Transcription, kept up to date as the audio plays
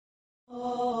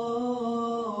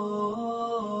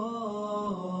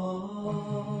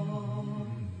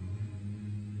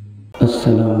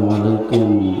السلام عليكم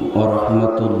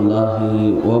ورحمة الله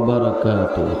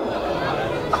وبركاته.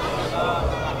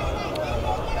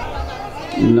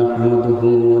 نحمده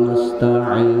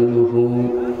ونستعينه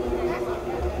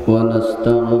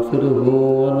ونستغفره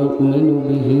ونؤمن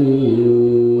به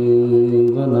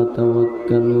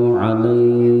ونتوكل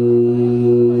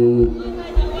عليه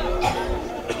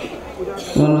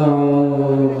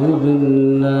ونعوذ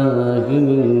بالله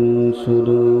من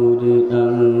شرور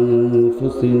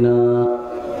أنفسنا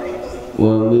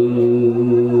ومن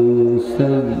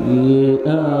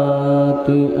سيئات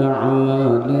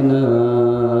أعمالنا.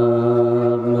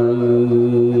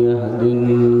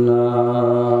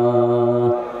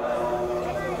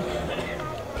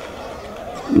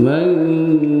 من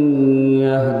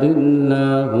يهد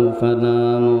الله فلا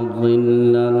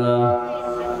مضل له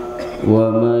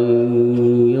ومن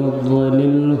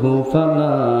يضلله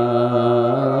فلا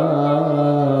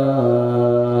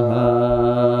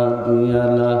هادي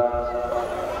له.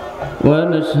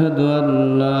 ونشهد أن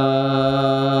لا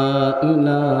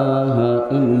إله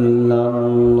إلا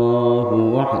الله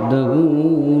وحده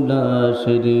لا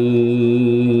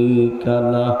شريك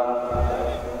له.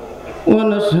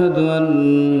 ونشهد أن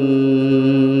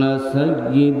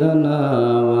سيدنا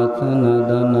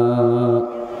وسندنا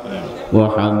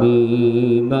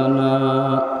وحبيبنا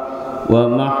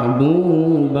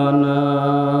ومحبوبنا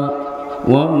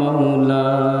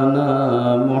ومولانا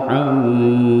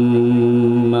محمدا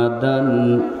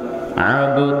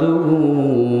عبده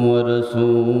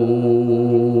ورسوله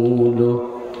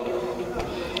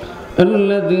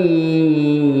الذي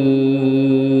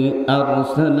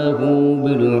أرسله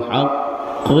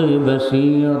بالحق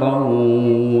بشيرا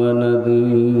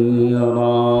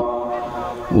ونذيرا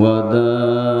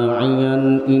وداعيا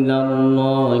إلى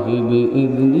الله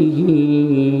بإذنه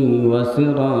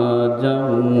وسراجا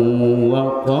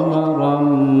وقمرا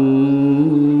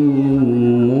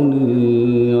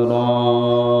منيرا.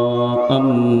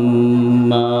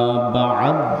 أما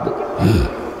بعد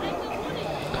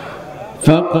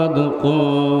فقد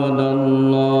قال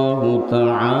الله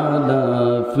تعالى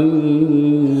في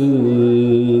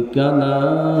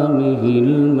كلامه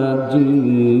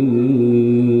المجيد.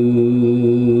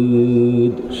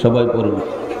 সবাই পড়ুন।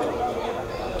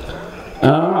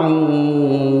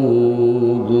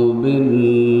 أعوذ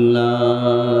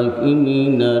بالله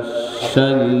من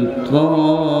الشيطان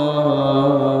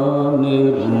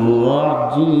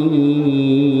الرجيم.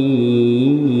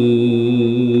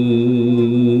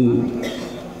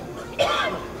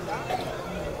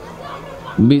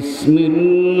 بسم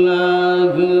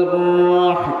الله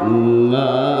الرحمن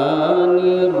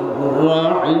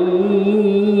الرحيم.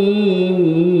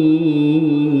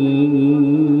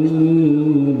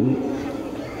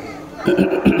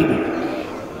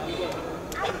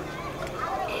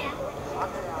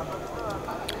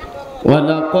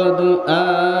 ولقد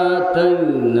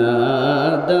آتينا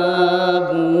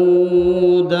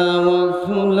داود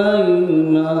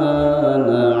وسليمان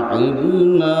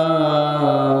علما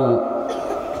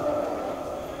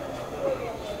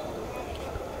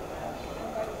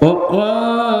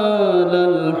وقال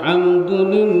الحمد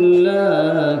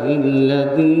لله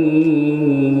الذي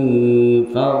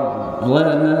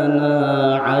فضلنا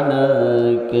على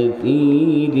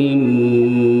كثير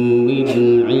من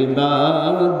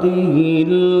عباده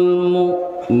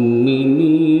المؤمنين.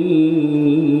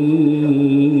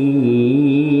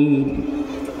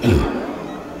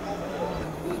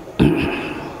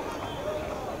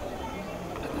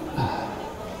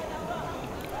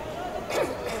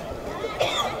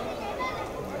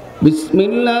 بسم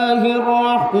الله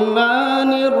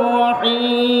الرحمن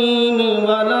الرحيم.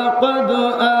 ولقد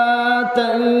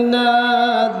آتينا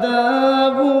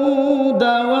داود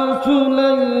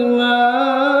وسليمان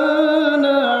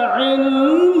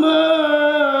علما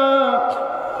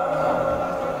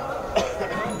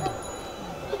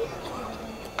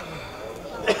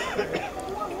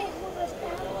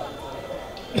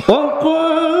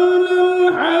وقال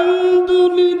الحمد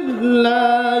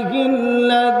لله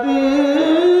الذي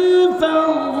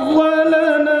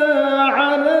فضلنا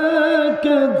على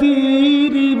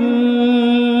كثير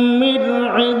من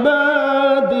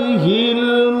عباده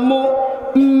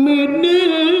المؤمنين.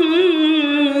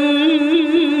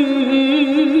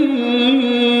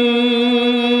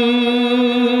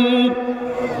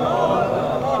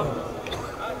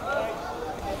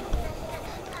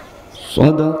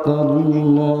 صدق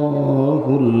الله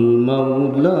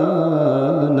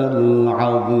المولانا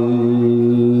العظيم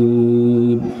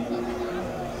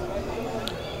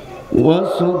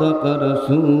وصدق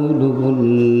رسوله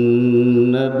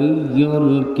النبي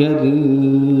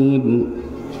الكريم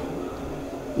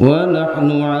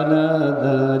ونحن على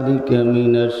ذلك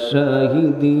من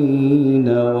الشاهدين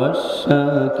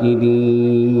والشاكرين.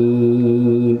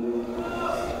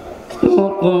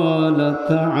 وقال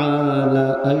تعالى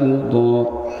أيضا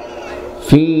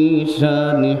في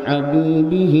شان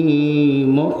حبيبه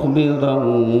مخبرا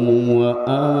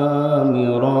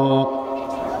وآمرا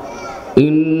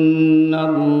إن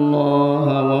الله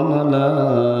وملائكته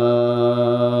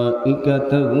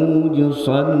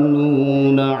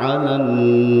يصلون على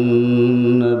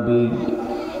النبي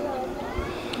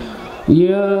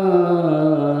يا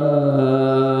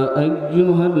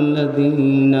أيها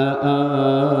الذين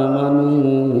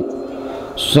آمنوا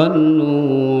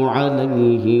صلوا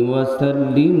عليه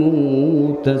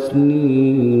وسلموا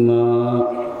تسليما.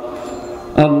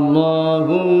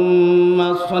 اللهم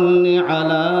صل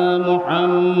على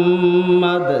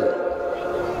محمد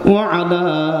وعلى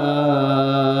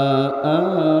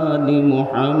آل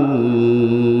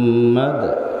محمد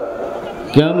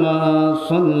كما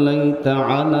صليت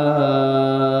على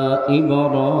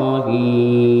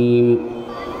إبراهيم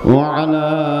وعلى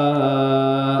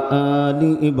آل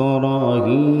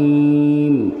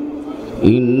إبراهيم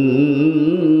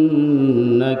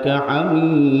إنك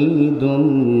حميد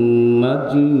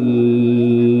مجيد.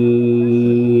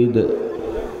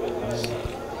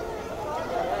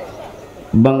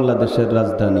 বাংলাদেশের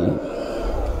রাজধানী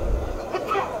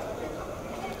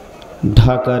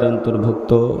ঢাকার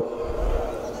অন্তর্ভুক্ত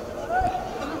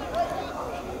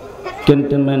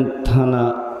ক্যান্টনমেন্ট থানা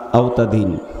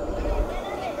আওতাধীন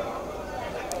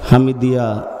হামিদিয়া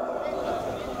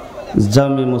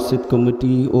জামে মসজিদ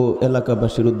কমিটি ও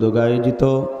এলাকাবাসীর উদ্যোগে আয়োজিত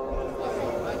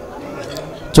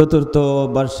চতুর্থ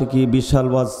বার্ষিকী বিশাল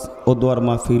ওয়াজ ও দোয়ার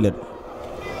মাহফিলের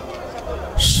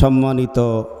সম্মানিত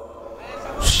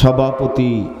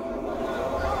সভাপতি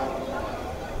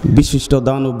বিশিষ্ট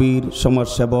দানবীর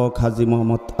সমাজসেবক হাজী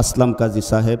মোহাম্মদ আসলাম কাজী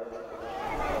সাহেব,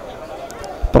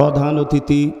 প্রধান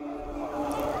অতিথি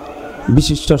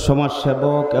বিশিষ্ট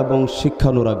সমাজসেবক এবং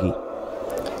শিক্ষানুরাগী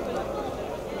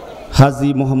হাজী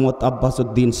মোহাম্মদ আব্বাস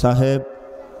উদ্দিন সাহেব,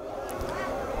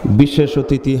 বিশেষ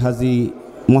অতিথি হাজী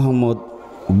মোহাম্মদ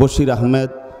বশির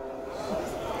আহমেদ,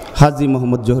 হাজী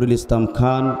মোহাম্মদ জহুরুল ইসলাম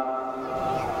খান,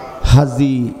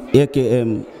 হাজী AKM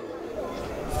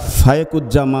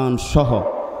ফায়েকুজ্জামান সহ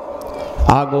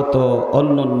আগত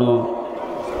অন্যান্য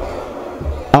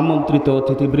আমন্ত্রিত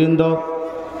অতিথিবৃন্দ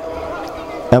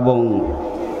এবং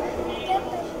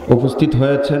উপস্থিত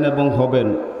হয়েছেন এবং হবেন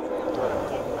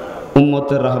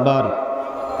উম্মতের রাহবার,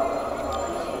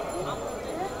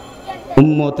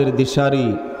 উম্মতের দিশারি,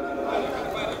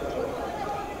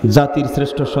 জাতির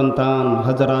শ্রেষ্ঠ সন্তান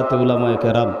হাজারাতে উলামায়ে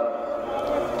কেরাম।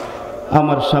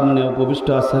 আমার সামনে উপবিষ্ট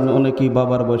আছেন অনেকেই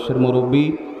বাবার বয়সের মুরব্বী,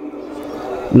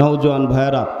 নওজোয়ান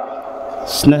ভাইয়েরা,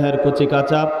 স্নেহের কচি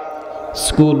কাঁচা,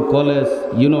 স্কুল কলেজ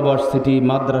ইউনিভার্সিটি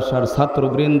মাদ্রাসার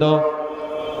ছাত্রবৃন্দ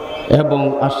এবং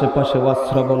আশেপাশে ওয়াজ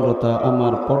শ্রবণরতা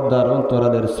আমার পর্দার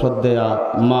অন্তরালের শ্রদ্ধেয়া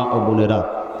মা ও বোনেরা,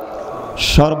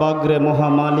 সর্বাগ্রে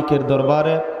মহামালিকের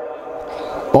দরবারে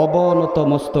অবনত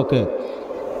মস্তকে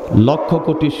লক্ষ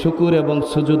কোটি শুকুর এবং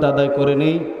সুজুদ আদায় করে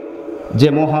নেই যে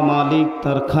মহামালিক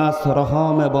তার খাস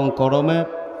রহম এবং করমে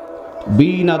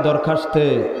বিনা দরখাস্তে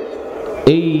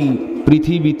এই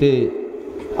পৃথিবীতে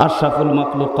আশরাফুল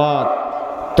মাখলুকাত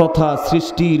তথা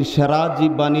সৃষ্টির সেরা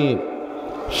জীব বানিয়ে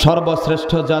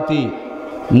সর্বশ্রেষ্ঠ জাতি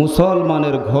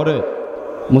মুসলমানের ঘরে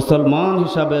মুসলমান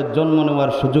হিসাবে জন্ম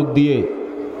নেওয়ার সুযোগ দিয়ে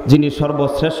যিনি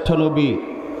সর্বশ্রেষ্ঠ নবী,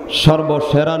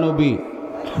 সর্বসেরা নবী,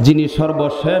 যিনি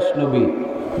সর্বশেষ নবী,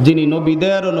 যিনি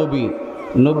নবীদের নবী,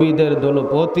 নবীদের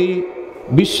দলপতি,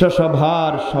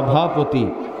 বিশ্বসভার সভাপতি,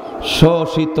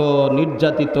 শোষিত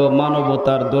নির্যাতিত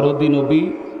মানবতার দরদি নবী,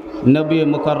 নবী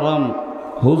মুকাররম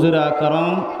হুজুর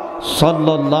আকরাম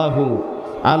সাল্লাল্লাহু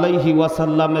আলাইহি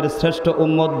ওয়াসাল্লামের শ্রেষ্ঠ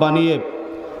উম্মত বানিয়ে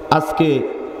আজকে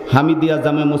হামিদিয়া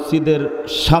জামে মসজিদের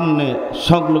সামনে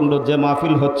সংলগ্ন যে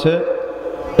মাহফিল হচ্ছে,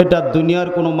 এটা দুনিয়ার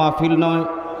কোনো মাহফিল নয়।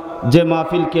 যে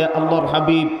মাহফিলকে আল্লাহর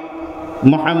হাবিব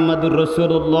মুহাম্মদুর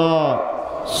রাসূলুল্লাহ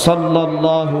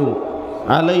সাল্লাল্লাহু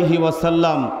আলাইহি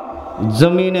ওয়াসাল্লাম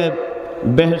জমিনে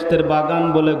বেহেশতের বাগান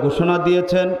বলে ঘোষণা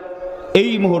দিয়েছেন,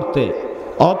 এই মুহূর্তে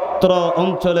অত্র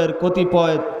অঞ্চলের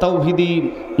কতিপয় তাওহীদি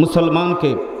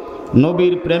মুসলমানকে,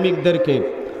 নবীর প্রেমিকদেরকে,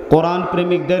 কোরআন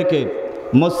প্রেমিকদেরকে,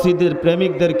 মসজিদের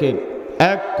প্রেমিকদেরকে,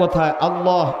 এক কথায়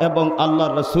আল্লাহ এবং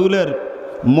আল্লাহর রসুলের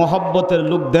মহব্বতের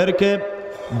লোকদেরকে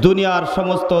দুনিয়ার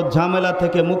সমস্ত ঝামেলা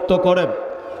থেকে মুক্ত করে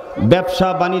ব্যবসা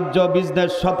বাণিজ্য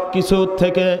বিজনেস সব কিছু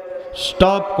থেকে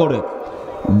স্টপ করে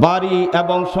বাড়ি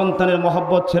এবং সন্তানের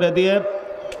মহব্বত ছেড়ে দিয়ে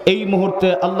এই মুহূর্তে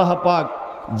আল্লাহ পাক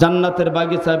জান্নাতের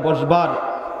বাগিচায় বসবার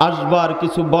আসবার,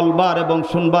 কিছু বলবার এবং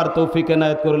শুনবার তৌফিক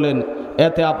এনায়েত করলেন।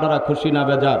 এতে আপনারা খুশি না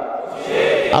বেজার?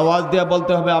 আওয়াজ দিয়ে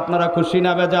বলতে হবে, আপনারা খুশি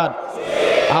না বেজার?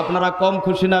 আপনারা কম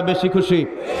খুশি না বেশি খুশি?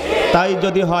 তাই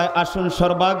যদি হয় আসুন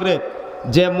সর্বাগ্রে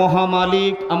যে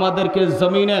মহামালিক আমাদেরকে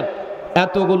জমিনের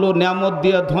এতগুলো নিয়ামত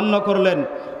দিয়ে ধন্য করলেন,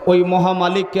 ওই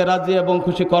মহামালিককে রাজি এবং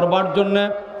খুশি করবার জন্যে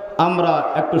আমরা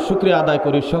একটু শুকরিয়া আদায়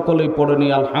করি। সকলেই পড়ে নি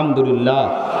আলহামদুলিল্লাহ।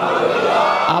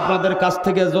 আপনাদের কাছ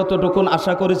থেকে যতটুকুন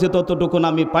আশা করেছি ততটুকুন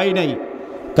আমি পাই নাই,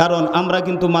 কারণ আমরা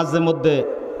কিন্তু মাঝে মধ্যে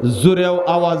জোরেও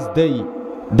আওয়াজ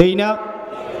দেই না?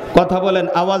 কথা বলেন,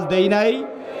 আওয়াজ দেই নাই?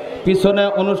 পিছনে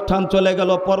অনুষ্ঠান চলে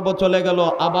গেল, পর্ব চলে গেল,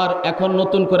 আবার এখন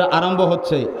নতুন করে আরম্ভ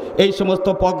হচ্ছে। এই সমস্ত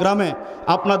প্রোগ্রামে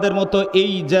আপনাদের মতো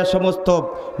এই যে সমস্ত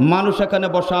মানুষ এখানে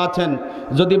বসা আছেন,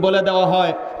 যদি বলে দেওয়া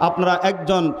হয় আপনারা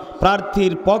একজন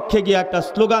প্রার্থীর পক্ষে গিয়ে একটা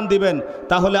স্লোগান দিবেন,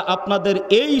 তাহলে আপনাদের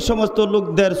এই সমস্ত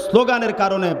লোকদের স্লোগানের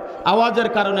কারণে, আওয়াজের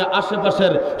কারণে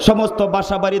আশেপাশের সমস্ত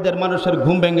বাসাবাড়িদের মানুষের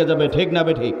ঘুম ভেঙে যাবে। ঠিক না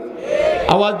বে ঠিক?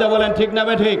 আওয়াজ দিয়ে বলেন ঠিক না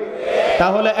বে ঠিক?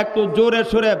 তাহলে একটু জোরে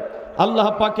সুরে আল্লাহ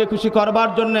পাককে খুশি করবার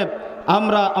জন্যে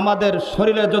আমরা আমাদের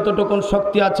শরীরে যতটুকুন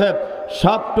শক্তি আছে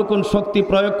সবটুকুন শক্তি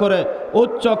প্রয়োগ করে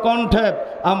উচ্চ কণ্ঠে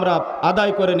আমরা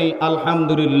আদায় করে নিই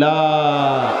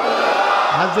আলহামদুলিল্লাহ।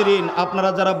 হাজিরিন, আপনারা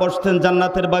যারা বসছেন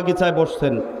জান্নাতের বাগিচায়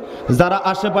বসছেন, যারা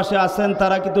আশেপাশে আছেন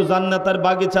তারা কিন্তু জান্নাতের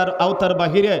বাগিচার আওতার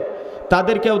বাহিরে,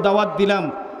 তাদেরকেও দাওয়াত দিলাম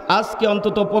আজকে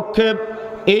অন্তত পক্ষে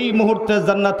এই মুহূর্তে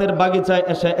জান্নাতের বাগিচায়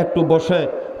এসে একটু বসে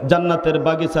জান্নাতের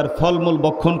বাগিচার ফলমূল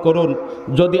ভক্ষণ করুন।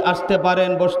 যদি আসতে পারেন,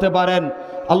 বসতে পারেন,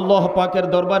 আল্লাহ পাকের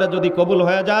দরবারে যদি কবুল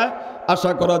হয়ে যায়,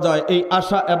 আশা করা যায় এই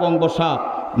আশা এবং বসা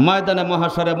ময়দানে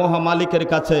মহাশরে মহামালিকের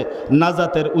কাছে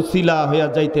নাজাতের উসিলা হইয়া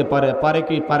যাইতে পারে। পারে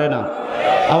কি পারে না?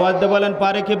 আওয়াজ দিয়ে বলেন,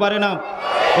 পারে কি পারে না?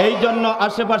 এই জন্য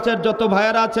আশেপাশের যত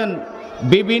ভাইয়েরা আছেন,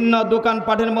 বিভিন্ন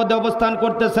দোকানপাটের মধ্যে অবস্থান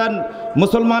করতেছেন,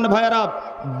 মুসলমান ভাইয়েরা,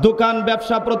 দোকান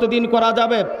ব্যবসা প্রতিদিন করা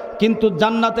যাবে, কিন্তু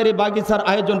জান্নাতের বাগিচার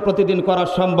আয়োজন প্রতিদিন করা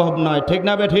সম্ভব নয়। ঠিক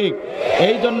না বে ঠিক?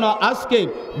 এই জন্য আজকে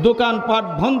দোকানপাট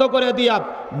বন্ধ করে দিয়া,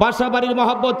 বাসা বাড়ির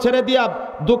মহব্বত ছেড়ে দিয়া,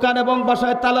 দোকান এবং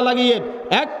বাসায় তালা লাগিয়ে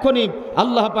এক্ষুনি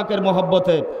আল্লাহ পাকের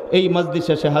মহব্বতে এই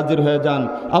মজলিসে এসে হাজির হয়ে যান।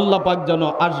 আল্লাহ পাক যেন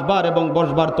আসবার এবং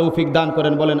বসবার তৌফিক দান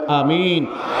করেন, বলেন আমিন।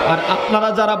 আর আপনারা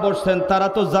যারা বসছেন তারা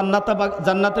তো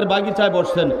জান্নাতের বাগিচায়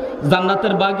বসছেন,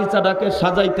 জান্নাতের বাগিচাটাকে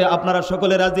সাজাইতে আপনারা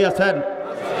সকলে রাজি আছেন?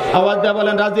 আওয়াজ দিয়ে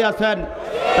বলেন রাজি আছেন?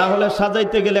 তাহলে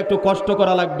সাজাইতে গেলে একটু কষ্ট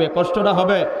করা লাগবে। কষ্টটা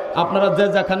হবে আপনারা যে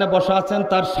যেখানে বসা আছেন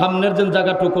তার সামনের যে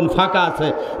জায়গাটুকুন ফাঁকা আছে,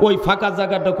 ওই ফাঁকা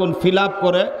জায়গাটুকুন ফিল আপ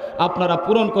করে আপনারা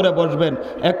পূরণ করে বসবেন,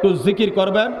 একটু জিকির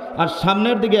করবেন, আর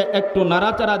সামনের দিকে একটু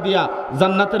নাড়াচাড়া দিয়া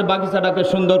জান্নাতের বাগিচাটাকে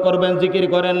সুন্দর করবেন। জিকির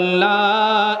করেন লা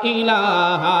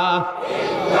ইলাহা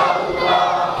ইল্লাল্লাহ,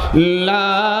 লা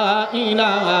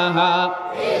ইলাহা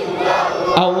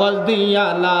ইল্লাল্লাহ, আওয়াজ দিয়া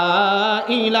লা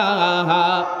ইলাহা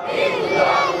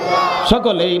ইল্লাল্লাহ,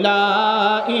 সকলে লা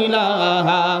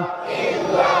ইলাহা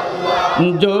ইল্লাল্লাহ,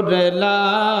 জোরে লা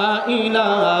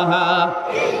ইলাহা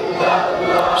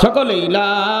ইল্লাল্লাহ, সকলে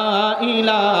লা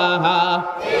ইলাহা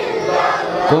ইল্লাল্লাহ।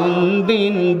 কোন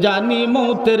দিন জানি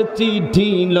মৌতের চিঠি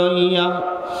লইয়া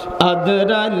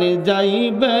আজরাইল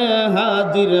যাইবে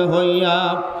হাজির হইয়া,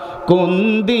 কোন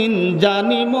দিন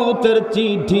জানি মৌতের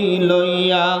চিঠি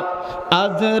লইয়া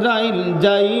আজরাইল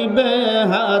যাইবে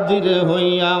হাজির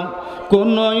হইয়া,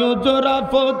 কোন উজর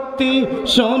আপত্তি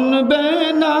শুনবে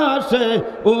না সে,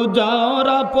 উজর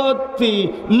আপত্তি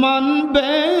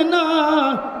মানবে না,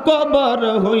 কবর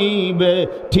হইবে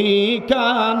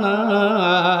ঠিকানা।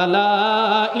 লা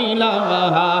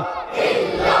ইলাহা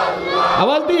ইল্লাল্লাহ,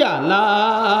 আওয়াজ দিয়া লা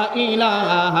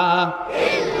ইলাহা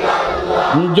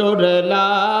ইল্লাল্লাহ, জোরে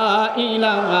লা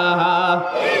ইলাহা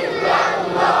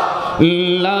ইল্লাল্লাহ,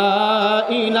 লা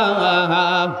ইলাহা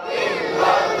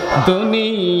ইল্লাল্লাহ।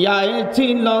 দুনিয়ায়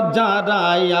ছিল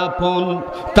যারাই আপন,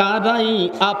 তারাই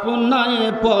আপনায়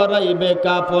পরাইবে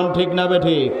কাপন। ঠিক না বে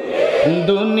ঠিক?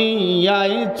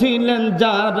 দুনিয়ায় ছিলেন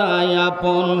যারাই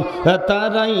আপন,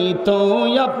 তারাই তো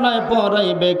আপনায়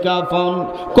পরাইবে কাফন,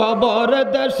 কবর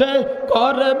দেশে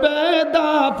করবে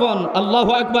দাফন।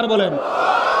 আল্লাহু আকবার বলেন।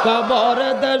 কবর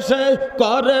দেশে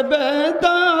করবে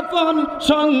দাফন,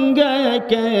 সঙ্গে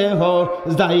কেহ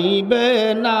যাইবে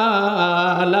না।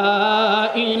 লা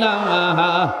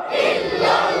ইলাহা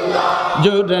ইল্লাল্লাহ,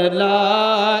 জোরে লা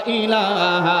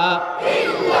ইলাহা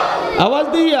ইল্লাল্লাহ, আওয়াজ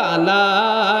দিয়া লা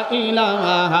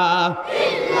ইলাহা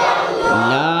ইল্লাল্লাহ,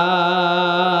 লা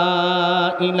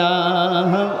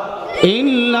ইলাহা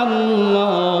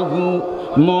ইল্লাল্লাহু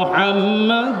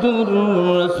মুহাম্মাদুর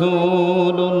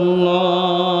রাসূলুল্লাহ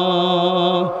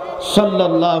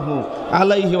সাল্লাল্লাহু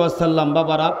আলাইহি ওয়াসাল্লাম।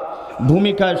 বাবারা,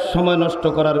 ভূমিকায় সময় নষ্ট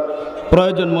করার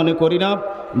প্রয়োজন মনে করি না,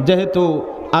 যেহেতু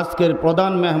আজকের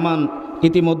প্রধান মেহমান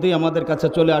ইতিমধ্যেই আমাদের কাছে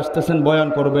চলে আসতেছেন, বয়ান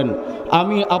করবেন।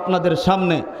 আমি আপনাদের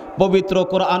সামনে পবিত্র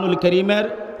কোরআনুল কারীমের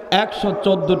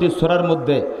 114টি সূরার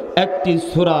মধ্যে একটি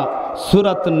সূরা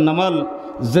সূরাতুন নামল,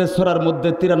 যে সূরার মধ্যে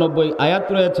 93 আয়াত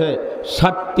রয়েছে,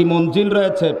 60টি মঞ্জিল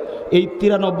রয়েছে। এই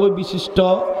 93 বিশিষ্ট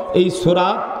এই সূরা,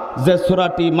 যে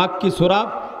সূরাটি মাক্কি সূরা,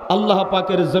 আল্লাহ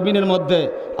পাকের জমিনের মধ্যে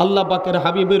আল্লাহ পাকের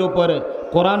হাবিবের উপরে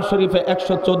কোরআন শরীফে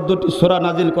 114টি সূরা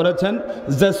নাজিল করেছেন।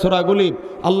 যে সূরাগুলি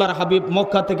আল্লাহর হাবিব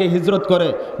মক্কা থেকে হিজরত করে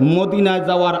মদিনায়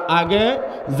যাওয়ার আগে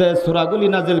যে সূরাগুলি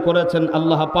নাজিল করেছেন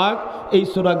আল্লাহ পাক, এই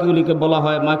সূরাগুলিকে বলা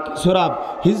হয় মাক্কি সূরা।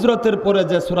 হিজরতের পরে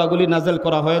যে সূরাগুলি নাজিল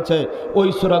করা হয়েছে ওই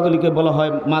সূরাগুলিকে বলা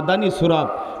হয় মাদানী সূরা।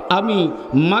 আমি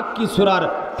মাক্কি সূরার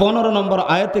 15 নম্বর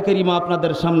আয়াতে কারিমা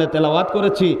আপনাদের সামনে তেলাওয়াত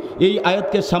করেছি। এই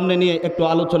আয়াতকে সামনে নিয়ে একটু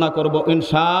আলোচনা করব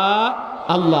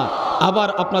ইনশাআল্লাহ। আবার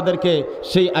আপনাদেরকে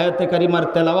সেই আয়াতে কারিমার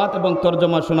তেলাওয়াত এবং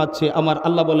তরজমা শোনাচ্ছি। আমার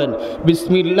আল্লাহ বলেন,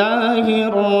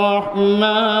 বিসমিল্লাহির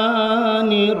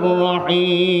রহমানির রহিম,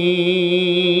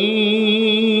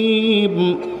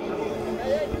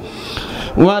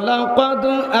 ওয়ালাকাদ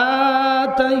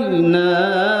আতাইনা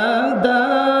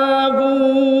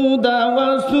দাউদ ওয়া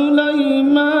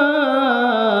সুলাইমানা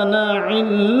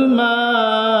ইলমা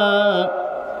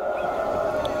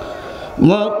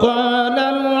وقال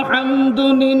الحمد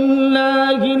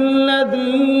لله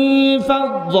الذي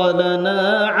فضلنا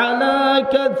على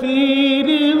كثير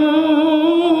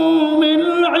من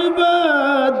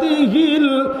عباده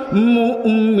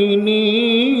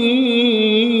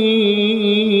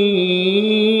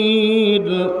المؤمنين।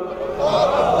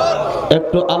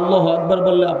 একটু আল্লাহু আকবার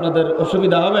বললে আপনাদের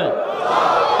অসুবিধা হবে?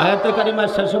 আয়াতে কারিমা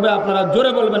শেষ হবে, আপনারা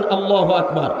জোরে বলবেন আল্লাহু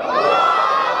আকবার।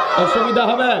 অসুবিধা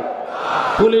হবে?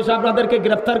 পুলিশ আপনাদেরকে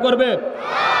গ্রেফতার করবে,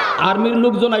 আর্মির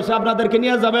লোকজন এসে আপনাদেরকে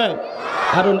নিয়ে যাবে,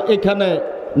 কারণ এখানে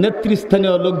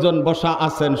নেতৃস্থানীয় লোকজন বসা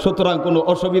আছেন, সুতরাং কোনো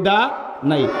অসুবিধা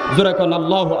নাই। জোরে কোন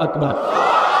আল্লাহু আকবার।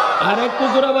 আর একটু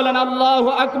জোরে বলেন আল্লাহু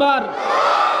আকবার।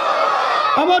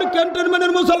 আমার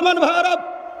ক্যান্টনমেন্টের মুসলমান ভাইরা,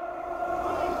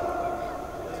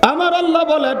 আমার আল্লাহ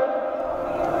বলেন,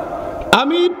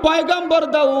 আমি পয়গম্বর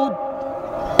দাউদ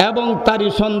এবং তারই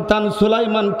সন্তান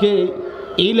সুলাইমানকে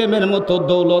ইলমের মতো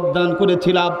দৌলত দান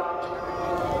করেছিলাম।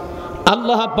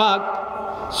 আল্লাহ পাক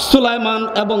সুলাইমান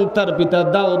এবং তার পিতা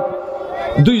দাউদ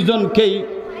দুইজনকেই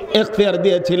এখতিয়ার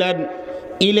দিয়েছিলেন,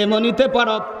 ইলমও নিতে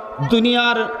পারো,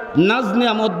 দুনিয়ার নাজ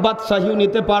নিয়ামত বাদশাহীও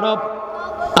নিতে পারো।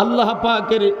 আল্লাহ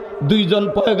পাকের দুইজন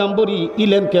পয়গম্বরই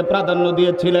ইলমকে প্রাধান্য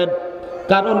দিয়েছিলেন,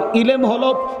 কারণ ইলম হলো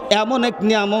এমন এক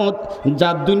নিয়ামত যা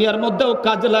দুনিয়ার মধ্যেও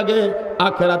কাজে লাগে,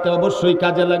 আখেরাতে অবশ্যই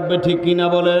কাজে লাগবে। ঠিক কিনা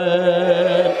বলে?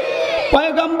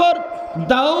 পয়গম্বর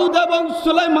দাউদ এবং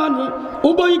সুলাইমান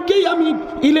উভয়কেই আমি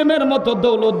ইলমের মতো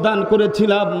দৌলত দান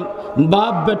করেছিলাম।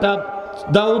 বাপ বেটা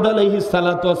দাউদ আলাইহিস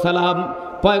সালাতু ওয়াস সালাম,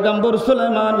 পয়গম্বর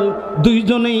সুলাইমান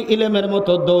দুইজনেই ইলমের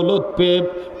মতো দৌলত পেয়ে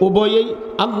উভয়েই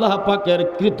আল্লাহ পাকের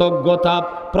কৃতজ্ঞতা,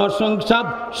 প্রশংসা,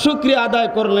 শুকরিয়া আদায়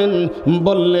করলেন।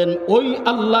 বললেন, ওই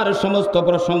আল্লাহর সমস্ত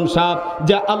প্রশংসা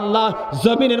যে আল্লাহ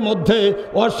জমিনের মধ্যে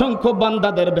অসংখ্য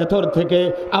বান্দাদের ভেতর থেকে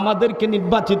আমাদেরকে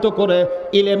নির্বাচিত করে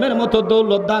ইলমের মতো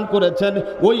দৌলত দান করেছেন,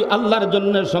 ওই আল্লাহর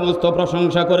জন্য সমস্ত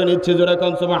প্রশংসা করে নিচ্ছি। জোরে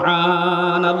কোন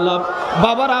সুবহানাল্লাহ।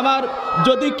 বাবার আমার,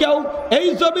 যদি কেউ এই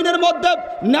জমিনের মধ্যে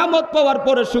নিয়ামত পাওয়ার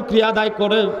পরে শুকরিয়া আদায়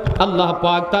করে, আল্লাহ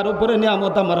পাক তার উপরে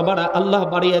নিয়ামত আল্লাহ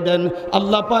বাড়িয়ে দেন।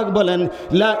 আল্লাহ পাক বলেন,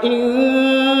 লা ইন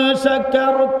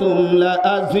শাকারতুম লা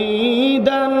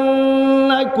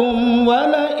আযীদান্নাকুম ওয়া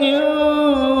লা ইন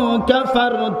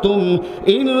কাফারতুম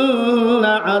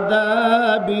ইন্না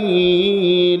আযাবি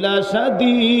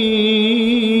লাশাদীদ।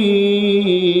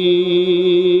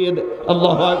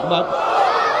 আল্লাহু আকবার।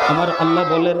 আমার আল্লাহ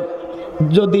বলেন,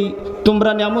 যদি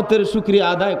তোমরা নিয়ামতের শুকরিয়া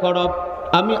আদায় করো,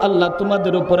 আমি আল্লাহ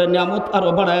তোমাদের উপরে নিয়ামত আরো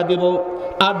বাড়ায় দেব।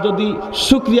 আর যদি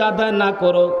শুকরিয়া আদায় না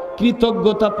করো,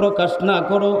 কৃতজ্ঞতা প্রকাশ না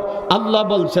করো, আল্লাহ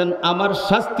বলছেন আমার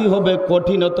শাস্তি হবে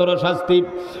কঠিনতর শাস্তি।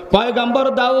 পয়গম্বর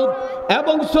দাউদ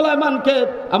এবং সুলাইমানকে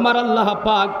আমার আল্লাহ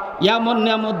পাক এমন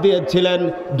নিয়ামত দিয়েছিলেন,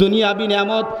 দুনিয়াবি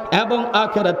নিয়ামত এবং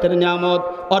আখিরাতের নিয়ামত,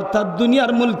 অর্থাৎ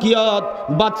দুনিয়ার মুলকিয়ত,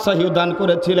 বাদশাহী দান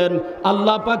করেছিলেন।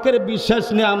 আল্লাহ পাকের বিশেষ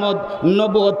নিয়ামত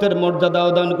নবুয়তের মর্যাদাও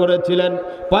দান করেছিলেন।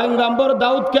 পয়গম্বর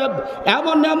দাউদকে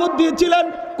এমন নিয়ামত দিয়েছিলেন,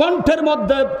 কণ্ঠের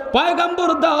মধ্যে পয়গম্বর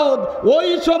দাউদ ওই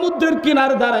সমুদ্রের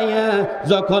কিনারে দাঁড়াইয়া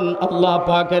যখন আল্লাহ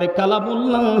পাকের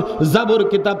কালামুল্লাহ জাবুর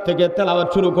কিতাব থেকে তেলাওয়াত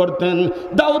শুরু করতেন,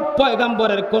 দাউদ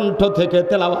পয়গম্বরের কণ্ঠ থেকে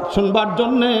তেলাওয়াত শুনবার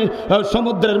জন্য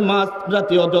সমুদ্রের মাছ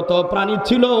জাতীয় যত প্রাণী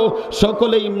ছিল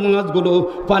সকলেই মাছগুলো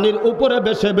পানির উপরে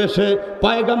বেশে বেশে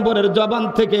পয়গম্বরের জবান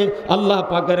থেকে আল্লাহ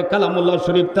পাকের কালামুল্লাহ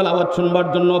শরীফ তেলাওয়াত শুনবার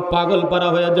জন্য পাগল পারা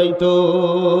হয়ে যাইত।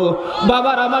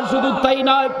 বাবার আমার শুধু তাই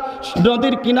নয়,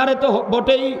 নদীর কিনারে তো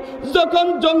বটেই, যখন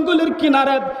জঙ্গলের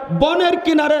কিনারে বনের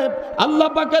কিনারে আল্লাহ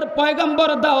পাকের পয়গম্বর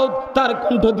দাউদ তার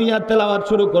কণ্ঠ দিয়ে তেলাওয়াত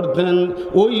শুরু করতেন,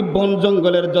 ওই বন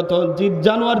জঙ্গলের যত জীব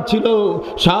জানোয়ার ছিল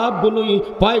সবগুলোই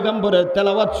পয়গম্বরের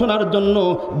তেলাওয়াত শোনার জন্য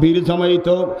ভিড় জমাইত।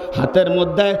 হাতের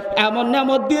মধ্যে এমন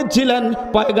নিয়ামত দিয়েছিলেন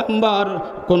পয়গম্বর,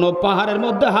 কোনো পাহাড়ের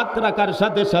মধ্যে হাত রাখার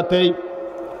সাথে সাথেই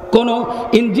কোনো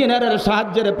ইঞ্জিনিয়ারের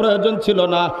সাহায্যের প্রয়োজন ছিল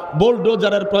না,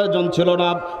 বুলডোজারের প্রয়োজন ছিল না।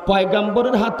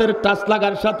 পয়গম্বরের হাতের টাচ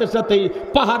লাগার সাথে সাথেই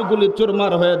পাহাড়গুলি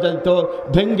চুরমার হয়ে যাইত,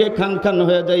 ভেঙ্গে খান খান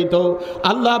হয়ে যাইত।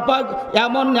 আল্লাহ পাক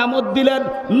এমন নিয়ামত দিলেন,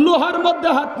 লোহার মধ্যে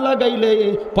হাত লাগাইলে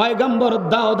পয়গম্বর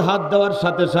দাউদ হাত দেওয়ার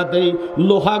সাথে সাথেই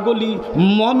লোহাগুলি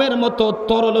মমের মতো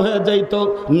তরল হয়ে যাইত,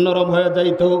 নরম হয়ে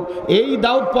যাইত। এই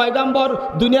দাউদ পয়গম্বর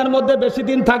দুনিয়ার মধ্যে বেশি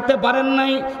দিন থাকতে পারেন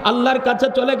নাই, আল্লাহর কাছে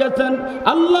চলে গেছেন।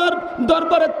 আল্লাহর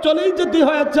দরবারে চলেই যেতে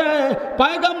হয়েছে।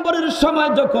 পয়গম্বরের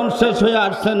সময় যখন শেষ হয়ে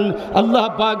আসছেন, আল্লাহ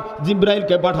পাক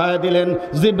জিব্রাইলকে পাঠিয়ে দিলেন,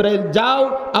 জিব্রাইল যাও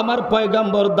আমার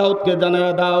পয়গম্বর দাউদকে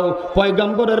জানিয়ে দাও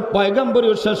পয়গম্বরের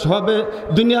পয়গম্বরীও শেষ হবে,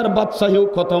 দুনিয়ার বাদশাহীও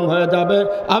খতম হয়ে যাবে,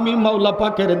 আমি মাওলা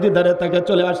পাকের দিদারে তাকে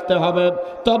চলে আসতে হবে।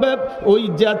 তবে ওই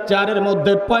যে চেয়ারের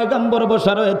মধ্যে পয়গম্বর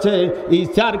বসা রয়েছে, এই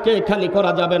চেয়ারকে খালি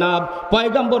করা যাবে না,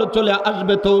 পয়গম্বর চলে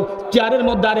আসবে তো চেয়ারের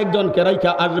মধ্যে আরেকজনকে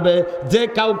রেখে আসবে, যে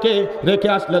কাউকে রেখে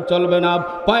আসলে চলবে না।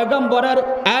 পয়গম্বরের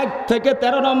 1 থেকে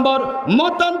 13 নম্বর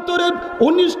মতান্তরে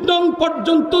 19 নং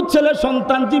পর্যন্ত ছেলে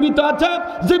সন্তান জীবিত আছে।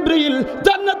 জিবরিল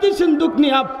জান্নাতি সিন্দুক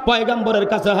নিয়ে পয়গম্বরের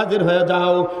কাছে হাজির হয়ে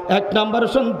যাও। 1 নম্বর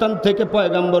সন্তান থেকে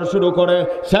পয়গম্বর শুরু করে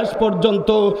শেষ পর্যন্ত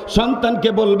সন্তানকে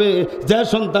বলবে, যে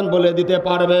সন্তান বলে দিতে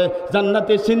পারবে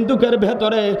জান্নাতি সিন্দুকের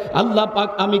ভেতরে আল্লাহ পাক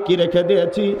আমি কি রেখে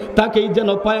দিয়েছি, তাকেই যেন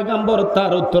পয়গম্বর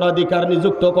তার উত্তরাধিকার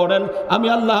নিযুক্ত করেন। আমি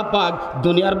আল্লাহ পাক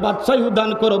দুনিয়ার বাদশাহী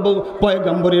দান করব,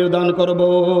 পয়গম্বরীর দান করব।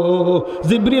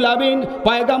 জিবরিল আমিন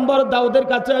পয়গম্বর দাউদের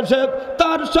কাছে এসে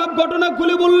তার সব ঘটনা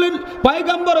খুলে বললেন।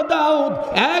 পয়গম্বর দাউদ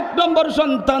 1 নম্বর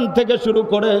সন্তান থেকে শুরু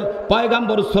করে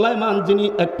পয়গম্বর সুলাইমান, যিনি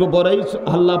একটু পরেই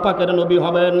আল্লাহ পাকের নবী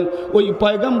হবেন, ওই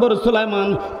পয়গম্বর সুলাইমান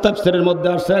তাফসীরের মধ্যে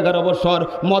আসছে 11 বছর,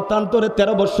 মতান্তরে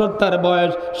 13 বছর তার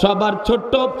বয়স, সবার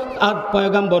ছোট্ট। আর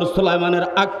পয়গম্বর সুলাইমানের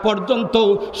আগ পর্যন্ত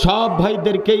সব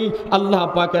ভাইদেরকেই আল্লাহ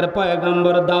পাকের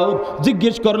পয়গম্বর দাউদ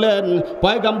জিজ্ঞেস করলেন।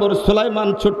 পয়গম্বর সুলাইমান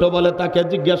ছোট্ট বলে তাকে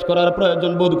জিজ্ঞেস করার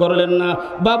প্রয়োজন বোধ করলেন না।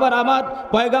 বাবার আমার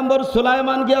পয়গম্বর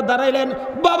সুলাইমান গিয়া দাঁড়াইলেন,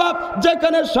 বাবা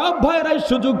যেখানে সব ভাইরাই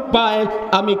সুযোগ পায়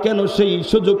আমি কেন সেই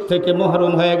সুযোগ থেকে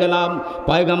মহরুম হয়ে গেলাম?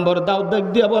 পয়গম্বর দাউদ দেখ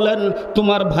দিয়ে বলেন,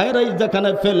 তোমার ভাইরাই যেখানে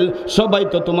ফেল, সবাই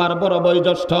তো তোমার বড়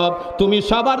বয়োজ্যেষ্ঠ, তুমি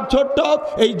সবার ছোট,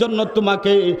 এই জন্য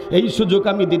তোমাকে এই সুযোগ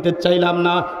আমি দিতে চাইলাম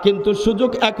না, কিন্তু সুযোগ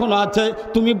এখনো আছে,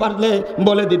 তুমি পারলে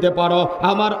বলে দিতে পারো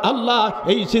আমার আল্লাহ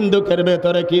এই সিন্ধুকের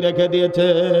ভেতরে কি রেখে দিয়েছে।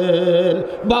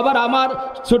 বাবার আমার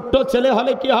ছোট্ট ছেলে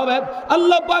হলে কি হবে?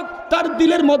 আল্লাহ পাক তার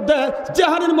দিলের মধ্যে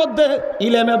জেহানের মধ্যে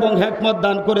ইলম এবং হিকমত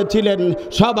দান করেছিলেন।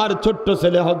 সবার ছোট্ট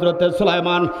ছেলে হযরতে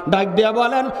সুলাইমান ডাক দিয়ে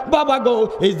বলেন, বাবা গো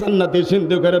এই জান্নাতি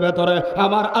সিন্ধুকের ভেতরে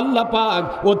আমার আল্লাহ পাক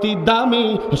অতি দামি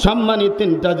সম্মানী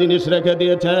 3টা জিনিস রেখে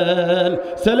দিয়েছেন।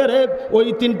 ছেলেরে ওই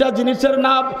 3টা জিনিসের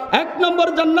নাম, 1 নম্বর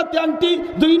জান্নাতি আংটি,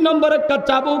 2 নম্বর একটা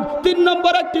চাবুক, 3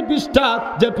 নম্বর একটি পৃষ্ঠা,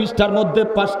 যে পৃষ্ঠার মধ্যে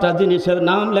 5টা জিনিসের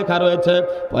নাম লেখা রয়েছে।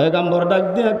 পয়গম্বর ডাক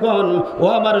দিয়ে কোন, ও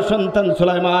আমার সন্তান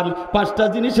সুলাইমান 5টা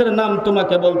জিনিসের নাম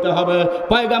তোমাকে বলতে হবে।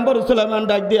 পয়গম্বর সুলাইমান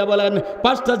ডাক দিয়ে বলেন,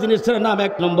 5টা জিনিসের নাম,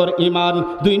 1 নম্বর ঈমান,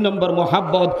 2 নম্বর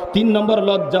মুহাব্বত, 3 নম্বর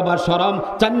লজ্জা বা শরম,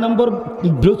 4 নম্বর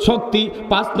শক্তি,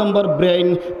 5 নম্বর ব্রেইন।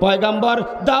 পয়গম্বর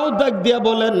দাউদ ডাক দিয়ে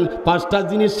বলেন, 5টা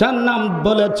জিনিসের নাম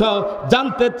বলেছ,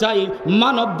 জানতে চাই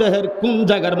মানব দেহের কোন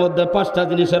জায়গার মধ্যে 5টা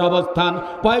জিনিসের অবস্থান।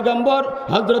 পয়গম্বর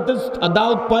হযরত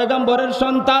দাউদ পয়গম্বরের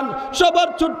সন্তান, সবার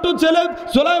ছোট্ট ছেলে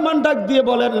সুলাইমান ডাক দিয়ে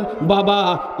বলেন, বাবা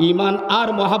ঈমান আর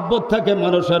মহাব্বত থাকে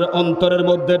মানুষের অন্তরের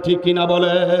মধ্যে, ঠিক কিনা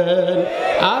বলেন?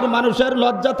 আর মানুষের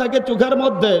লজ্জা থাকে চোখের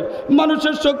মধ্যে,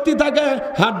 মানুষের শক্তি থাকে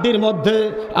হাড্ডির মধ্যে,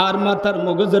 আর মাথার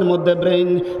মগজের মধ্যে ব্রেইন।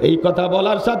 এই কথা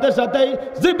বলার সাথে সাথেই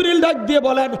জিবরিল ডাক দিয়ে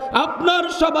বলেন, আপনার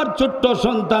সবার ছোট্ট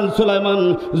সন্তান সুলাইমান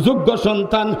যোগ্য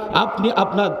সন্তান, আপনি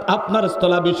আপনার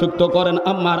স্থলাভিষিক্ত করেন।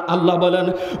 আমার আল্লাহ বলেন,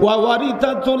 ওয়া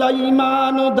ওয়ারিসা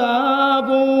সুলাইমান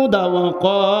দাউদ ওয়া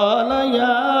ক্বালা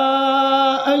ইয়া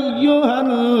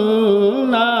আইয়ুহান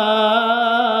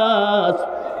নাস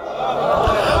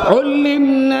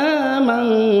علمنا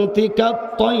منطق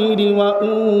الطير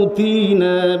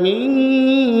وأوتينا من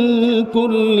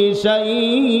كل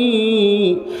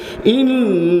شيء إن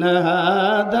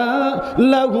هذا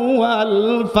لهو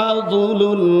الفضل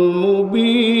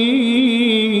المبين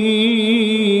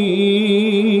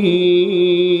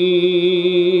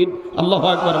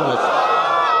আকবার বলেন।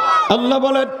 আল্লাহ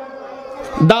বলেন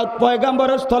দাউদ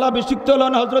পয়গাম্বরের স্থলাভিষিক্ত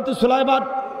হলেন হযরত সুলাইমান।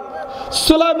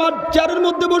 সুলাইমান চেয়ারের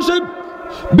মধ্যে বসে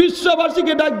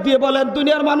বিশ্ববাসীকে ডাক দিয়ে বলেন,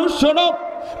 দুনিয়ার মানুষ শোনো,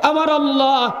 আমার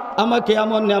আল্লাহ আমাকে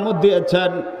এমন নিয়ামত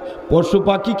দিয়েছেন। পশু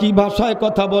পাখি কি ভাষায়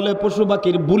কথা বলে, পশু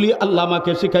পাখির বুলি আল্লাহ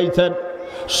আমাকে শিখাইছেন।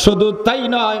 শুধু তাই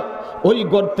নয়, ওই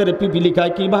গর্তের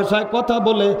পিপিলিকায় কি ভাষায় কথা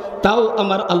বলে তাও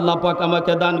আমার আল্লাহ পাক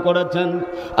আমাকে দান করেছেন।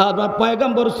 আবার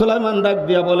পয়গম্বর সুলাইমান ডাক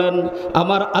দিয়া বলেন,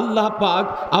 আমার আল্লাহ পাক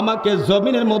আমাকে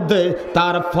জমিনের মধ্যে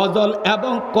তার ফজল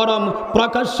এবং করম,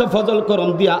 প্রকাশ্য ফজল করম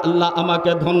দিয়া আল্লাহ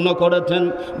আমাকে ধন্য করেছেন।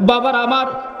 বাবার আমার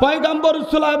পয়গম্বর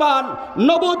সুলাইমান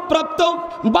নবুয়ত প্রাপ্ত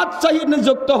বাদশাহী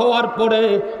নিযুক্ত হওয়ার পরে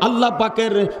আল্লাহ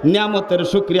পাকের নিয়ামতের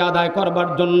শুকরিয়া আদায় করবার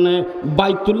জন্য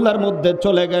বাইতুল্লাহর মধ্যে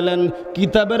চলে গেলেন।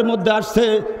 কিতাবের মধ্যে আসছে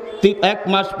 1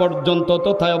 মাস পর্যন্ত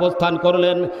তথায় অবস্থান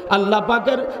করলেন। আল্লাহ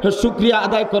পাকের শুকরিয়া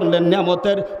আদায় করলেন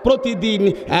নিয়ামতের। প্রতিদিন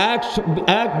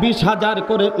 20,000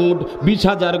 করে উট,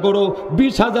 20,000 গরু,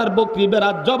 20,000 বকরি বেড়া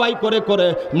জবাই করে করে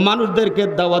মানুষদেরকে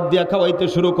দাওয়াত দিয়ে খাওয়াইতে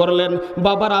শুরু করলেন।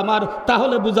 বাবার আমার,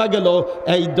 তাহলে বোঝা গেল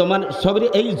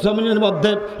এই জমিনের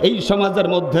মধ্যে, এই সমাজের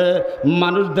মধ্যে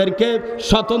মানুষদেরকে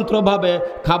স্বতন্ত্রভাবে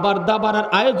খাবার দাবারের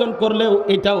আয়োজন করলেও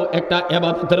এটাও একটা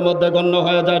ইবাদতের মধ্যে গণ্য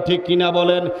হয়ে যায়। ঠিক কিনা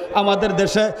বলেন? আমাদের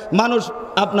দেশে মানুষ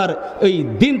আপনার ওই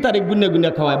দিন তারিখ গুনে গুনে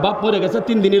খাওয়ায়। বাপ মরে গেছে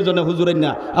 3 দিনের জন্য হুজুরের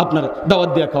না আপনার দাওয়াত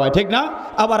দিয়ে খাওয়ায়, ঠিক না?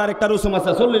 আবার আরেকটা রসুম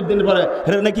আছে 40 দিন পরে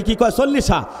নাকি কি কয়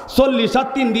 40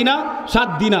 3 দিনা 7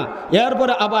 দিনা।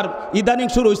 এরপরে আবার ইদানিং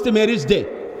শুরু হচ্ছে ম্যারেজ ডে।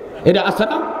 এটা আছে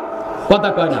না? কথা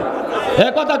কয় না,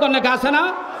 কথা কয় নাকি আছে না?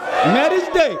 Marriage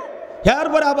day.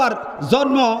 এরপরে আবার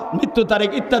জন্ম, মৃত্যু তারিখ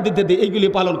ইত্যাদি ইত্যাদি এইগুলি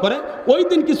পালন করে। ওই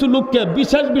দিন কিছু লোককে,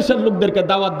 বিশেষ বিশেষ লোকদেরকে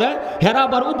দাওয়াত দেয়। হেরা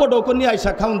আবার উপডৌকন নিয়ে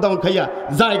আইসা খাউন দাউন খাইয়া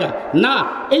জায়গা না,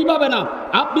 এইভাবে না।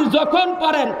 আপনি যখন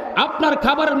পারেন আপনার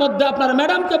খাবারের মধ্যে আপনার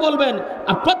ম্যাডামকে বলবেন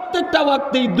প্রত্যেকটা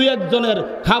ওয়াক্তেই 2-1 জনের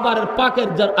খাবারের পাকের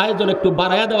যার আয়োজন একটু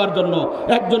বাড়াইয়া দেওয়ার জন্য।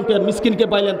 একজনকে মিসকিনকে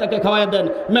পাইলেন তাকে খাওয়াইয়া দেন,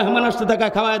 মেহমান আসতে তাকে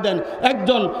খাওয়াইয়া দেন,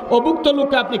 একজন অভুক্ত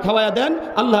লোককে আপনি খাওয়াইয়া দেন,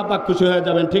 আল্লাহ পাক খুশি হয়ে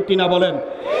যাবেন। ঠিক কিনা বলেন?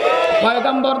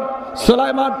 পয়গম্বর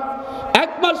সুলাইমান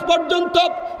 1 মাস পর্যন্ত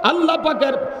আল্লাহ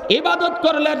পাকের ইবাদত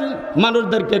করলেন,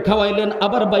 মানুষদেরকে খাওয়াইলেন,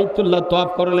 আবার বাইতুল্লাহ তওয়াফ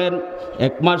করলেন।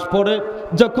 1 মাস পরে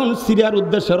যখন সিরিয়ার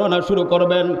উদ্দেশ্যে রওনা শুরু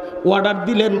করবেন, অর্ডার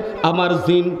দিলেন আমার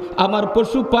জিন, আমার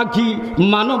পশু পাখি,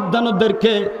 মানব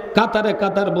দানবদেরকে কাতারে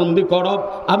কাতার বন্দি করব,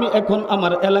 আমি এখন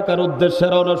আমার এলাকার উদ্দেশ্যে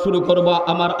রওনা শুরু করব।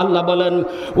 আমার আল্লাহ বলেন,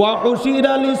 ওয়া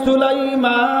উশিরা লি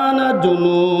সুলাইমান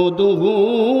জুনুদুহু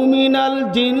মিনাল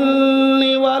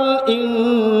জিন্নি ওয়াল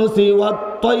ইনসি ওয়াত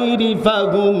তায়রি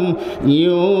ফাহুম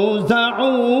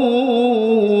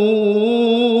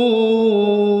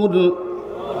ইউযাউন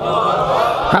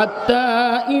হাত্তা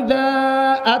ইযা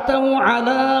আতাউ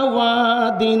আলা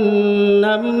ওয়াদিন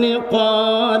নামলি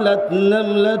ক্বালাত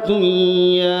নামলাতুন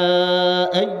ইয়া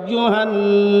আইয়ুহান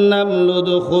নামলু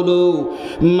দুখুলু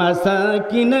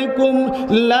মাসাকিনাকুম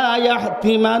লা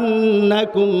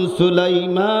ইয়াহতিমান্নাকুম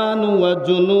সুলাইমান ওয়া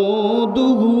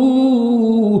জুনুদুহু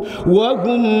ওয়া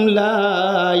হুম লা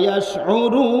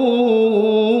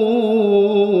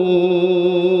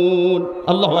ইয়াশউরুন।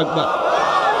 আল্লাহু আকবার।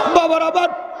 বাবার আবার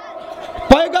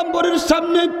পয়গম্বরের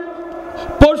সামনে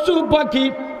পশু পাখি,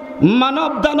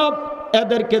 মানব দানব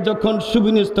এদেরকে যখন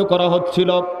সুবিন্যস্ত করা হচ্ছিল,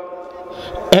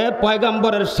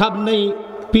 পয়গম্বরের সামনেই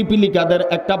পিপিলিকাদের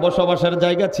একটা বসবাসের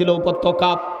জায়গা ছিল,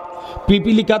 উপত্যকা।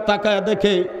 পিপিলিকা তাকায়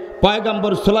দেখে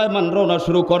পয়গম্বর সুলাইমান রওনা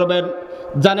শুরু করবেন।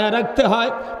 জানিয়ে রাখতে হয়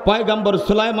পয়গম্বর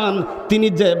সুলাইমান তিনি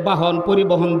যে বাহন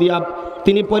পরিবহন দিয়া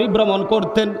তিনি পরিভ্রমণ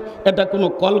করতেন, এটা কোনো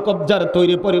কলকবজার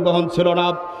তৈরি পরিবহন ছিল না।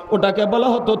 ওটাকে বলা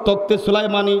হতো তক্তে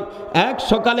সুলাইমানি। 1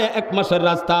 সকালে 1 মাসের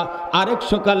রাস্তা, আরেক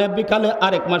সকালে বিকালে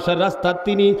আরেক মাসের রাস্তা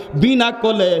তিনি বিনা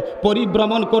কোলে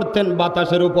পরিভ্রমণ করতেন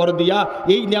বাতাসের উপর দিয়া।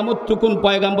 এই নিয়ামতটুকুন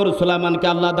পয়গম্বর সুলাইমানকে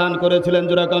আল্লাহ দান করেছিলেন।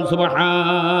 জোরে কোন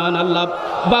সুবহানাল্লাহ।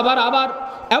 বাবার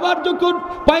এবার যখন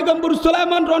পয়গম্বর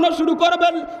সুলাইমান রওনা শুরু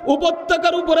করবেন,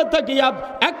 উপত্যকার উপরে তাকিয়া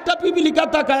একটা পিপিলিকা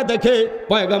তাকায় দেখে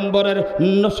পয়গম্বরের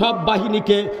সব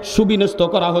বাহিনীকে সুবিন্যস্ত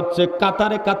করা হচ্ছে,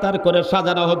 কাতারে কাতার করে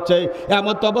সাজানো হচ্ছে।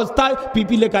 এমন অবস্থায়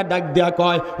পিপিলিকা ডাক দেয়া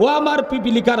কয়, ও আমার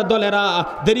পিপিলিকার দলেরা,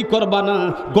 দেরি করবা না,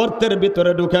 গর্তের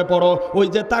ভিতরে ঢুকে পড়ো। ওই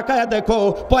যে তাকায় দেখো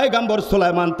পয়গম্বর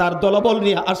সুলাইমান তার দলবল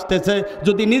নিয়ে আসতেছে।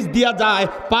 যদি নিচ দিয়া যায়,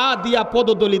 পা দিয়া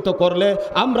পদদলিত করলে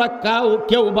আমরা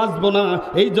কেউ বাঁচবো না।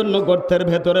 এই জন্য গর্তের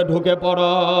ভেতরে ভেতরে ঢুকে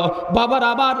পড়ো। বাবার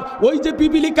আবার ওই যে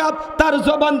পিপিলিকা তার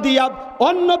জবান দিয়া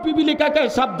অন্য পিপিলিকাকে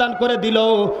সাবধান করে দিল,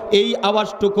 এই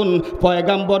আওয়াজটুকুন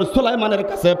পয়গাম্বর সুলাইমানের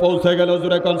কাছে পৌঁছে গেল।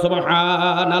 জোরে কোন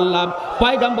সুবহানাল্লাহ।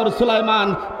 পয়গাম্বর সুলাইমান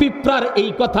পিঁপড়ার এই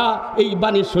কথা, এই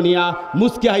বাণী শুনিয়া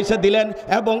মুস্কি হাসে দিলেন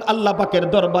এবং আল্লাহ পাকের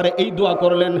দরবারে এই দোয়া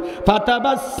করলেন,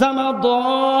 ফাতাবাসসামা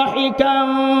দাহিকাম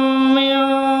মিন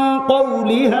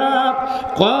কওলিহা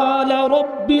ক্বালা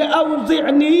রাব্বি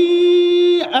আউজি'নি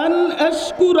আন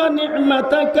আশকুরা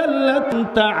নি'মাতাকা আল্লাতী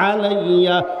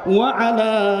আলাইয়া ওয়া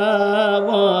আলা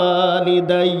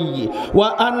ওয়ালিদাইয়া ওয়া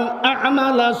আন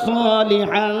আ'মালা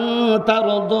সালিহান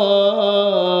তারদাহ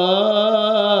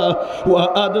ওয়া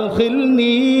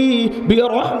আদখিলনি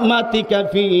বিরহমাতিকা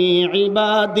ফি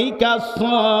ইবাদিকা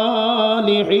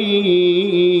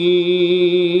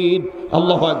সালিহিন।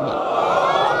 আল্লাহু আকবার।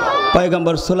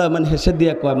 পয়গম্বর সুলাইমান হেসে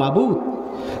দিয়ে কয়, মাবুদ,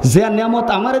 যে নিয়ামত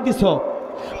আমারে দিছ,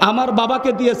 আমার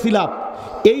বাবাকে দিয়েছিলাম,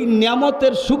 এই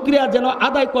নিয়ামতের শুকরিয়া যেন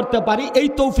আদায় করতে পারি, এই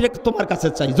তৌফিক তোমার কাছে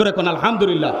চাই। জোরে কোন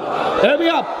আলহামদুলিল্লাহ।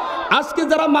 আজকে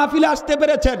যারা মাহফিলে আসতে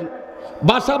পেরেছেন,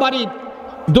 বাসা বাড়ি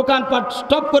দোকানপাট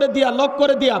স্টপ করে দিয়া, লক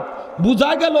করে দিয়া,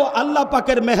 বুঝা গেল আল্লাহ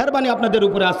পাকের মেহেরবানি আপনাদের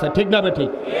উপরে আছে। ঠিক না বেঠিক?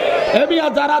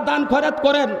 যারা দান খয়রাত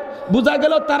করেন, বুঝা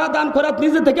গেল তারা দান খয়রাত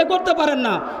নিজে থেকে করতে পারেন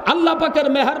না, আল্লাহ পাকের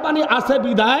মেহেরবানি আছে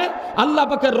বিদায়, আল্লাহ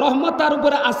পাকের রহমত তার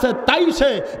উপরে আছে, তাই সে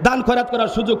দান খয়রাত করার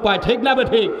সুযোগ পায়। ঠিক না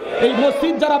বেঠিক? এই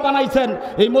মসজিদ যারা বানাইছেন,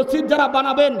 এই মসজিদ যারা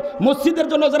বানাবেন, মসজিদের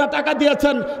জন্য যারা টাকা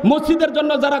দিয়েছেন, মসজিদের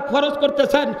জন্য যারা খরচ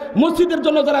করতেছেন, মসজিদের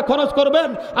জন্য যারা খরচ করবেন,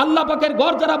 আল্লাহ পাকের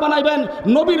ঘর যারা বানাইবেন,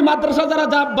 নবীর মাদ্রাসা যারা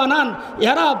বানান,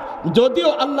 এরা যদিও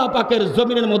আল্লাহ পাকের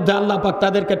জমিনের মধ্যে আল্লাহ পাক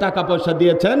তাদেরকে টাকা পয়সা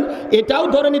দিয়েছেন, এটাও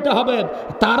ধরে নিতে হবে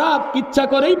তারা ইচ্ছা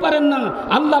করেই পারেন না,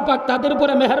 আল্লাহ পাক তাদের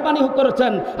উপরে মেহেরবানি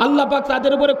করেছেন, আল্লাহ পাক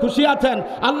তাদের উপরে খুশি আছেন,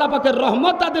 আল্লাহ পাকের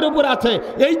রহমত তাদের উপরে আছে,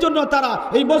 এই জন্য তারা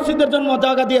এই মসজিদের জন্য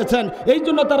জায়গা দিয়েছেন, এই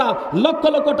জন্য তারা লক্ষ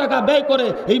লক্ষ টাকা ব্যয় করে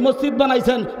এই মসজিদ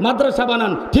বানাইছেন, মাদ্রাসা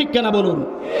বানান। ঠিক কেনা বলুন?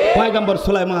 পয়গম্বর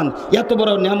সুলাইমান এত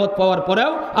বড় নিয়ামত পাওয়ার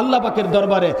পরেও আল্লাহ পাকের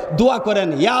দরবারে দোয়া করেন,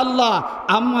 ইয়া আল্লাহ,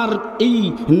 আমার এই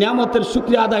নিয়ামতের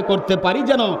শুকরিয়া আদায় করতে পারি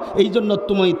যেন, এই জন্য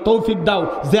তুমি তৌফিক দাও।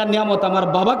 যে নিয়ামত আমার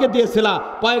বাবাকে দিয়েছিলা,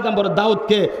 পয়গম্বর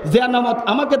দাউদকে, যে নিয়ামত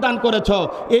আমাকে দান করেছ,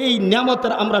 এই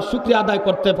নিয়ামতের আমরা শুকরিয়া আদায়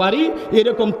করতে পারি,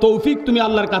 এরকম তৌফিক তুমি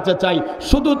আল্লাহর কাছে চাই।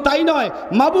 শুধু তাই নয়,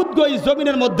 মাবুদ গো, এই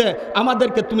জমিনের মধ্যে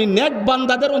আমাদেরকে তুমি নেক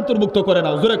বান্দাদের অন্তর্ভুক্ত করে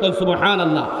নাও। জোরে কোন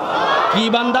সুবহানাল্লাহ। কি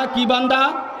বান্দা? কি বান্দা?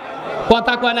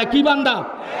 কথা কয় না, কি বান্দা?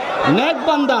 নেক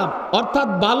বান্দা, অর্থাৎ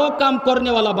ভালো কাম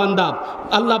করনেওয়ালা বান্দা।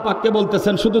 আল্লাহ পাককে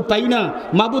বলতেছেন, শুধু তাই না,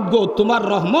 মাবুদ গো, তোমার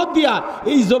রহমত দিয়া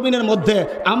এই জমিনের মধ্যে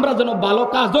আমরা যেন ভালো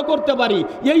কাজও করতে পারি,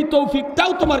 এই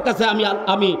তৌফিকটাও তোমার কাছে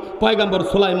আমি পয়গম্বর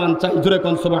সুলাইমান চাই। জোরে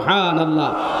কোন সুবহানাল্লাহ।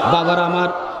 বাবার আমার,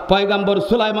 পয়গম্বর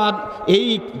সুলাইমান এই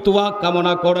দোয়া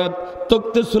কামনা করে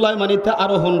তখতে সুলাইমানিতে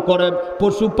আরোহণ করে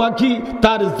পশু পাখি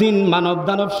তার জিন মানব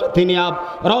দানব সাথী নিয়ে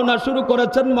রওনা শুরু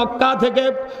করেছেন মক্কা থেকে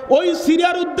ওই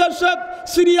সিরিয়ার উদ্দেশ্যে।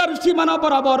 সিরিয়ার সীমানা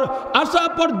বরাবর আসা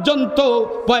পর্যন্ত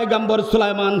পয়গম্বর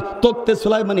সুলাইমান তখতে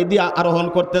সুলাইমানি দিয়া আরোহণ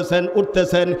করতেছেন,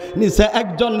 উঠতেছেন। নিচে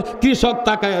একজন কৃষক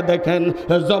তাকায় দেখেন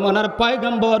জমানার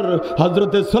পয়গম্বর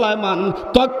হযরতে সুলাইমান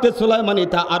তখতে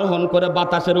সুলাইমানিতে আরোহণ করে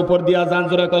বাতাসের উপর দিয়া যান।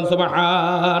 জোরে কোন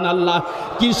সুবহানাল্লাহ।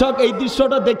 কৃষক এই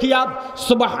দৃশ্যটা দেখিয়া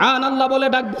সুবহানাল্লাহ বলে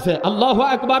ডাক দিছে, আল্লাহু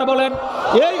আকবার বলেন।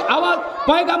 এই আওয়াজ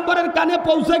পয়গম্বরের কানে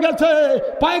পৌঁছে গেছে।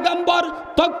 পয়গম্বর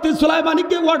তখতে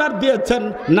সুলাইমানিকে অর্ডার দিয়েছেন,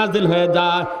 নাজিল হয়ে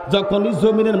যায়। যখনই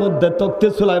জমিনের মধ্যে তখতে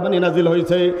সুলাইমানি নাজিল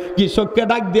হয়েছে, কৃষককে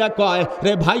ডাক দিয়া কয়,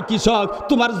 রে ভাই কৃষক,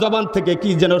 তোমার জবান থেকে কি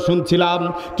যেন শুনছিলাম।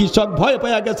 কৃষক ভয়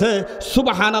পেয়ে গেছে,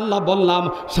 সুবহানাল্লাহ বললাম,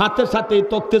 সাথে সাথে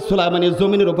তখতে সুলাইমানি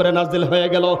জমিনের উপরে নাজিল হয়ে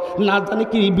গেল। না জানি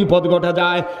কি বিপদ ঘটে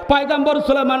যায়। পয়গম্বর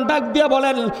সুলাইমান ডাক দিয়া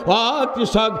বলেন, ও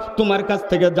কৃষক, তোমার কাছ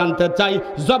থেকে জানতে চাই,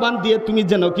 জবান দিয়ে তুমি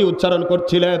যেন কি উচ্চারণ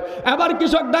করছিলে। এবার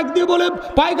কৃষক ডাক দিয়ে বলে,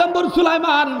 পয়গম্বর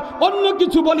সুলাইমান, অন্য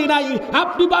কিছু বলি নাই,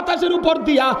 আপনি বাতাসের উপর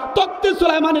দিয়া তখতে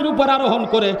সুলাইমানের উপর আরোহণ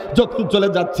করে যখন চলে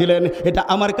যাচ্ছিলেন, এটা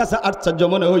আমার কাছে আশ্চর্য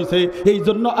মনে হয়েছে, এই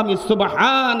জন্য আমি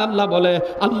সুবহানাল্লাহ বলে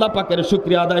আল্লাহ পাকের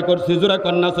শুকরিয়া আদায় করছি। জোরে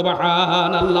কন্যা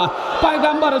সুবহানাল্লাহ।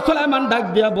 পয়গম্বর সুলাইমান ডাক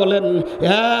দিয়া বলেন,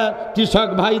 হ্যাঁ কৃষক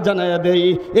ভাই, জানায়া দেই,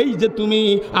 এই যে তুমি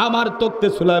আমার তখতে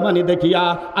সুলাইমানি দেখিয়া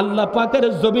আল্লাহ পাকের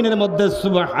জমিনের মধ্যে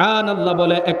সুবহানাল্লাহ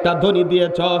বলে একটা ধ্বনি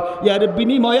দিয়েছ, এর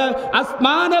বিনিময়ে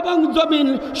আসমান এবং জমিন,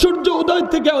 সূর্য উদয়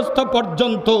থেকে অস্ত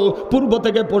পর্যন্ত, পূর্ব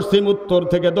থেকে পশ্চিম, উত্তর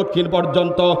থেকে দক্ষিণ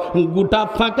পর্যন্ত গোটা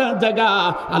ফাঁকা জায়গা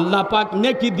আল্লাহ পাক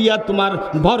নেকি দিয়া তোমার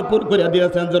ভরপুর করে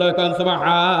দিয়েছেন। জোরে কোন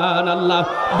সুবহানাল্লাহ।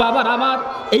 বাবার আমার,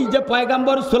 এই যে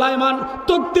পয়গম্বর সুলাইমান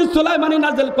তখতে সুলাইমানি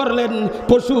নাজিল করলেন,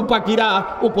 পশু পাখিরা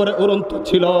উপরে উড়ন্ত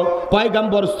ছিল।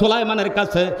 পয়গম্বর সুলাইমানের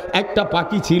কাছে একটা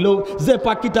পাখি ছিল, যে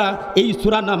পাখিটা এই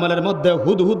সূরা নামলের মধ্যে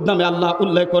হুদহুদ নামে আল্লাহ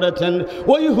উল্লেখ করেছেন।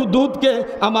 ওই হুদহুদকে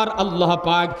আমার আল্লাহ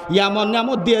পাক এমন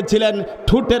নিয়ামত দিয়েছিলেন,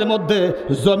 ঠোঁটের মধ্যে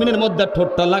জমিনের মধ্যে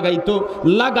ঠোঁটটা লাগাইতো,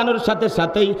 লাগানোর সাথে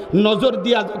সাথেই নজর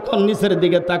দিয়া যখন নিচের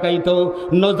দিকে তাকাইতো,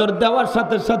 নজর দেওয়ার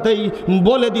সাথে সাথেই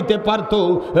বলে দিতে পারতো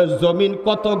জমিন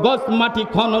কত গজ মাটি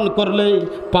খনন করলে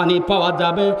পানি পাওয়া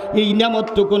যাবে। এই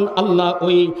নিয়ামতটুকুন আল্লাহ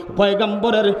ওই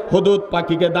পয়গম্বরের হুদহুদ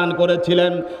পাখিকে দান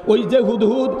করেছিলেন। ওই যে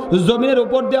হুদহুদ জমিনের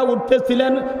উপর দিয়ে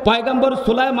উঠতেছিলেন, পয়গম্বর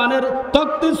সুলাইমানের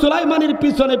তখতি সুলাইমানের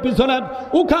পিছনে পিছনে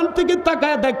ওখান থেকে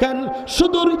তাকায় দেখেন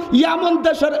সুদূর ইয়ামন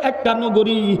দেশের একটা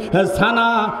নগরী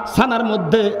সানার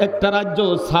মধ্যে একটা রাজ্য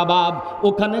সাবাব,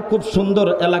 ওখানে খুব সুন্দর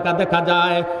এলাকা দেখা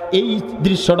যায়। এই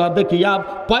দৃশ্যটা দেখিয়া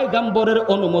পয়গম্বরের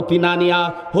অনুমতি না নিয়া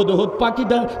হুদহুদ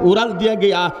পাখিটা উড়াল দিয়ে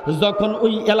গিয়া যখন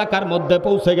ওই এলাকার মধ্যে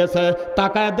পৌঁছে গেছে,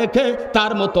 তাকায় দেখে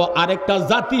তার মতো আরেকটা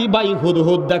জাতি বাই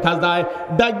হুদহুদ দেখা যায়।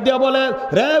 ডাক দিয়ে বলে,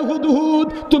 রে হুদহুদ,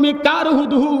 তুমি কার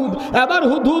হুদহুদ? এবার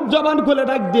হুদহুদ জবান খুলে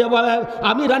ডাক দিয়ে বলে,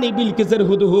 আমি রানী বিলকিসের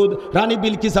হুদহুদ। রানী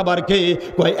বিলকিস আবার কে?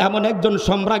 কয় এমন একজন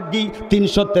সম্রাজ্ঞী,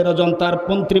 313 জন তার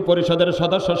মন্ত্রী পরিষদের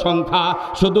সদস্য সংখ্যা।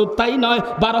 শুধু তাই নয়,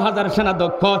 12,000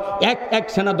 সেনাধ্যক্ষ, এক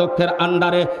সেনাধ্যক্ষের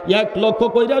আন্ডারে 1 লক্ষ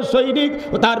কইরা সৈনিক,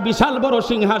 তার বিশাল বড়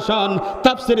সিংহাসন।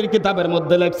 তাফসীরের কিতাবের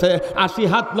মধ্যে লেখছে 80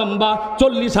 হাত লম্বা,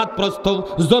 40 হাত প্রস্থ,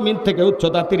 জমিন থেকে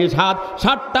উচ্চতা 30 হাত,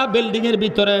 60টা বিল্ডিং এর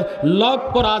ভিতরে লক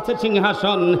করা আছে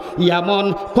সিংহাসন। এমন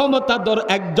ক্ষমতাধর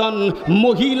একজন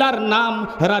মহিলার নাম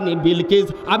রানী বিলকিস।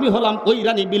 আমি হলাম ওই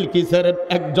রানী বিলকিসের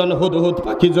একজন হুদহুদ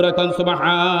পাখি। জোরে কোন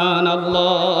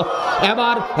সুবহানাল্লাহ।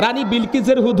 এবার রানী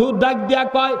বিলকিসের হুদহুদ ডাক দিয়া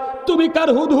কয়, তুমি কার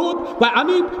হুদহুদ? কয়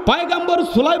আমি পয়গম্বর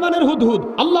সুলাইমানের হুদহুদ।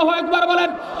 আল্লাহু আকবার বলেন।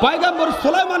 পয়গম্বর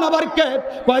সুলাইমান আবার কে?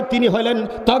 কয় তিনি হলেন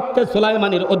তখতে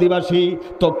সুলাইমানের অধিবাসী।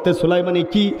 তখতে সুলাইমানি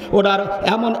কি? ওনার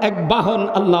এমন এক বাহন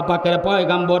আল্লাহ পাকের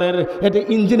পয়গম্বরের, এটা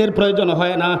ইঞ্জিনের প্রয়োজন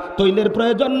হয় না, তৈলের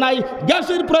প্রয়োজন নাই,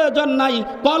 গ্যাসের প্রয়োজন নাই,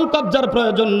 কল কবজার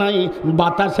প্রয়োজন নাই,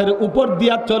 বাতাসের উপর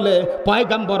দিয়া চলে।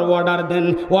 পয়গম্বর অর্ডার দেন,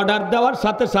 অর্ডার দেওয়ার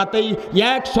সাথে সাথেই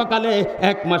এক সকালে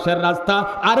 1 মাসের রাস্তা,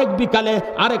 আরেক বিকালে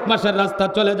আরেক মাসের রাস্তা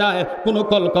চলে যায়, কোনো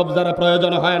কল কবজার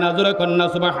প্রয়োজন হয় না। জোরে কন্যা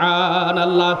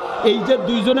সুবহানাল্লাহ। এই যে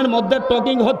দুইজনের মধ্যে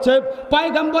টকিং হচ্ছে,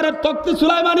 পয়গম্বরের তখতি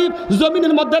সুলাইমানি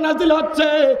জমিনের মধ্যে নাজিল হচ্ছে।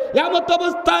 এমত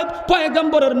অবস্থায়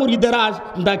পয়গম্বরের মুরিদেরা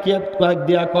ডাকিয়ে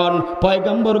দিয়া কন,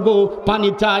 পয়গম্বর গো, পানি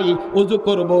চাই, ওযু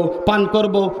করব, পান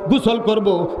করব, গোসল করব,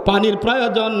 পানির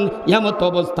প্রয়োজন। এমত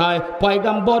অবস্থায়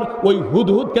পয়গম্বর ওই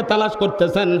হুদহুদকে তালাশ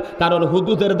করতেছেন, কারণ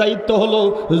হুদহুদের দায়িত্ব হলো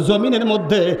জমিনের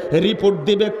মধ্যে রিপোর্ট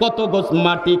দিবে কত গজ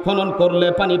মাটি খনন করলে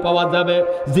পানি পাওয়া যাবে।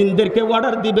 জিনদেরকে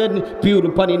অর্ডার দিবেন, পিওর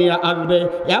পানি নিয়ে আসবে।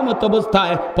 এমত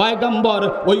অবস্থায় পয়গম্বর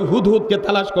ওই হুদহুদকে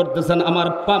তালাশ করতেছেন। আমার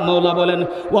মাওলা বলেন,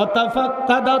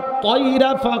 ওয়াতাফাক্কাদাত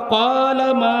তায়রা ফাকালা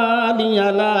মা লিয়া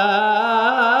লা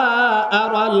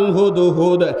আরাল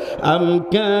হুদহুদ আম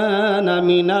কানা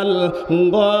মিনাল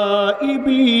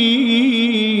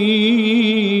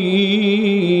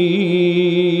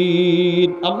গায়িবিন।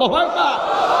 আল্লাহু আকবার।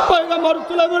 পয়গম্বর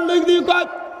সুলাইমান দিয়ে কয়,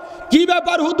 কি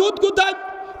ব্যাপার, হুদহুদ কোথায়?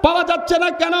 পাওয়া যাচ্ছে না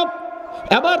কেন?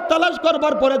 এবার তালাশ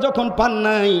করবার পরে যখন পান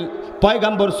নাই,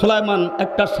 পয়গম্বর সুলাইমান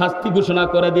একটা শাস্তি ঘোষণা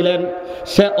করে দিলেন।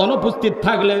 সে অনুপস্থিত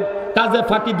থাকলে, কাজে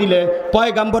ফাঁকি দিলে,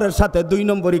 পয়গম্বরের সাথে 2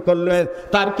 নম্বরই করলে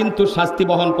তার কিন্তু শাস্তি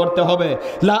বহন করতে হবে।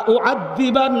 লা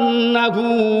উআযিবান্নাহু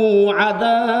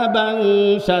আযাবান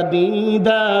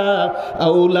শাদীদা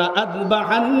আও লা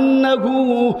আযবাহান্নাহু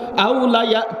আও লা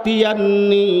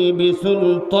ইয়াতিয়ান্নি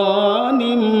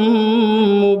বিসুলতানিম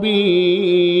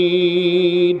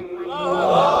মুবিন।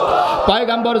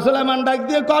 পয়গম্বর সুলাইমান ডাক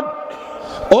দিয়ে কর,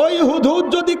 ওই হুদহুদ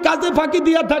যদি কাজে ফাঁকি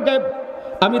দিয়া থাকে,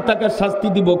 আমি তাকে শাস্তি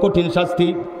দিব, কঠিন শাস্তি।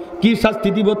 কি শাস্তি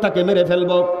দিব? তাকে মেরে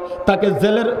ফেলবো, তাকে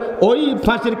জেলের ওই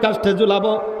ফাঁসির কাস্টে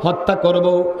ঝুলাবো, হত্যা করব।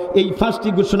 এই ফাঁসটি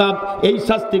ঘোষণা, এই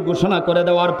শাস্তি ঘোষণা করে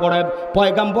দেওয়ার পরে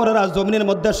পয়গম্বরেরা জমিনের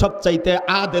মধ্যে সবচাইতে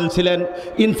আদেল ছিলেন,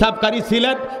 ইনসাফকারী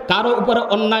ছিলেন, কারো উপরে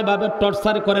অন্যায়ভাবে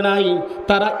টর্চার করে নাই।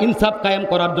 তারা ইনসাফ কায়েম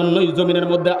করার জন্যই জমিনের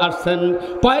মধ্যে আসছেন।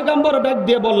 পয়গম্বর ডাক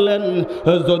দিয়ে বললেন,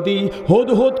 যদি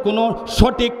হুদহুদ কোনো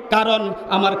সঠিক কারণ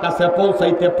আমার কাছে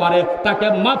পৌঁছাইতে পারে, তাকে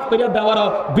মাফ করে দেওয়ার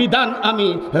বিধান আমি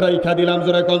রাইখা দিলাম।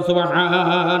 জোরে কোন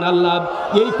সুবহানাল্লাহ।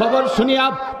 এই খবর শুনিয়া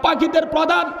পাখিদের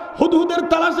প্রধান হুদহুদের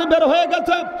তালাশে বের হয়ে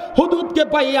গেছে। হুদহুদকে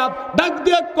পাইয়া ডাক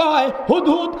দিয়ে কয়,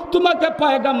 হুদহুদ, তোমাকে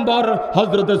পয়গম্বর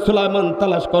হযরতে সুলাইমান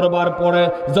তালাশ করবার পরে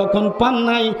যখন পান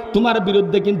নাই, তোমার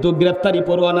বিরুদ্ধে কিন্তু গ্রেফতারি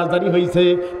পরোয়ানা জারি হয়েছে,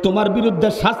 তোমার বিরুদ্ধে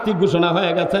শাস্তি ঘোষণা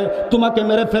হয়ে গেছে, তোমাকে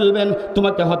মেরে ফেলবেন,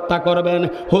 তোমাকে হত্যা করবেন।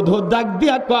 হুদহুদ ডাক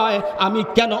দিয়া কয়, আমি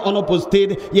কেন অনুপস্থিত,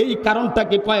 এই কারণটা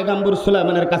কি পয়গম্বর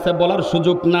সুলাইমানের কাছে বলার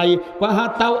সুযোগ নাই?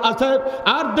 হ্যাঁ, তাও আছে।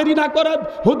 আর দেরি না করে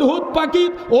হুদহুদ পাখি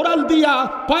ওরাল দিয়া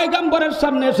পয়গম্বরের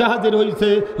সামনে এসে হাজির হইছে,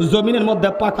 জমিনের মধ্যে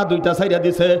পাখা দুইটা ছাইড়া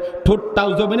দিছে, ঠোঁটটাও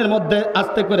জমিনের মধ্যে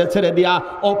আস্তে করে ছেড়ে দিয়া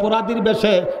অপরাধীর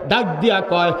বেশে ডাক দিয়া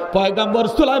কয়, পয়গম্বর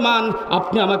সুলাইমান,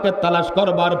 আপনি আমাকে তালাশ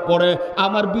করবার পরে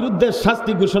আমার বিরুদ্ধে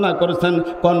শাস্তি ঘোষণা করেছেন,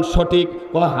 কোন সঠিক?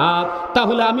 হ্যাঁ।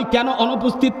 তাহলে আমি কেন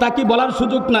অনুপস্থিত তা কি বলার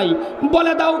সুযোগ নাই?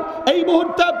 বলে দাও। এই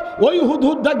মুহূর্তে ওই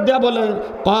হুদহুদ ডাক দিয়া বলে,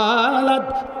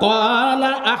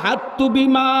 ক্বালা আহাত্তু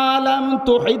বিমা লাম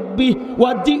তুহিত বিহি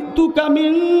ওয়া জিতুকা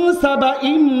মিন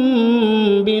সাবাইন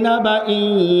বিনাবাইন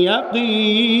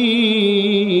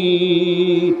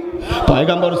ইয়াকিন।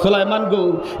 পয়গম্বর সুলাইমান গো,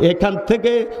 এখান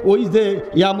থেকে ওই যে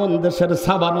ইয়ামন দেশের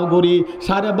সাবা নগরী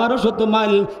 1250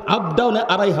 মাইল, আপ ডাউনে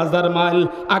 2500 মাইল,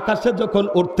 আকাশে যখন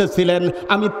উঠতেছিলেন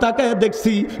আমি তাকায়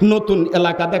দেখছি নতুন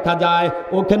এলাকা দেখা যায়।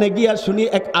 ওখানে গিয়া শুনি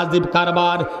এক আজীব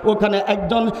কারবার। ওখানে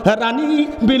একজন রানী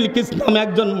বিলকিস নামে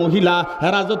একজন মহিলা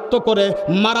রাজত্ব করে,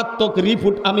 মারাত্মক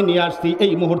রিপোর্ট আমি নিয়ে আসছি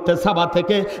এই মুহূর্তে সাবা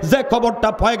থেকে, যে খবরটা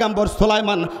পয়গম্বর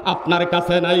সুলাইমান আপনার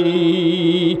কাছে নাই।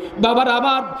 বাবার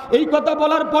আমার এই কথা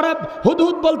বলার পরে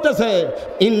হুদহুদ বলতেছে,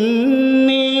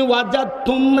 ইন্নী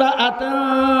ওয়াজাদতু ইমরাআতান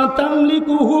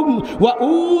তামলিকুহুম ওয়া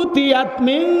উতিয়াত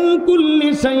মিন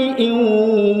কুল্লি শাইইন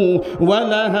ওয়া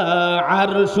লাহা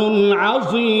আরশুন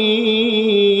আযীম।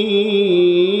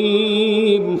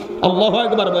 আল্লাহু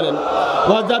আকবার বলেন।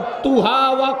 ওয়াজাদতুহা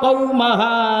ওয়া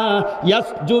কওমাহা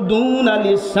ইয়াসজুদুনা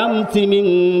লিশ-শামসি মিন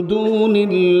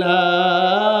দুনিল্লাহ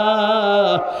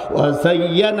ওয়া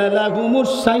যায়্যানা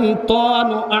লাহুমুশ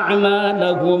শাইতানু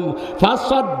আ'মালাহুম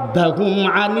ফাসাদ্দাহুম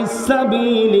আনিস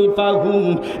সাবিলি ফাহুম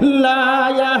লা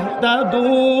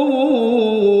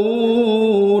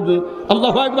ইয়াহতাদুন।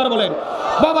 আল্লাহু আকবার বলেন।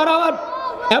 বাবার আওয়াজ।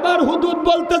 এবার হুদহুদ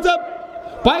বলতেছে,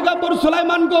 পয়গম্বর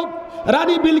সুলাইমান গো,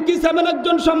 রানী বিলকিস এমন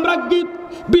একজন সম্রাজ্ঞী,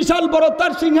 বিশাল বড়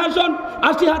তার সিংহাসন,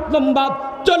 80 হাত লম্বা,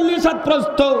 40 হাত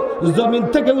প্রস্থ, জমিন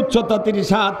থেকে উচ্চতা 30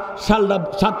 হাত,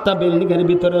 7টা বিল্ডিং এর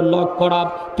ভিতরে লক করা,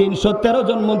 313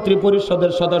 জন মন্ত্রী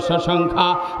পরিষদের সদস্য সংখ্যা,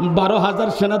 12,000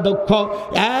 সেনাধ্যক্ষ,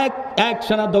 এক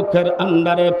সেনাধ্যক্ষের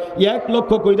আন্ডারে 1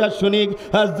 লক্ষ কইরা সৈনিক,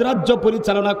 রাজ্য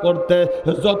পরিচালনা করতে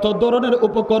যত ধরনের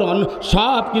উপকরণ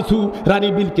সব কিছু রানী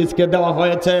বিলকিসকে দেওয়া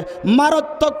হয়েছে।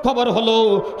 মারাত্মক খবর হলো,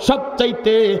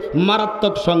 সবচাইতে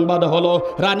মারাত্মক সংবাদ হলো,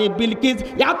 রানী বিলকিস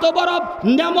এত বড়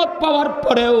নিয়ামত পাওয়ার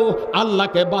পরেও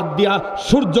আল্লাহকে বাদ দিয়া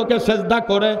সূর্যকে সেজদা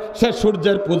করে, সে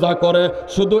সূর্যের পূজা করে।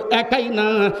 শুধু একাই না,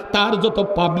 তার যত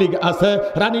পাবলিক আছে,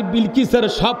 রানী বিলকিসের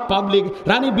সব পাবলিক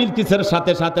রানী বিলকিসের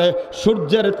সাথে সাথে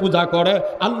সূর্যের পূজা করে।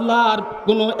 আল্লাহর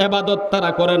কোনো ইবাদত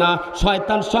তারা করে না।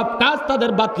 শয়তান সব কাজ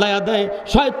তাদের বাতলায়া দেয়।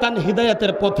 শয়তান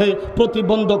হিদায়াতের পথে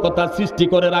প্রতিবন্ধকতা সৃষ্টি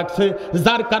করে রাখছে,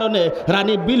 যার কারণে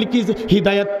রানী বিলকিস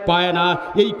হিদায়াত পায় না।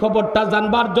 এই খবরটা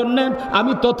জানবার জন্য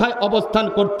আমি তথায় অবস্থান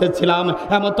করতেছিলাম।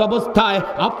 এমত অবস্থায়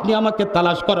আপনি আমাকে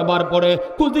তালাশ করবার পরে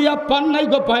খুঁজিয়া পান নাই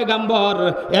গো পয়গম্বর,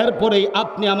 এরপরেই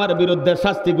আপনি আমার বিরুদ্ধে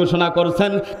শাস্তি ঘোষণা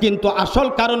করছেন। কিন্তু আসল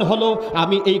কারণ হলো,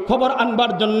 আমি এই খবর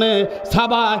আনবার জন্য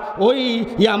সাবা ওই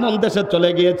ইয়ামন দেশে চলে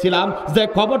গিয়েছিলাম, যে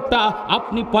খবরটা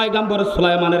আপনি পয়গম্বর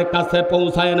সুলাইমানের কাছে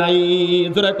পৌঁছায় নাই।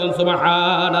 জোরে কোন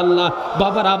সুবহানাল্লাহ।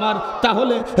 বাবার আমার,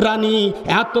 তাহলে রানী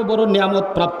এত বড় নিয়ামত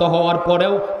প্রাপ্ত হওয়ার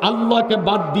পরেও আল্লাহকে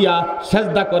বাদ দিয়া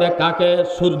সেজদা করে কাকে?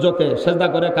 সূর্যকে। সেজদা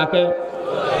করে কাকে?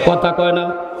 কথা কয় না।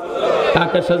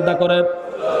 কাকে সেজদা করে?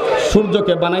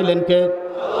 সূর্যকে বানাইলেন কে?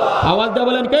 আওয়াজ দিয়ে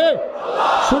বলেন কে?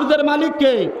 সূর্যের মালিক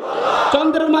কে?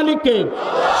 চন্দ্রের মালিক কে?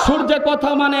 সূর্যে কথা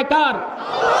মানে কার?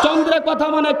 চন্দ্রে কথা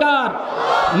মানে কার?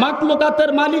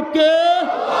 মাকলুকাতের মালিক কে?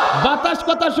 বাতাস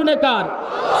কথা শুনে কার?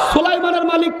 সুলাইমানের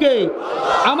মালিক কে?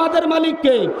 আমাদের মালিক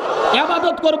কে?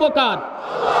 ইবাদত করব কার?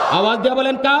 আওয়াজ দিয়ে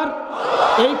বলেন কার?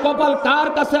 এই কপাল কার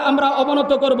কাছে আমরা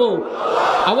অবনত করব?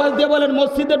 আওয়াজ দিয়ে বলেন,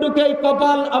 মসজিদে ঢুকে এই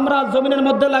কপাল আমরা জমিনের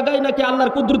মধ্যে লাগাই নাকি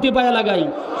আল্লাহর কুদরতি পায়ে লাগাই?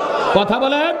 কথা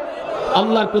বলেন।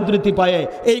 আল্লাহর কুদরতি পায়ে।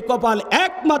 এই কপাল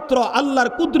একমাত্র আল্লাহর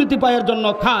কুদরতি পায়ের জন্য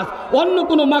খাস। অন্য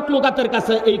কোনো মাকলুকাতের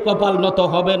কাছে এই কপাল নত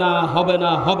হবে না, হবে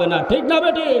না, হবে না। ঠিক না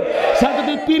বেটি? সে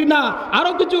যদি পীর না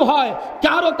আরো কিছু হয়,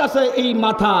 কারো কাছে এই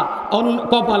মাথা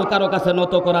কপাল কারো কাছে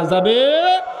নত করা যাবে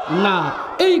না।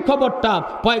 এই খবরটা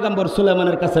পয়গম্বর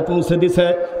সুলাইমানের কাছে পৌঁছে দিছে।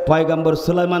 পয়গম্বর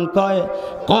সুলাইমান কয়,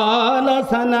 ক্বালা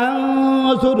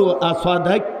সানাযুরু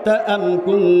আসাদাকতা আম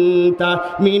কুনতা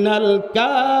মিনাল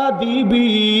কাযিবিন।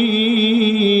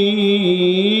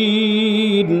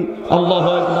 আল্লাহু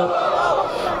আকবার।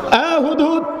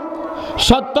 হুদহুদ,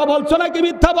 সত্য বলছো নাকি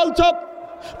মিথ্যা বলছো?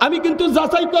 আমি কিন্তু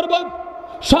যাচাই করব।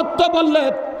 সত্য বললে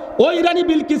ওই রানী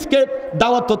বিলকিসকে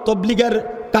দাওয়াত ও তবলিগের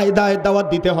কায়দায় দাওয়াত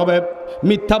দিতে হবে।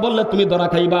 মিথ্যা বললে তুমি ধরা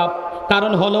খাইবা।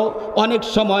 কারণ হলো, অনেক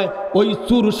সময় ওই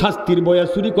চুর শাস্তির বয়ে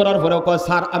চুরি করার পরেও কয়,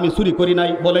 স্যার আমি চুরি করি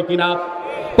নাই, বলে কিনা?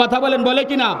 কথা বলেন, বলে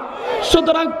কিনা?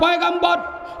 সুতরাং পয়গম্বর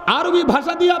আরবি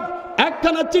ভাষা দিয়া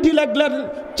একখানা চিঠি লিখলেন,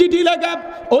 চিঠি লেখে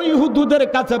ওই হুদহুদের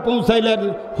কাছে পৌঁছাইলেন।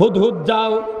 হুদহুদ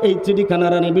যাও, এই চিঠিখানা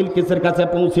রানী বিলকিসের কাছে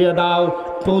পৌঁছিয়ে দাও।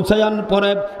 পৌঁছানোর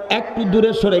পরে একটু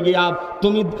দূরে সরে গিয়া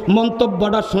তুমি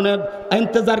মন্তব্যটা শুনে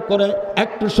ইন্তজার করে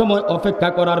একটু সময় অপেক্ষা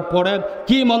করার পরে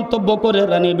কি মন্তব্য করে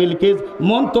রানী বিলকিস,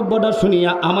 মন্তব্যটা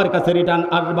শুনিয়া আমার কাছে রিটার্ন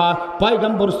আসবা।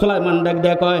 পয়গম্বর সুলাইমান ডাক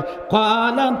দেয়া কয়,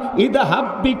 ক্বালাম ইযহাব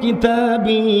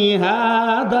বিকিতাবি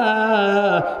হাদা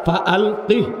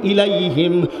ফাআলকিহ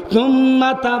ইলাইহিম সুম্মা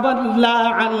তাওয়াল্লা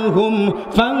আনহুম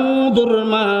ফানজুর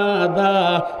মাযা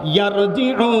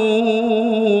ইয়ারজিউন।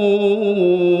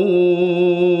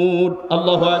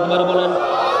 আল্লাহু আকবার বলেন।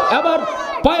 এবার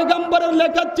পয়গম্বরের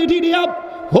লেখা চিঠি নিয়ে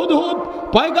হুদহুদ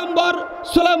পয়গম্বর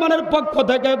সুলাইমানের পক্ষ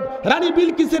থেকে রানী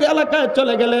বিলকিসের এলাকায়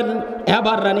চলে গেলেন।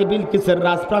 এবার রানী বিলকিসের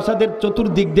রাজপ্রাসাদের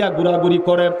চতুর্দিক দিয়া ঘোরাঘুরি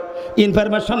করে,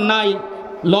 ইনফরমেশন নাই,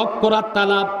 লক করার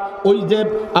তালা, ওই যে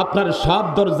আপনার সব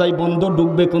দরজায় বন্ধ,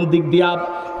 ঢুকবে কোন দিক দিয়া।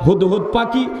 হুদহুদ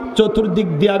পাখি চতুর্দিক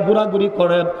দিয়া ঘোরাঘুরি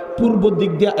করে, পূর্ব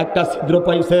দিক দিয়া একটা ছিদ্র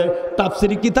পাইছে।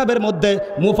 তাফসিরি কিতাবের মধ্যে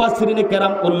মুফাসসিরিনে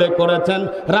কেরাম উল্লেখ করেছেন,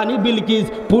 রানী বিলকিস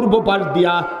পূর্ব পাশ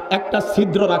দিয়া একটা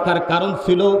ছিদ্র রাখার কারণ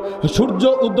ছিল সূর্য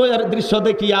উদয়ের দৃশ্য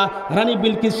দেখিয়া রানী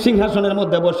বিলকিস সিংহাসনের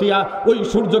মধ্যে বসিয়া ওই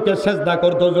সূর্যকে সেজদা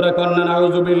করতো। জোরে কন্যা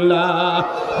নাউজুবিল্লাহ।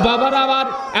 বাবার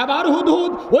এবার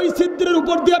হুদহুদ ওই ছিদ্রের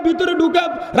উপর দিয়া ভিতরে ঢুকে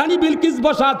রানী বিলকিস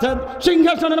বসা আছেন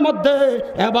সিংহাসনের মধ্যে।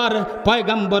 এবার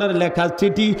পয়গম্বরের লেখা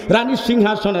চিঠি রানীর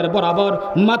সিংহাসনের বরাবর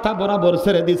মাথা বরাবর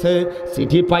ছেড়ে দিছে।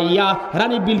 চিঠি পাইয়া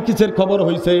রানী বিলকিসের খবর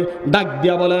হইছে, ডাক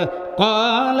দিয়া বলে,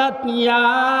 ক্বালাত ইয়া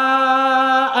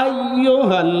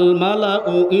আইয়ুহাল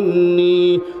মালাউ ইন্নী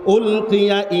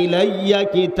উলকিয়া ইলাইয়া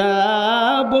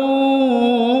কিতাবুন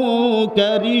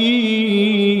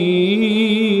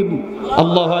কারীম।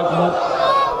 আল্লাহু আকবার।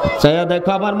 চাইয়া দেখো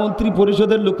আমার মন্ত্রী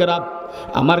পরিষদের লোকেরা,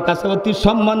 আমার কাছে অতি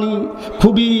সম্মানী,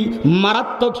 খুবই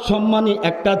মারাত্মক সম্মানী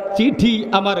একটা চিঠি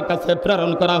আমার কাছে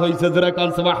প্রেরণ করা হয়েছে। যেরকম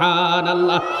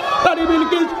সুবহানাল্লাহ। রানী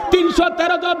বিলকিস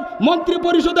 313 জন মন্ত্রী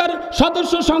পরিষদের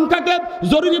সদস্য সংখ্যাকে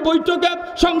জরুরি বৈঠকে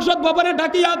সংসদ ভবনে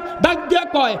ডাক দিয়া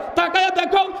কয়, তাকায়া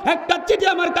দেখো একটা চিঠি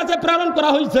আমার কাছে প্রেরণ করা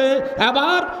হয়েছে।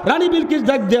 এবার রানী বিলকিস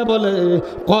ডাক দিয়া বলে,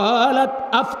 ক্বালাত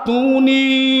আফতুনি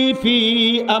ফি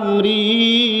আমরি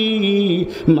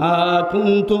মা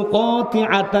কুনতু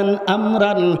কাতিআতান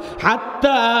আমরান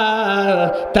হাত্তা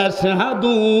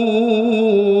তাশহাদুন।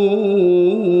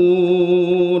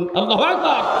 আল্লাহু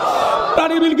আকবার।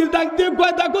 রানী বিলকিস ডাক দিয়ে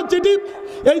কয়, দেখো চিঠি,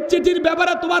 এই চিঠির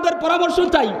ব্যাপারে তোমাদের পরামর্শ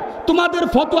চাই, তোমাদের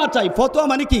ফতোয়া চাই। ফতোয়া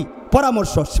মানে কি?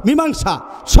 পরামর্শ, মীমাংসা,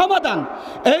 সমাধান।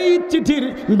 এই চিঠির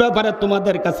ব্যাপারে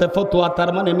তোমাদের কাছে ফতোয়া, তার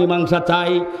মানে মীমাংসা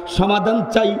চাই, সমাধান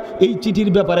চাই। এই চিঠির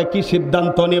ব্যাপারে কি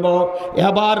সিদ্ধান্ত নেব?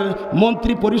 এবার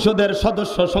মন্ত্রী পরিষদের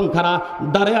সদস্য সংখ্যারা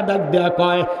দাঁড়িয়ে ডাক দেয়া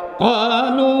কয়,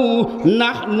 ক্বালু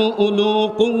নাহনু উলু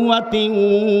কুওয়াতিন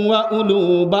ওয়া উলু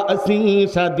বাসিন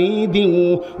শাদীদিন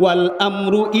ওয়াল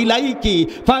আমরু ইলাইকি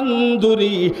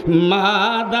ফানজুরি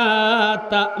মাযা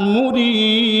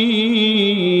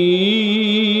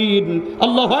তা'মুরিন।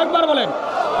 আল্লাহু আকবার বলেন।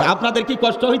 আপনাদের কি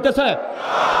কষ্ট হইতেছে?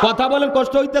 কথা বলেন,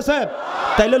 কষ্ট হইতেছে?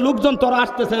 তাইলে লোকজন তোরা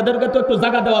আসতেছে, এদেরকে তো একটু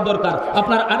জায়গা দেওয়া দরকার।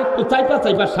 আপনার আরেকটু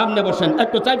চাইপা সামনে বসেন,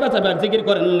 একটু চাইপা জিকির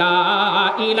করেন, লা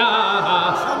ইলাহা,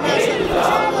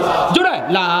 জোরে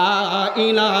লা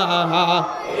ইলাহা,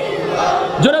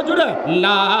 জোরে জোরে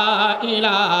লা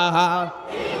ইলাহা,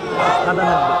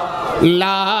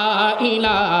 লা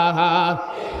ইলাহা,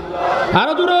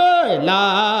 আরো জোরে লা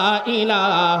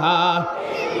ইলাহা,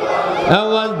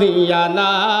 আওয়াজ দিয়া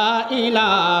লা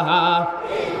ইলাহা।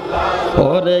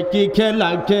 ওরে কি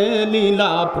খেলা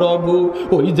খেলিলা প্রভু,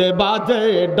 ওই যে বাজে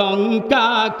ডঙ্কা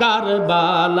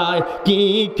কারবালায়। কি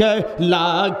খেলা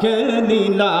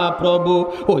খেলিলা প্রভু,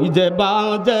 ওই যে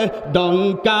বাজে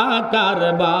ডঙ্কা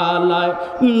কারবালায়।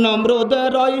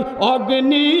 নমরুদের ওই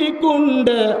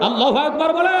অগ্নিকুণ্ডে, আল্লাহু আকবার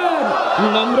বলেন,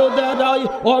 নমরুদের ওই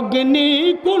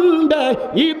অগ্নিকুণ্ডে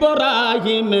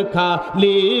ইব্রাহিম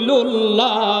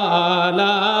খলিলুল্লাহ।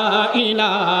 লা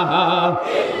ইলাহা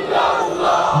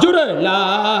ইল্লাল্লাহ, জুড়ে লা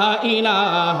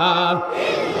ইলাহা,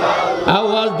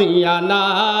 আওয়াজ দিয়া লা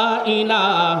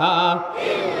ইলাহা।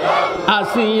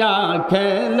 আসিয়া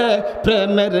খেলে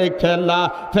প্রেমের খেলা,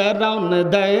 ফেরাউন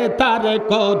দেয় তার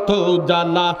কত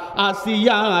জ্বালা।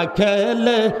 আসিয়া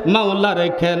খেলে মাওলার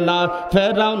খেলা,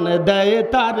 ফেরাউন দেয়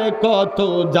তার কত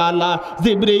জ্বালা।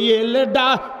 জিবরিল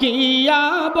ডাকিয়া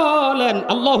বলেন,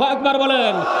 আল্লাহু আকবার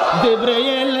বলেন,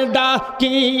 জিবরিল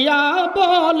ডাকিয়া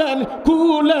বলেন,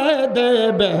 খুলে দে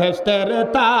বেহেশতের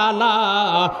তালা।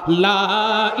 লা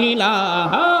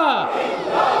ইলাহা,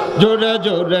 জোরে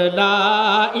জোরে লা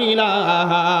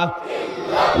ইলাহা,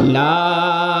 লা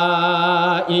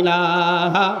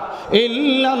ইলাহা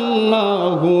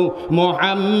ইল্লাল্লাহু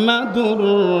মুহাম্মাদুর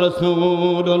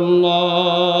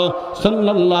রাসূলুল্লাহ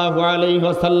সাল্লাল্লাহু আলাইহি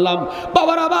ওয়াসাল্লাম।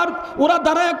 বাবার আবার ওরা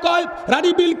দাঁড়ায় কয়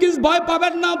রানী বিলকিস ভয়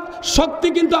পাবেন না, শক্তি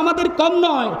কিন্তু আমাদের কম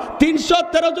নয়,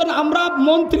 313 জন আমরা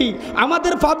মন্ত্রী,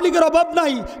 আমাদের পাবলিকের অভাব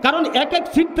নাই, কারণ এক এক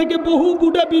সিট থেকে বহু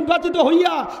বুটে নির্বাচিত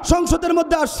হইয়া সংসদের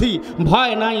মধ্যে আসছি,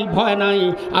 ভয় নাই ভয় নাই।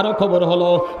 আরো খবর হলো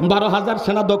 12,000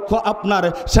 সেনাধ্যক্ষ আপনার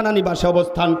সেনানিবাসে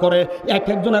অবস্থান করে, এক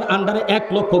একজনের আন্ডারে 1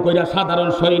 লক্ষ কইরা সাধারণ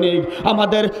সৈনিক।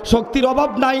 আমাদের শক্তির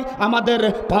অভাব নাই, আমাদের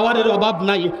পাওয়ারের অভাব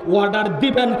নাই, অর্ডার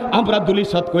দিবেন আমরা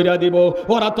দুলিশাত কইরা দিব।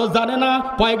 ওরা তো জানে না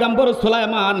পয়গম্বর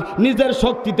সুলাইমান নিজের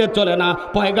শক্তিতে চলে না,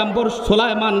 পয়গম্বর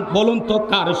সুলাইমান বলুন তো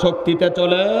কার শক্তিতে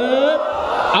চলে?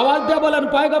 আওয়াজ দিয়ে বলেন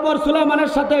পয়গম্বর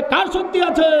সুলাইমানের সাথে কার শক্তি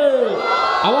আছে?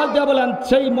 আওয়াজ দিয়ে বলেন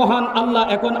সেই মহান আল্লাহ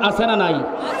এখন আছে না নাই?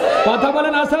 কথা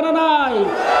বলেন আছে না নাই?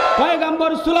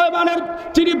 পয়গম্বর সুলাইমানের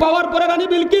চিঠি পাওয়ার পরে রানী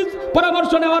বিলকিস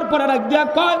পরামর্শ নেওয়ার পরে রাখ দিয়া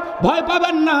কয় ভয়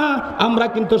পাবেন না, আমরা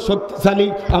কিন্তু শক্তিশালী,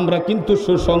 আমরা কিন্তু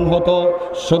সুসংহত।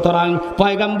 সুতরাং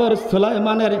পয়গম্বর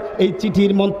সুলাইমানের এই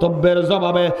চিঠির মন্তব্যের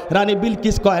জবাবে রানী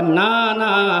বিলকিস কয় না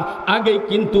না, আগে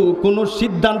কিন্তু কোনো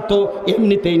সিদ্ধান্ত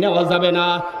এমনিতেই নেওয়া যাবে না,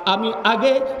 আমি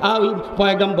আগে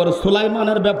পয়গম্বর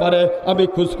সুলাইমানের ব্যাপারে আমি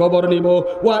খোঁজ খবর নিব।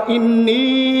 ওয়া ইন্নী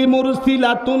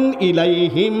মুরসিলাতুন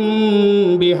ইলাইহিম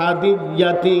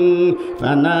বিহাদিয়াতিন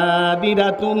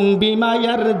ফানাদিরাতুন বিমা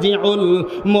ইয়ারজিউল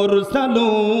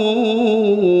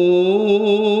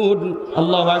মুরসালুন।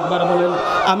 আল্লাহু আকবার বলেন।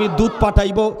 আমি দুধ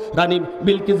পাঠাইব। রানী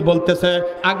বিলকিস বলতেছে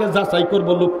আগে যাচাই করব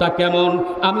লোকটা কেমন,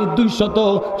 আমি 200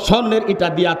 স্বর্ণের ইটা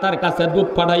দিয়া তার কাছে দুধ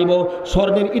পাঠাইব,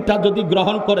 স্বর্ণের ইটা যদি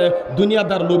গ্রহণ করে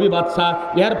দুনিয়াদার নবী বাদশা,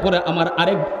 এরপরে আমার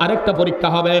আরেকটা পরীক্ষা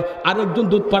হবে, আরেকজন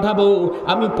দুধ পাঠাবো,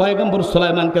 আমি পয়গম্বর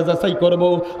সুলাইমানকে যাচাই করব,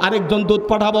 আরেকজন দুধ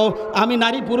পাঠাবো, আমি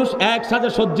নারী পুরুষ একসাথে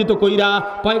সজ্জিত কইরা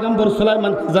পয়গম্বর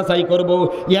সুলাইমানকে যাচাই করব,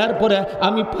 এরপরে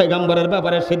আমি পয়গম্বরের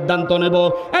ব্যাপারে সিদ্ধান্ত নেব।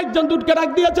 একজন দুধকে ডাক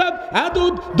দিয়েছে,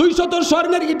 দুধ 200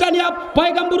 স্বর্ণের ইটা নিয়ে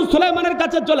পয়গম্বর সুলাইমানের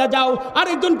কাছে চলে যাও।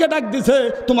 আরেকজনকে ডাক দিছে,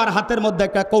 তোমার হাতের মধ্যে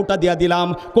একটা কৌটা দিয়া দিলাম,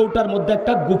 কৌটার মধ্যে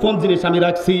একটা গোপন জিনিস আমি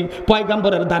রাখছি,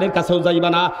 পয়গম্বরের দ্বারের কাছেও যাইবা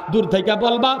না, দূর থেকে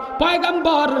বলবা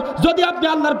পয়গম্বর যদি আপনি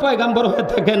আল্লাহর পয়গম্বর হয়ে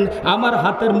থাকেন আমার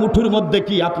হাতের মুঠুর মধ্যে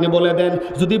কি আপনি বলে দেন,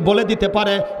 যদি বলে দিতে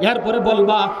পারে এরপরে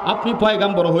বলবা আপনি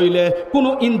পয়গম্বর হইলে কোনো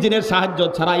ইঞ্জিনের সাহায্য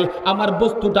ছাড়াই আমার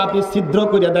বস্তুটা আপনি ছিদ্র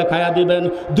করে দেখায়া দিবেন।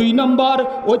 2 নম্বর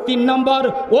ওই 3 নম্বর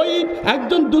ওই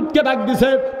একজন দুধকে ডাক দিছে,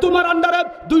 তোমার আন্ডারে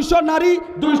 200 নারী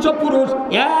 200 পুরুষ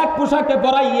এক পোশাকে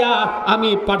পরাইয়া আমি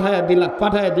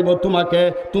পাঠাইয়া দিব তোমাকে,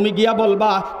 তুমি গিয়া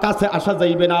বলবা কাছে আসা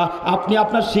যাইবে না, আপনি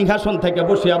আপনার সিংহাসন থেকে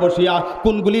বসিয়া বসিয়া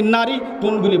কোনগুলি নারী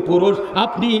কোনগুলি পুরুষ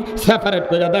আপনি সেপারেট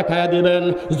করে দেখাইয়া দিবেন।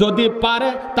 যদি পারে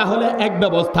তাহলে এক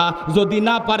ব্যবস্থা, যদি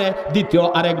না পারে দ্বিতীয়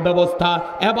আরেক ব্যবস্থা।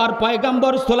 এবার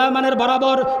পয়গম্বর সুলাইমানের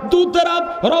বরাবর দূতেরা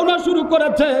রওনা শুরু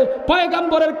করেছে,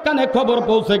 পয়গম্বরের কানে খবর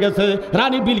পৌঁছে গেছে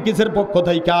রানী বিলকিসের পক্ষ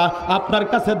থেকে আপনার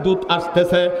কাছে দূত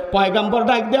আসতেছে। পয়গম্বর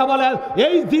ডাক দিয়া বলে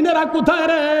এই জিনেরা কোথায়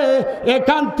রে?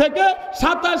 এখান থেকে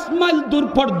 27 মাইল দূর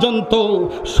পর্যন্ত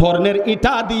স্বর্ণের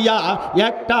ইটা দিয়া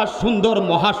একটা সুন্দর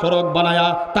মহাসড়ক বানায়া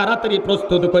তাড়াতাড়ি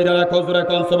প্রস্তুত কইরা রাখো। জোরে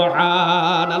কোন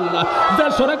সুবহানাল্লাহ। যে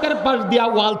সড়কের পাশ দিয়া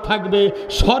ওয়াল থাকবে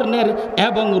স্বর্ণের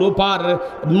এবং রূপার,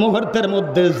 মুহূর্তের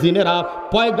মধ্যে জিনেরা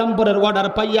পয়গম্বরের অর্ডার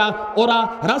পাইয়া ওরা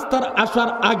রাস্তার আসার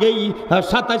আগেই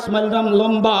 27 মাইল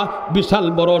লম্বা বিশাল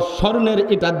বড় স্বর্ণের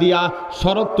ইটা দিয়া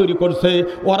সড়ক তৈরি করছে।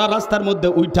 ওরা রাস্তার মধ্যে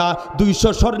উঠা 200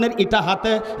 স্বর্ণের ইটা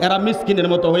হাতে এরা মিসকিনের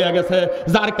মতো হয়ে গেছে,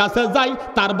 যার কাছে যাই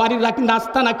তার বাড়ির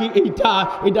রাস্তা নাকি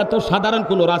এটা তো সাধারণ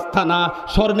কোনো রাস্তা না,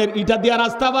 স্বর্ণের ইটা দিয়া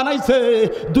রাস্তা বানাইছে।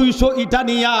 200 ইটা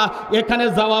নিয়া এখানে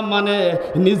যাওয়া মানে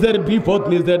নিজের বিপদ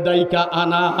নিজের দায়িকা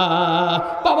আনা।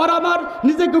 বাবার আমার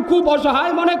নিজেকে খুব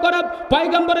অসহায় মনে করে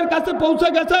পয়গম্বরের কাছে পৌঁছে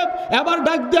গেছে। এবার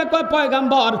ডাক দিয়া কয়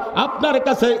পয়গম্বর আপনার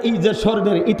কাছে এই যে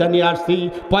স্বর্ণের ইটা নিয়ে আসছি।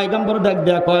 পয়গম্বর ডাক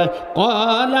দিয়া কয়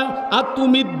ক্বালা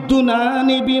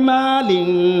আতুমিদ্দুনানি বিমালিন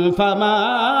ফামা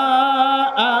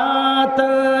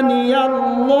আতানি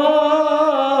আল্লাহ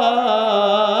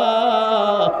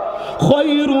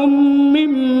খায়রুম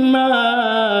মিম্মা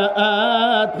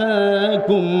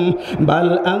আতাকুম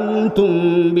বাল আনতুম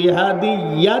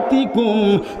বিহাদিয়াতিকুম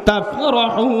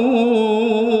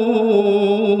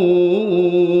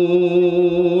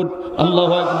তাফরাহুন।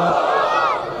 আল্লাহু আকবার।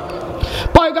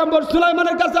 পয়গম্বর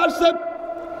সুলাইমানের কাছে আসছে,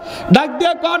 ডাক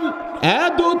দিয়ে কোন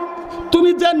দূত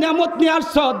তুমি যে নিয়ামত নিয়ে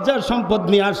আসছ, যে সম্পদ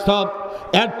নিয়ে আসছ,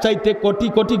 এর চাইতে কোটি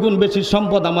কোটি গুণ বেশি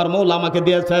সম্পদ আমার মৌলা আমাকে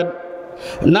দিয়েছেন।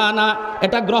 না না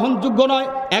এটা গ্রহণযোগ্য নয়,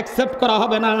 অ্যাকসেপ্ট করা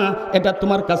হবে না, এটা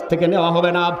তোমার কাছ থেকে নেওয়া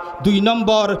হবে না। 2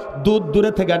 নম্বর, দুধ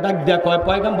দূরে থেকে ডাক দেয়া কয়,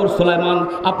 পয়গম্বর সুলাইমান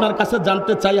আপনার কাছে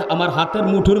জানতে চাই আমার হাতের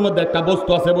মুঠোর মধ্যে একটা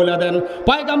বস্তু আছে, বলে দেন।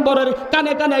 পয়গম্বরের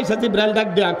কানে কানে এসে জিবরাইল ডাক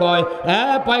দেয়া কয়,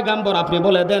 হ্যাঁ পয়গম্বর আপনি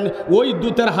বলে দেন। ওই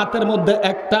দূতের হাতের মধ্যে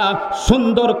একটা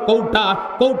সুন্দর কৌটা,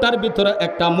 কৌটার ভিতরে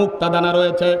একটা মুক্তাদানা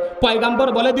রয়েছে। পয়গম্বর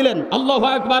বলে দিলেন, আল্লাহু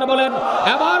আকবার বলেন।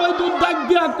 এবার ওই দুধ ডাক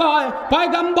দেয়া কয়,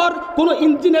 পয়গম্বর কোনো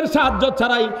ইঞ্জিনের সাহায্য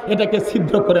ছাড়াই এটাকে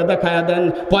ছিদ্র করে দেখায়া দেন।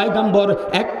 পয়গম্বর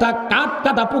একটা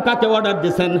কাটা পোকাকে অর্ডার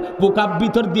দিয়েছেন, পোকা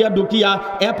ভিতর দিয়া ঢুকিয়া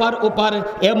এপার ওপার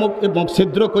এমুক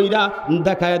ছিদ্র কইরা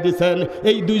দেখায়া দিছেন।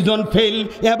 এই 2 জন ফেল।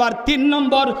 এবার 3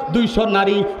 নম্বর, 200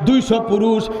 নারী 200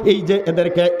 পুরুষ, এই যে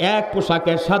এদেরকে এক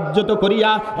পোশাকে সাজ্জিত করিয়া,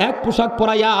 এক পোশাক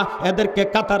পরাইয়া এদেরকে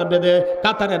কাতার বেঁধে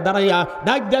কাতারে দাঁড়াইয়া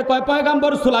ডাক দেয়া কয়,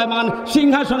 পয়গম্বর সুলাইমান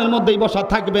সিংহাসনের মধ্যেই বসা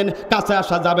থাকবেন, কাছে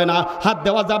আসা যাবে না, হাত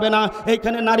দেওয়া যাবে না।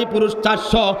 এইখানে নারী পুরুষ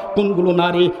 400, কোনগুলো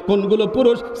নারী কোনগুলো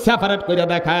পুরুষ সেপারেট করে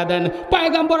দেখায় দেন।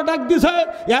 পয়গম্বর ডাক দিছে,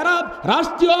 এরা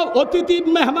রাষ্ট্রীয় অতিথি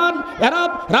মেহমান, এরা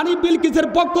রানী বিলকিসের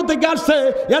পক্ষ থেকে আসছে,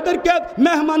 এদেরকে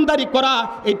মেহমানদারি করা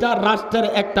এটা রাষ্ট্রের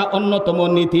একটা অন্যতম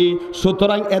নীতি।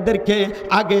 সুতরাং এদেরকে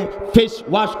আগে ফেস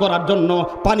ওয়াশ করার জন্য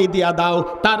পানি দিয়া দাও,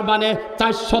 তার মানে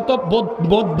 400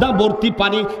 বদনা ভর্তি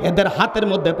পানি এদের হাতের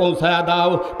মধ্যে পৌঁছায়া দাও।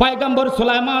 পয়গম্বর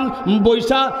সুলাইমান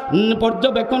বৈশা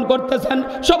পর্যবেক্ষণ করতেছেন,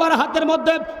 সবার হাতের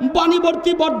মধ্যে পানি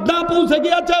ভর্তি বদনা পৌঁছে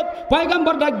গিয়েছে।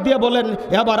 পয়গম্বর ডাক দিয়ে বলেন,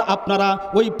 এবার আপনারা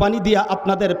ওই পানি দিয়ে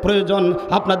আপনাদের প্রয়োজন,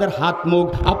 আপনাদের হাত মুখ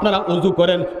আপনারা ওযু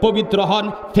করেন, পবিত্র হন,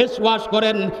 ফেস ওয়াশ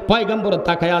করেন। পয়গম্বর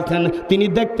তাকায় আছেন, তিনি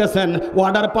দেখতেছেন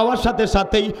অর্ডার পাওয়ার সাথে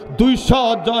সাথেই 200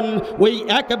 জন ওই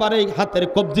একেবারে হাতের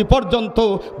কবজি পর্যন্ত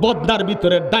বদনার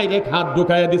ভিতরে ডাইরেক্ট হাত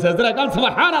ঢুকাইয়া দিছে।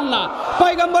 সুবহানাল্লাহ।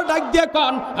 পয়গম্বর ডাক দিয়ে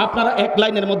কন, আপনারা এক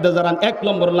লাইনের মধ্যে যারান, 1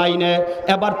 নম্বর লাইনে।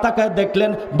 এবার তাকায়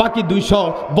দেখলেন বাকি 200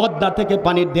 বদনা থেকে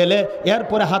পানি ঢেলে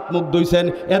এরপরে হাত মুখ ধুইছেন,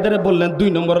 এদের বললেন 2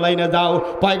 নম্বর লাইনে যাও।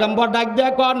 পয়গম্বর ডাক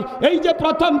দিয়ে কন, এই যে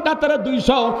প্রথম কাতারে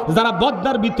 200 যারা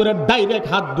বদনার ভিতরে ডাইরেক্ট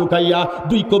হাত ঢুকাইয়া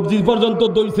 2 কবজি পর্যন্ত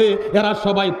ধুইছে, এরা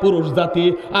সবাই পুরুষ জাতি।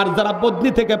 আর যারা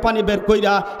বদনি থেকে পানি বের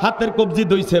কইরা হাতের কবজি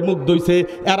ধুইছে, মুখ ধুইছে,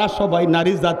 এরা সবাই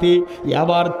নারী জাতি।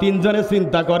 আবার 3 জনে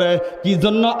চিন্তা করে, কি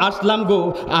জন্য আসলাম গো,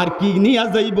 আর কি নিয়ে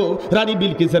যাইব রানী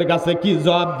বিলকিসের কাছে, কি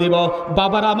জবাব দেব।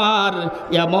 বাবার আমার,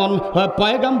 এমন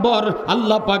পয়গম্বর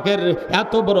আল্লাহ পাকের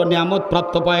এত বড় নিয়ামত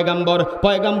প্রাপ্ত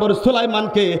পয়গম্বর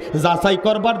সুলাইমানকে যাচাই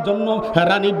করবার জন্য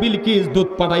রানী বিলকিস দুধ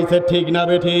পাঠাইছে, ঠিক না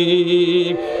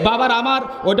বেঠিক? বাবার আমার,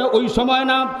 ওটা ওই সময়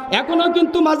না, এখনো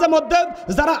কিন্তু মাঝে মধ্যে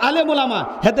যারা আলেম ওলামা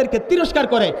এদেরকে তিরস্কার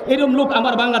করে, এরকম লোক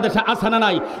আমার বাংলাদেশে আছে না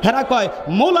নাই? হেরা কয়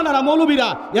মৌলানারা মৌলবীরা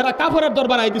এরা কাফেরের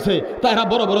দরবারে দিছে, তা এরা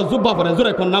বড় বড় জুব্বা পরে,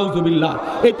 জোরে কোন নাউজুবিল্লাহ।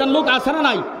 এইটার লোক আছে না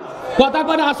নাই? কথা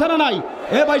করে আসে না নাই?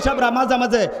 এ ভাই সাহেবরা, মাঝে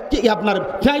মাঝে কি আপনার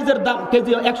পেঁয়াজের দাম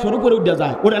কেজি 100-র উপরে উঠে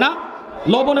যায়, ওরে না?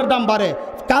 লবণের দাম বাড়ে,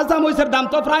 কাঁচা মরিচের দাম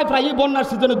তো প্রায় এই বন্যার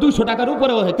সিজনে 200 টাকার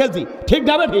উপরে হয় কেজি, ঠিক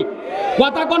না ঠিক?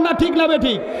 কথা কন্যা ঠিক না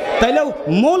ঠিক? তাইলেও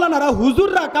মৌলানারা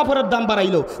হুজুররা কাপড়ের দাম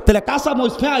বাড়াইলো, তাহলে কাঁচা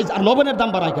মরিচ পেঁয়াজ আর লবণের দাম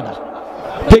বাড়ায় কেনা,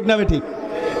 ঠিক না ঠিক?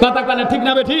 কথা কন্যা ঠিক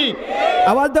না ঠিক?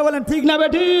 আওয়াজ দিয়ে বলেন ঠিক না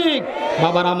ঠিক?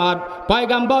 বাবার আমার,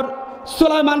 পয়গম্বর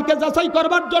সুলাইমানকে যাচাই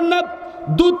করবার জন্য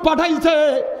দুধ পাঠাইছে।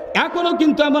 এখনো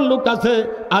কিন্তু এমন লোক আছে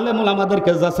আলেম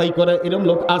ওলামাদেরকে যাচাই করে, এরকম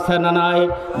লোক আছে না নাই?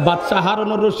 বাদশাহ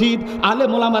হারুনুর রশিদ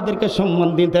আলেম ওলামাদেরকে সম্মান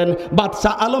দিতেন।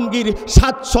 বাদশাহ আলমগীর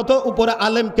 700 উপরে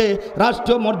আলেমকে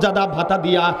রাষ্ট্রীয় মর্যাদা ভাতা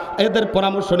দিয়া এদের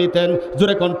পরামর্শ নিতেন,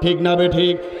 জোরে কোন ঠিক না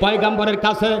ঠিক? পয়গম্বরের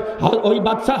কাছে, ওই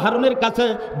বাদশাহ হারুনের কাছে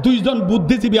 2 জন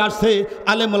বুদ্ধিজীবী আসছে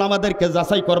আলেম ওলামাদেরকে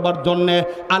যাচাই করবার জন্যে।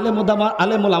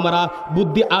 আলেম ওলামারা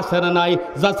বুদ্ধি আছে না নাই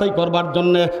যাচাই করবার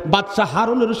জন্যে বাদশাহ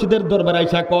হারুনুর রশিদের দরবারে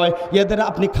আইসা কয়, এদের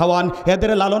আপনি খাওয়ান,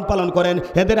 এদের লালন পালন করেন,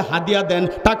 এদের হাদিয়া দেন,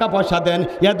 টাকা পয়সা দেন,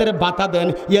 এদের বাতা দেন,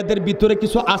 এদের ভিতরে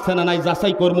কিছু আছে না নাই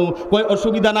যাচাই করবো, কই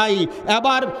অসুবিধা নাই।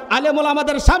 এবার আলেম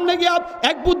ওলামাদের সামনে গিয়ে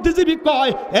এক বুদ্ধিজীবী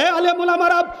কয়, এ আলেম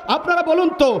ওলামারা আপনারা বলুন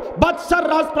তো, বাদশার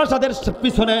রাজপ্রাসাদের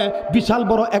পিছনে বিশাল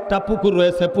বড় একটা পুকুর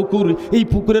রয়েছে, পুকুর, এই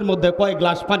পুকুরের মধ্যে কয়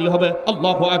গ্লাস পানি হবে?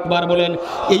 আল্লাহু আকবার বলেন।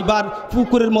 এইবার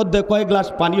পুকুরের মধ্যে কয় গ্লাস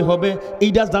পানি হবে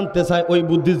এইটা জানতে চায় ওই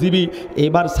বুদ্ধিজীবী।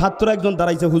 এবার ছাত্র একজন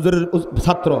দাঁড়াইছে, হুজুরের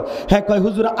ছাত্র, হ্যাঁ কয়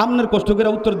হুজুর আপনার কষ্ট করে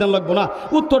উত্তর দেন লাগবো না,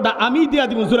 উত্তরটা আমি দিয়া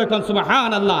দিব, হুজুর এখন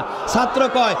সুবহানাল্লাহ। ছাত্র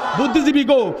কয়, বুদ্ধিজীবী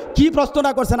গো কি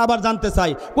প্রশ্নটা করছেন আবার জানতে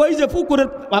চাই। কই যে পুকুরের,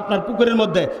 আপনার পুকুরের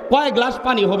মধ্যে কয় গ্লাস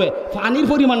পানি হবে, পানির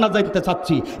পরিমাণ না জানতে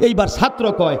চাচ্ছি। এইবার ছাত্র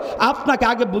কয়, আপনাকে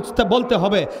আগে বলতে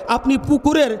হবে আপনি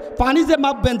পুকুরের পানি যে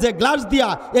মাপবেন যে গ্লাস দিয়া,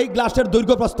 এই গ্লাসের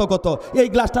দৈর্ঘ্য প্রস্থ কত, এই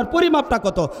গ্লাসটার পরিমাপটা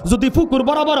কত। যদি পুকুর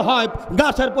বরাবর হয়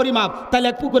গ্লাসের পরিমাপ, তাহলে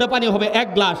পুকুরে পানি হবে 1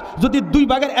 গ্লাস। যদি 2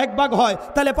 ভাগের 1 ভাগ হয়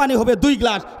তাহলে পানি হবে 2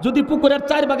 গ্লাস। যদি পুকুরের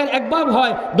 4 ভাগের 1 ভাগ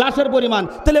হয় গ্লাসের পরিমাণ,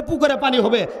 পরিমাণ তাহলে পুকুরে পানি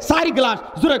হবে 4 গ্লাস।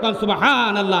 জোরে কোন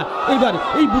সুবহানাল্লাহ। এইবার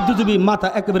এই বুদ্ধিজীবী মাথা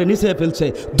একেবারে নিচে ফেলছে।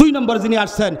 2 নম্বর যিনি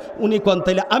আসছেন উনি কোন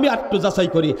তাইলে আমি একটু যাচাই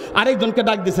করি। আরেকজনকে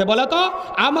ডাক দিছে, বলে তো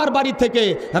আমার বাড়ি থেকে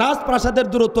রাজপ্রাসাদের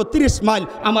দূরত্ব 30 মাইল,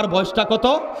 আমার বয়সটা কত?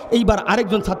 এইবার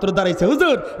আরেকজন ছাত্র দাঁড়াইছে,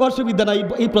 হুজুর অসুবিধা নাই,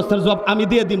 এই প্রশ্নের জবাব আমি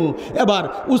দিয়ে দিব। এবার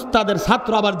উস্তাদের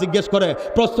ছাত্র আবার জিজ্ঞেস করে,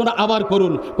 প্রশ্নটা আবার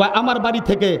করুন। কয় আমার বাড়ি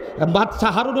থেকে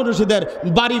বাদশাহ হারুনুর রশিদের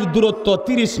বাড়ির দূরত্ব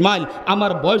 30 মাইল,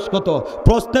 আমার বয়স কত?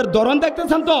 প্রশ্নের ধরন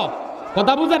দেখতেছেন তো,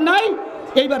 কথা বুঝেন নাই?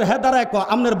 এইবার হ্যাঁ দাঁড়ায় কয়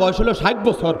আপনার বয়স হলো 60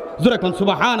 বছর। জোরে কোন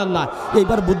সুবহানাল্লাহ।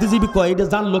 এইবার বুদ্ধিজীবী কয় এটা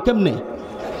জানলো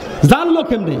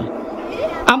কেমনে?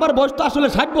 আমার বয়স তো আসলে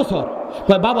 60 বছর।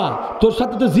 কয় বাবা তোর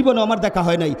সাথে তো জীবনে আমার দেখা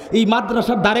হয় নাই, এই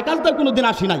মাদ্রাসার দ্বারে কাজ তো কোনোদিন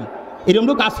আসি নাই। এরকম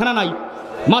লোক আছে না নাই?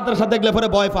 মাদ্রাসা দেখলে পরে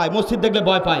ভয় পায়, মসজিদ দেখলে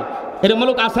ভয় পায়, এরকম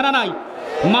লোক আছে না নাই?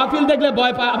 মাহফিল দেখলে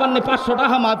ভয় পায়, আবার 500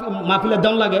 টাকা মাহফিলের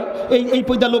দাম লাগে, এই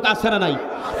পয়দা লোক আছে না নাই?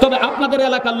 তবে আপনাদের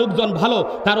এলাকার লোকজন ভালো,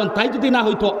 কারণ তাই যদি না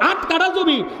হইতো 8 কাঠা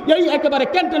জমি এই একেবারে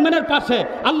ক্যান্টনমেন্টের পাশে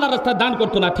আল্লাহর রাস্তায় দান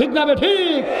করতো না। ঠিক না?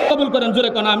 ঠিক কবুল করেন, জোরে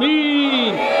কোন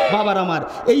আমিন। বাবার আমার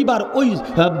এইবার ওই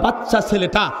বাচ্চা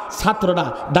ছেলেটা ছাত্রটা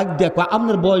ডাক দিয়া কয়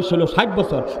আপনার বয়স হলো 60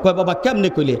 বছর। কয় বাবা কেমনে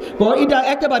কইলে? কয় এটা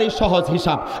একেবারেই সহজ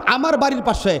হিসাব। আমার বাড়ির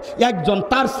পাশে একজন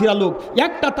তার সিরা লোক,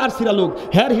 একটা তার সিরা লোক,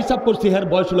 হের হিসাব করছি, হের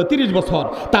বয়স হলো 30 বছর,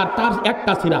 তার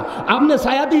একটা সিরা। আপনি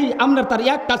সায়াদি আপনার তার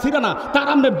একটা সিরা না, তার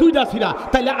আপনার 2টা সিরা,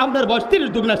 তাইলে আপনার বয়স 30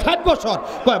 দুগুণে 60 বছর।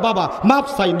 কয় বাবা মাপ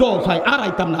চাই, দোয়া চাই, আর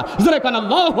আইতাম না। জোরে কোন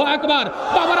আল্লাহু আকবার।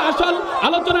 বাবার আসল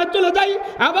আলোচনায় চলে যাই।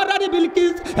 আবার রানী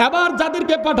বিলকিস এবার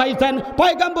যাদেরকে পাঠাইছেন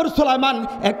পয়গম্বর সুলাইমান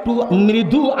একটু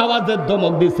মৃদু আওয়াজে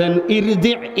ধমক দিবেন,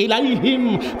 ইরজি ইলাইহিম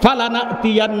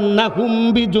ফালানাতিয়ান্নাহুম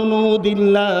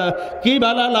বিজুনুদিল্লাহ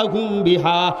কিবালা লাহুম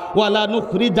বিহা ওয়ালা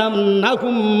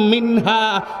নুখরিজান্নাহুম মিনহা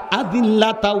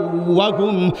আদিল্লাতাও ওয়া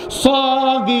হুম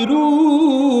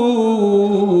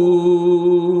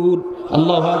সাগিরুন।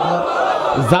 আল্লাহু আকবার।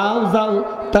 যাও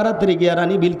তাড়াতাড়ি গিয়া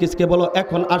রানী বিলকিসকে বলো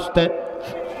এখন আসতে।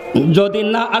 যদি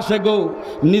না আসে গো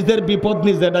নিজের বিপদ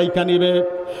নিজে ডাইকা নিবে।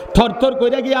 থরথর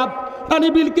কইরা গিয়া রানী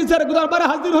বিলকিসের দরবারে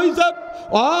হাজির হইছে।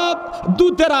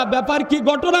 দূতেরা ব্যাপার কি,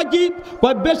 ঘটনা কি?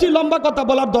 কয় বেশি লম্বা কথা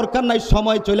বলার দরকার নাই,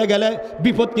 সময় চলে গেলে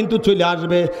বিপদ কিন্তু চলে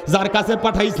আসবে। যার কাছে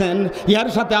পাঠাইছেন ইয়ার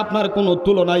সাথে আপনার কোনো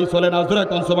তুলনাই চলে না। জোরে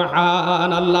কোন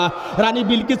সুবহানাল্লাহ। রানী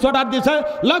বিলকিস অর্ডার দিছে,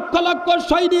 লক্ষ লক্ষ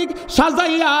সৈনিক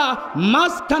সাজাইয়া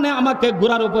মাঝখানে আমাকে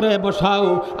ঘোড়ার উপরে বসাও,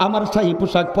 আমার শাহী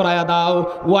পোশাক পরাইয়া দাও।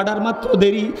 অর্ডার মাত্র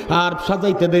দেরি, আর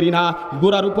সাজাইতে দেরি না।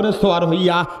 ঘোড়ার উপরে সওয়ার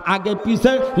হইয়া আগে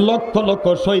পিছে লক্ষ লক্ষ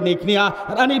সৈনিক নিয়া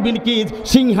রানী বিলকিস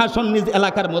সিংহাসন নিজ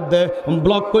এলাকার মধ্যে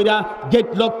ব্লক কইরা গেট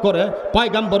লক করে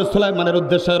পয়গম্বর সুলাইমানের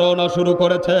উদ্দেশ্যে রওনা শুরু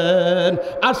করেছেন।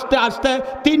 আস্তে আস্তে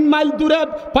 3 মাইল দূরে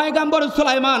পয়গম্বর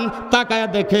সুলাইমান তাকায়া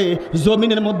দেখে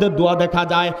জমিনের মধ্যে দোয়া দেখা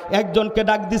যায়। একজনকে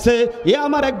ডাক দিছে, এ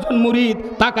আমার একজন মুরিদ,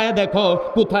 তাকায়া দেখো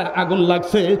কোথায় আগুন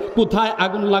লাগছে, কোথায়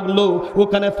আগুন লাগলো,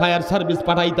 ওখানে ফায়ার সার্ভিস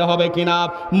পাঠাইতে হবে কিনা।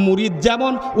 মুরিদ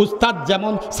যেমন, উস্তাদ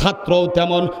যেমন, ছাত্রও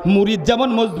তেমন। মুরিদ যেমন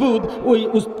মজবুত, ওই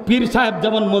পীর সাহেব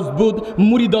যেমন মজবুত,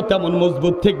 মুরিদও তেমন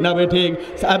মজবুত। ঠিক না বে ঠিক?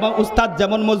 এবং উস্তাদ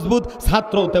যেমন মজবুত,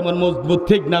 ছাত্রও তেমন মজবুত।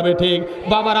 ঠিক না বে ঠিক?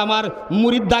 বাবার আমার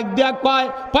মুরিদ ডাক দিয়া কয়,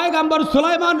 পয়গম্বর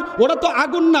সুলাইমান ওটা তো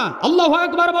আগুন না। আল্লাহু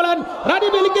আকবার বলেন। রানী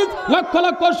বিলকিস লক্ষ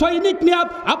লক্ষ সৈনিক নিয়ে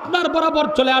আপনার বরাবর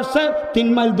চলে আসছে, 3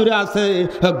 মাইল দূরে আছে।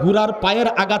 ঘোড়ার পায়ের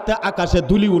আঘাতে আকাশে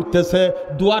ধুলি উঠতেছে,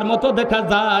 দুয়ার মতো দেখা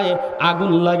যায়,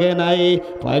 আগুন লাগে নাই।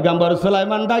 পয়গম্বর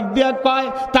সুলাইমান ডাক দিয়া কয়,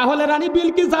 তাহলে রানী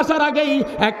বিলকিস আসার আগেই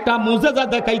একটা মুজেজা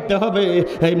দেখাইতে হবে।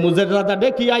 এই মুজেজাটা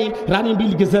দেখিয়াই রানী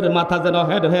বিলকিসের মাথা যেন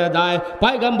হেড হয়ে যায়।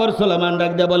 পয়গম্বর সুলাইমান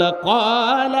ডাক দিয়ে বলে,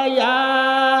 ক্বালা ইয়া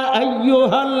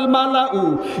আইয়ুহাল মালাউ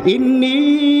ইন্নী,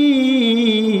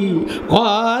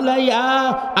 ক্বালা ইয়া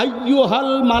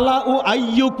আইয়ুহাল মালাউ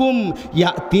আইয়ুকুম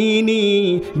ইয়াতিনি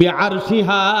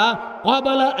বিআরশিহা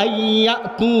ক্বাবলা আন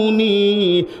ইয়াতুনি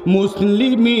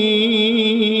মুসলিমিন।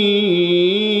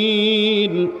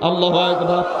 আল্লাহু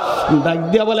আকবার। ডাক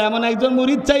দিয়া বলে, এমন একজন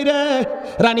মুরিদ চাই রে।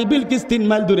 রানী বিলকিস 3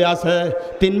 মাইল দূরে আছে।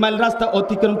 3 মাইল রাস্তা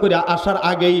অতিক্রম করে আসার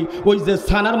আগেই ওই যে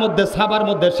সানার মধ্যে, সাবার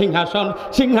মধ্যে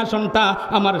সিংহাসনটা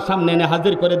আমার সামনে এনে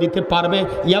হাজির করে দিতে পারবে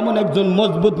এমন একজন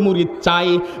মজবুত মুরিদ চাই।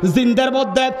 জিন্দের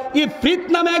মধ্যে ইফরিত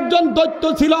নামে একজন দৈত্য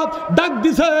ছিল, ডাক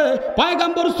দিছে,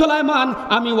 পয়গম্বর সুলাইমান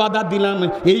আমি ওয়াদা দিলাম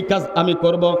এই কাজ আমি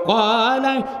করব।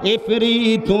 ক্বালা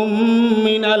ইফরিতুম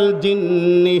মিনাল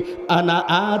জিন্নি আনা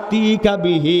আতিকা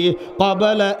বিহি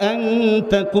ক্বাবলা আন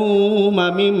তাকুমা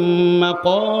মিন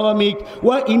মাকামিক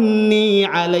ওয়া ইন্নী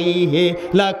আলাইহি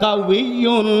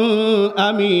লাকাওয়িয়্যুন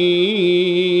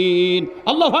আমিন।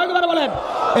 আল্লাহু আকবার বলেন।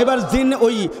 এবার জিন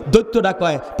ওই দৈত্যটা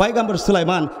কয়, পয়গম্বর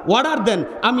সুলাইমান অর্ডার দেন,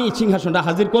 আমি সিংহাসনটা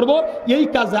হাজির করব, এই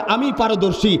কাজে আমি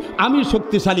পারদর্শী, আমি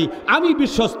শক্তিশালী, আমি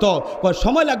বিশ্বস্ত। কয়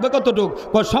সময় লাগবে কতটুক?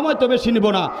 কয় সময় তো বেশি নিব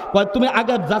না। কয় তুমি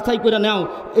আগে যাচাই করে নাও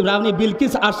রানী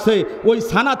বিলকিস আসছে ওই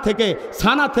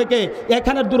সানা থেকে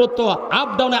এখানের দূরত্ব আপ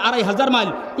ডাউনে 2500 মাইল,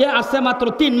 এ আসছে মাত্র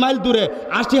 3 মাইল দূরে,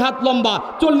 80 হাত লম্বা,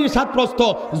 40 হাত প্রস্থ,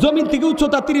 জমিন থেকে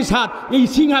উচ্চতা 30 হাত, এই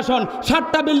সিংহাসন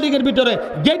 7টা বিল্ডিংয়ের ভিতরে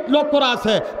গেট লক করা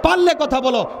আছে, পারলে কথা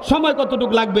বলো সময়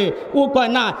কতটুকু লাগবে? ও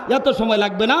কয় না এত সময়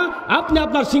লাগবে না, আপনি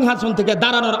আপনার সিংহাসন থেকে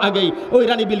দাঁড়ানোর আগেই ওই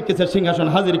রানী বিলকিসের সিংহাসন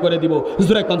হাজির করে দিব।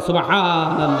 জোরে কোন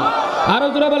সুবহানাল্লাহ, আরো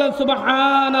জোরে বলেন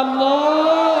সুবহানাল্লাহ।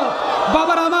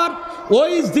 বাবার আমার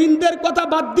ওই জিনদের কথা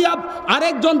বাদ দিয়া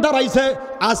আরেকজন দাঁড়াইছে,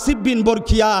 আসিফ বিন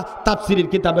বরখিয়া তাফসিরের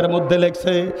কিতাবের মধ্যে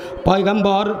লেখছে,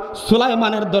 পয়গম্বর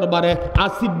সুলাইমানের দরবারে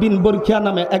আসিফ বিন বরখিয়া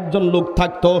নামে একজন লোক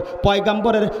থাকতো,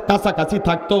 পয়গম্বরের কাছাকাছি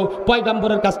থাকতো,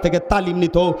 পয়গম্বরের কাছ থেকে তালিম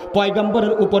নিত,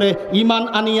 পয়গম্বরের উপরে ঈমান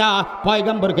আনিয়া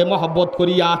পয়গম্বরকে মহব্বত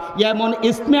করিয়া এমন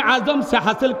ইসমে আজম সে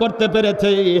হাসিল করতে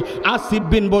পেরেছে। আসিফ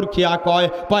বিন বরখিয়া কয়,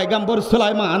 পয়গম্বর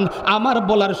সুলাইমান আমার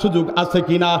বলার সুযোগ আছে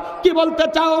কিনা, কি বলতে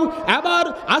চাও? এবার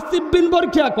আসিফ বিন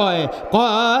বরখিয়া কয়,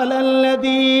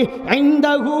 ক্বালাল্লাযী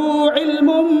ইনদাহু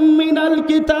ইলমুম মিনাল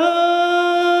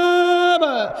কিতাব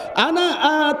আনা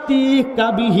আতিকা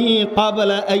বিহি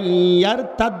ক্বাবলা আন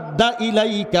ইয়ারতাদ্দা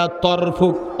ইলাইকা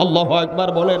তরফুক। আল্লাহু আকবার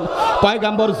বলেন।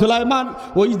 পয়গম্বর সুলাইমান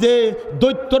ওই যে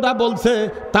দৈত্যটা বলছে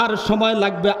তার সময়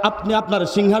লাগবে, আপনি আপনার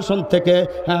সিংহাসন থেকে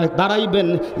দাঁড়াইবেন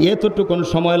এতটুকুন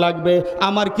সময় লাগবে,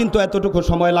 আমার কিন্তু এতটুকু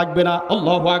সময় লাগবে না।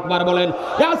 আল্লাহু আকবার বলেন।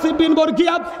 আসিফ বিন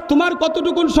বরখিয়া তোমার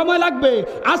কতটুকুন সময় লাগবে?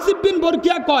 আসিফ বিন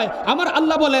বরখিয়া কয়, আমার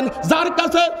আল্লাহ বলেন যার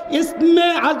কাছে ইসমে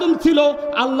আজম ছিল,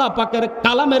 আল্লাহ পাকের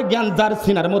কালামের জ্ঞান যার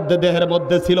সিনার মধ্যে দেহের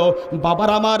মধ্যে ছিল,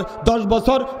 বাবার আমার 10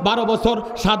 বছর 12 বছর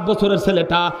 7 বছরের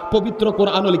ছেলেটা পবিত্র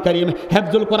কোরআনুল কারীম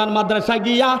হেফজুল কোরআন মাদ্রাসায়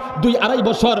গিয়া 2-2.5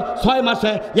 বছর 6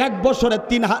 মাসে 1 বছরে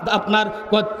 3 আপনার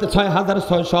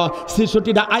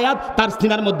 6666টা আয়াত তার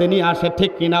সিনার মধ্যে নিয়ে আসে,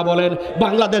 ঠিক কিনা বলেন?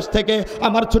 বাংলাদেশ থেকে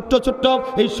আমার ছোট্ট ছোট্ট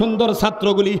এই সুন্দর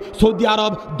ছাত্রগুলি সৌদি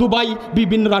আরব, দুবাই,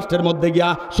 বিভিন্ন রাষ্ট্রের মধ্যে গিয়া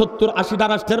 70-80টা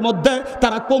রাষ্ট্রের মধ্যে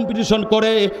তারা কম্পিটিশন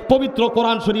করে পবিত্র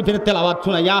কোরআন শরীফের তেলাওয়াত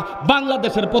শুনাইয়া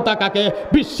বাংলাদেশের পতাকাকে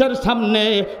বিশ্বের সামনে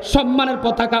সম্মানের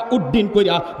পতাকা উড্ডীন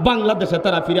করিয়া বাংলাদেশে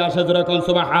তারা ফিরে আসে। জোরে কোন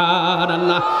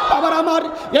সুবহানাল্লাহ। আবার আমার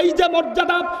এই যে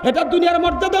মর্যাদা, এটা দুনিয়ার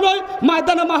মর্যাদা নয়,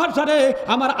 ময়দানে মাহশরে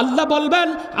আমার আল্লাহ বলবেন,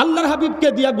 আল্লাহর হাবিবকে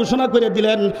দিয়া ঘোষণা করে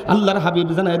দিলেন, আল্লাহর হাবিব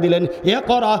জানাই দিলেন, এ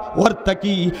করা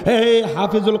ওয়ার্তাকি, হে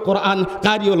হাফিজুল কোরআন,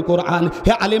 কারিউল কোরআন,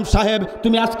 হে আলিম সাহেব,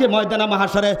 তুমি আজকে ময়দানে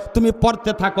মাহশরে তুমি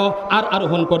পড়তে থাকো আর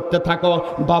আরোহণ করতে থাকো।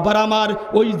 বাবার আমার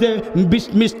ওই যে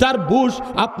মিস্টার বুশ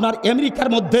আপনার আমেরিকার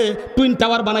মধ্যে টুইন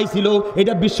টাওয়ার বানাইছিল,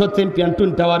 এটা বিশ্ব চ্যাম্পিয়ন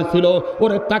টুইন টাওয়ার ছিল,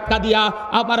 ওর টাকা দিয়া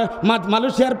আবার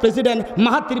মালয়েশিয়ার প্রেসিডেন্ট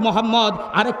মাহাতির মোহাম্মদ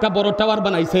আরেকটা বড় টাওয়ার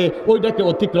বানাইছে, ওইটাকে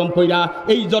অতিক্রম কইরা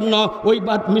এই জন্য ওই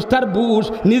মিস্টার বুশ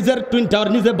নিজের টুইন টাওয়ার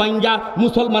নিজে ভাঙ্গা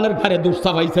মুসলমানের ঘাড়ে দোষ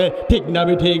চাপাইছে, ঠিক না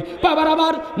ঠিক? বাবার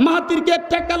আমার মাহাতিরকে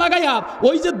টাকা লাগাইয়া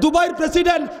ওই যে দুবাইয়ের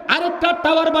প্রেসিডেন্ট আরেকটা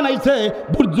টাওয়ার বানাইছে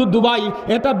বুর্জ দুবাই,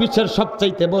 এটা বিশ্বের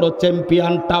সবচাইতে বড়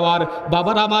চ্যাম্পিয়ন টাওয়ার।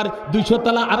 বাবার আমার 200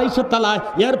 তলা 250 তলা,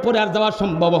 এরপরে আর যাওয়া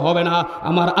সম্ভব হবে না।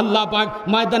 আমার আল্লাহ পাক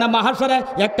ময়দানে মাহশরে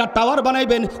একটা টাওয়ার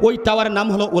বানাইবেন, ওই টাওয়ারের নাম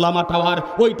হলো উলামা টাওয়ার,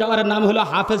 ওই টাওয়ারের নাম হলো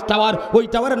হাফেজ টাওয়ার, ওই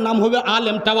টাওয়ারের নাম হবে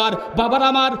আলেম টাওয়ার। বাবার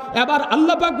আমার এবার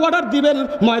আল্লাহ পাক অর্ডার দিবেন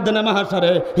ময়দানে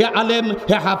মাহশরে, হে আলেম,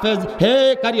 হে হাফেজ, হে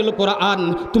কারিউল কোরআন,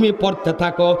 তুমি পড়তে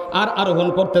থাকো আর আরোহণ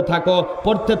করতে থাকো,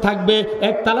 পড়তে থাকবে,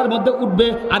 এক তালার মধ্যে উঠবে,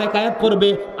 আরেক আয়াত পড়বে,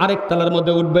 আরেক তালার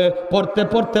মধ্যে উঠবে, পড়তে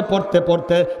পড়তে পড়তে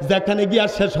পড়তে যেখানে গিয়া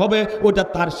শেষ হবে ওটা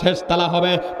তার শেষ তালা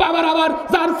হবে। বাবার আবার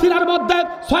যার সিনার মধ্যে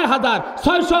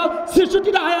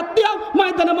 6666টা আয়াত দিয়া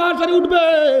ময়দানে মাহশরে উঠবে,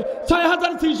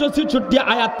 6666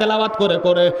 আয়াত তেলাওয়াত করে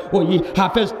করে ওই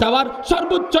হাফেজ টাওয়ার,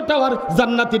 সর্বোচ্চ টাওয়ার,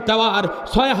 জান্নাতি টাওয়ার,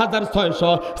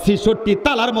 6666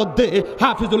 তালার মধ্যে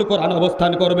হাফিজুল কোরআন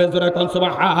অবস্থান করবে। জোরে কোন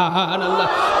সুবহানাল্লাহ।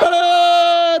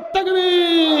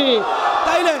 তাকবীর।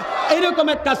 তাইলে এইরকম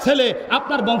একটা ছেলে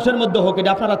আপনার বংশের মধ্যে হোক,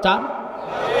 এটা আপনারা চান?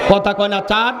 কথা কয় না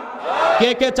চান? কে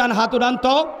কে চান হাত উঠান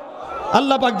তো,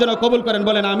 আল্লাহ পাক যেন কবুল করেন,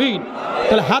 বলেন আমিন।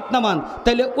 তাহলে হাত নামান।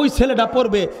 তাইলে ওই ছেলেটা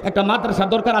পড়বে, একটা মাদ্রাসার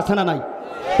দরকার আছে না নাই?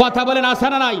 কথা বলেন আছে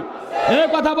না নাই?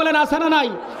 কথা বলেন আছে না নাই?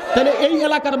 তাহলে এই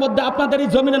এলাকার মধ্যে আপনাদের এই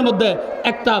জমিনের মধ্যে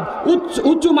একটা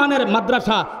উঁচু মানের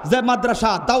মাদ্রাসা, যে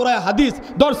মাদ্রাসা দাওরায়ে হাদিস,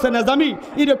 দরসে নেজামি,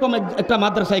 এরকম একটা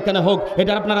মাদ্রাসা এখানে হোক,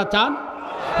 এটা আপনারা চান?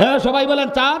 হ্যাঁ সবাই বলেন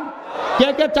চান? কে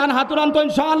কে চান হাত উঠান তো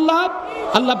ইনশাআল্লাহ।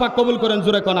 আল্লাহ পাক কবুল করেন,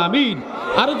 জোরে কোন আমিন।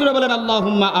 আরো জোরে বলেন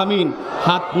আল্লাহুম্মা আমিন।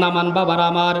 হাত নামান বাবার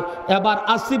আমার। এবার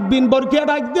আসিফ বিন বরকিয়া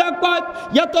ডাক দিয়া কয়,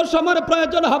 এত সময়ের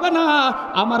প্রয়োজন হবে না,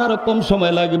 আমার আরো কম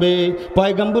সময় লাগবে।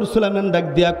 পয়গম্বর সুলাইমান ডাক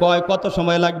দিয়া কয়, কত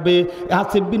সময় লাগবে?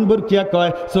 আসিফ বিন বরকিয়া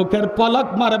কয়, চোখের পলক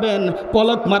মারবেন,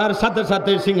 পলক মারার সাথে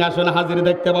সাথে সিংহাসন হাজির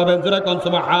দেখতে পাবেন। জোরে কোন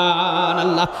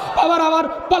সুবহানাল্লাহ। আবার আবার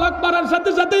পলক মারার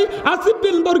সাথে সাথে আসিফ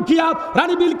বিন বরকিয়া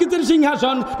রানী বিলকিসের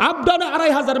সিংহাসন আপডাউনে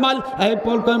 2500 মাইল এই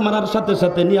পলক মারার সাথে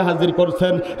সাথে নিয়ে হাজির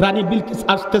করছেন। রানী বিলকিস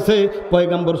আসতেছে,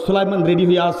 পয়গম্বর সুলাইমান রেডি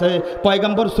হয়ে আছে।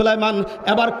 পয়গম্বর সুলাইমান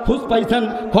এবার খোঁজ পাইছেন,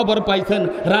 খবর পাইছেন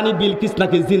রানী বিলকিস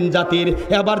নাকি জিন জাতির।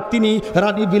 এবার তিনি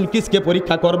রানী বিলকিসকে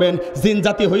পরীক্ষা করবেন। জিন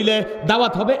জাতি হইলে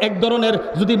দাওয়াত হবে এক ধরনের,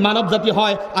 যদি মানব জাতি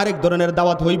হয় আরেক ধরনের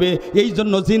দাওয়াত হইবে। এই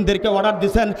জন্য জিনদেরকে অর্ডার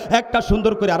দিয়েছেন, একটা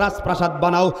সুন্দর করে রাজপ্রাসাদ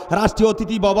বানাও, রাষ্ট্রীয়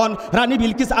অতিথি ভবন। রানী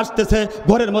বিলকিস আসতেছে,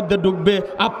 ঘরের মধ্যে ঢুকবে,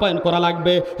 আপ্যায়ন করা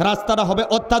লাগবে। রাস্তাটা হবে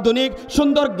অত্যাধুনিক,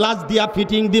 সুন্দর গ্লাস দিয়া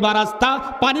ফিটিং দিবা রাস্তা,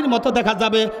 পানির মতো দেখা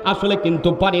যাবে, আসলে কিন্তু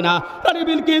পানি না। রানী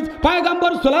বিলকিস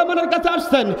পয়গম্বর সুলাইমানের কাছে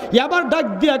আসছেন, এবার ডাক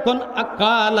দিয়ে এখন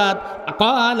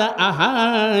কালা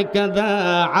আহাকাযা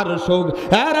আরশুক।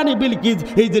 হ্যাঁ রানী বিলকিস,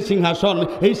 এই যে সিংহাসন,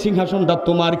 এই সিংহাসনটা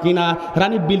তোমার কিনা?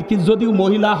 রানী বিলকিস যদিও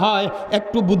মহিলা হয়,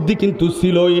 একটু বুদ্ধি কিন্তু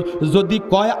ছিলই। যদি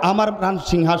কয় আমার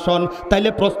সিংহাসন, তাইলে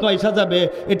প্রশ্ন এসে যাবে,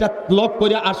 এটা লক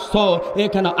করে আসছো,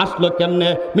 এখানে আসলো কেমনে?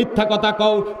 মিথ্যা কথা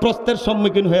কও, প্রশ্নের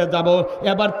সম্মুখীন হয়ে যাব।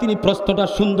 এবার তিনি প্রশ্নটা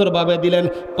সুন্দরভাবে দিলেন,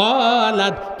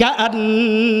 কালাত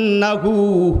কান্নাহু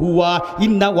হুয়া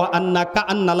ইন্না ওয়া আন্না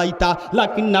কান্না লাইতা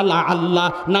লাকিন্না লা আল্লাহ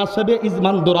নাসবে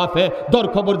ইজমান দুরাফে দর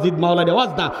খবর জিদ মাওলানা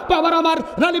ওয়াজ না। বাবার আমার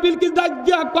রানী বিলকিস ডাক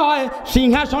দিয়া কয়,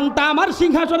 সিংহাসনটা আমার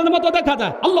সিংহাসনের মতো দেখা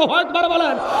যায়। আল্লাহু আকবার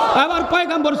বলেন। আবার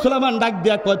পয়গম্বর সুলাইমান ডাক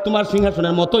দিয়া কয়, তোমার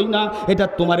সিংহাসনের মতোই না, এটা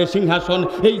তোমার সিংহাসন।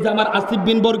 এই যে আমার আসিফ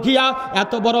বিন বরকিয়া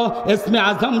এত বড় ইসমে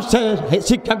আজম সে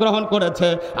শিক্ষা গ্রহণ করেছে,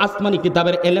 আসমানি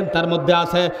কিতাবের এলেম তার মধ্যে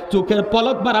আছে, চোখের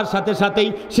পলক মারার সাথে সাথেই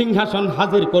সিংহাসন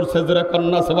হাজির করছে। জোরে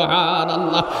কন্না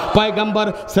সুবহানাল্লাহ। পয়গম্বর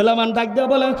সুলাইমান ডাক দিয়া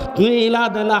বলে,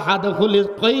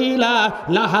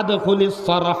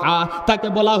 তাকে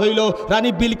বলা হইল,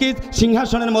 রানী বিলকিস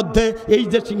সিংহাসনের মধ্যে, এই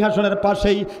যে সিংহাসনের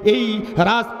পাশেই এই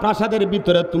রাজপ্রাসাদের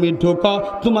ভিতরে তুমি ঢুকো,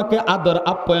 তোমাকে আদর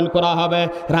আপ্যায়ন করা হবে।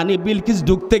 রানী বিলকিস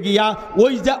ঢুকতে গিয়া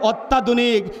ওই যে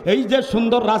অত্যাধুনিক, এই যে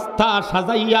সুন্দর রাস্তা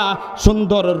সাজাইয়া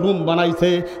সুন্দর রুম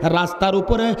বানাইছে, রাস্তার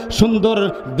উপরে সুন্দর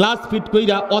গ্লাস ফিট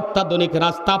কইরা অত্যাধুনিক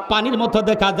রাস্তা, পানির মতো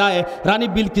দেখা যায়। রানী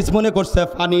বিলকিস মনে করছে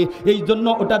পানি, এই জন্য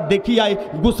ওটা দেখিয়াই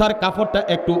গুসার কাপড়টা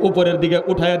একটু উপরের দিকে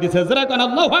উঠাইয়া দিছে। যেরকম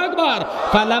আল্লাহু আকবার।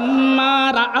 ফালাম্মা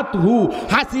রাআতহু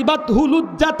হাসিবাতহু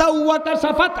লুজ্জাতাও ওয়া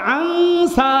কাশাফাত আন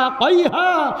সাকাইহা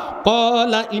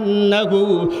ক্বালা ইন্নাহু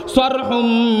সারহুম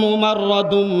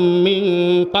মুমাররাদুম মিন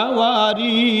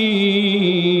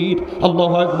কাওয়ারির।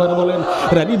 আল্লাহু আকবার বলেন।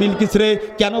 রানী বিলকিস রে,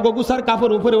 কেন গো গুসার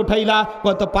কাপড় উপরে উঠাইলা?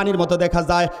 কত পানির মতো দেখা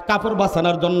যায়, কাপড়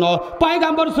বাঁচানোর জন্য।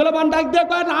 পয়গম্বর সুলাইমান ডাক দিয়ে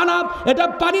কয়, না না, এটা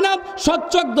পানি না,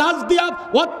 স্বচ্ছ গ্লাস দিয়া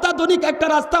অত্যাধুনিক একটা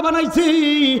রাস্তা বানাইছি,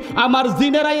 আমার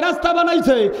জিনেরাই রাস্তা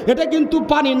বানাইছে, এটা কিন্তু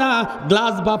পানি না,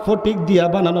 গ্লাস বা ফটিক দিয়া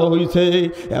বানানো হয়েছে।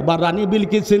 এবার রানী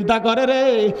বিলকিস চিন্তা করে, রে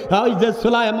ওই যে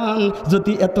সুলাইমান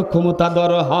যদি এত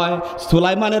ক্ষমতাধর হয়,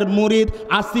 সুলাইমানের মুরিদ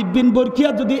আসিফ বিন বরকিয়া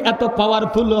যদি এত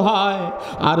পাওয়ারফুল হয়,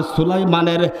 আর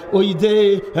সুলাইমানের ওই যে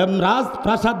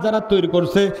রাজপ্রাসাদ যারা তৈরি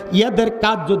করছে, ইয়াদের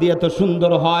কাজ যদি এত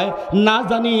সুন্দর হয়, না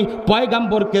জানি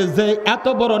পয়গম্বরকে যে এত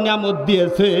বড় নিয়ামত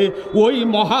দিয়েছে, ওই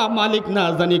মহা মালিক না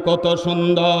জানি কত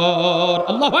সুন্দর।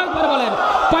 আল্লাহু আকবার বলেন।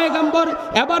 পয়গম্বর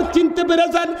এবার চিনতে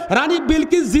পেরেছেন রানী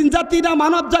বিলকিস জিন জাতি না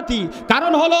মানব জাতি।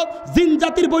 কারণ হলো, জিন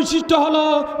জাতির বৈশিষ্ট্য হলো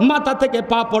মাথা থেকে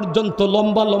পা পর্যন্ত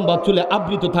লম্বা লম্বা চুলে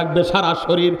আবৃত থাকবে সারা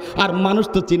শরীর, আর মানুষ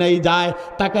তো চিনাই যায়।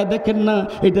 তাকে দেখেন না,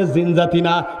 এটা জিন জাতি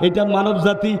না, এটা মানব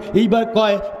জাতি। এইবার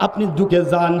কয়, আপনি ঢুকে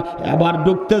যান। এবার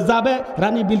ঢুকতে যাবে,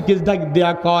 রানী বিলকিস ডাক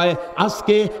দেয়া কয়,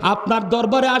 আজকে আপনার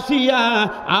দরবারে আসিয়া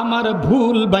আমার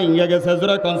ভুল ভাইঙ্গা গেছে।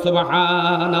 জোরে কোন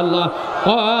সুবহানাল্লাহ।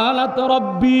 ক্বালাত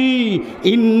রব্বি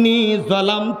ইন্নী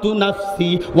যালামতু নাফসি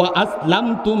ওয়া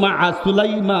আসলামতু মা'a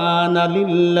সুলাইমানা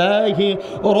লিল্লাহি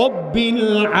রাব্বিল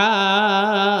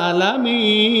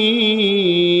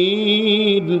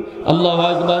আলামিন। আল্লাহু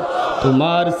আকবার।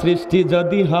 তোমার সৃষ্টি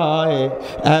যদি হয়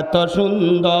এত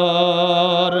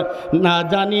সুন্দর, না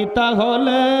জানি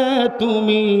তাহলে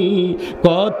তুমি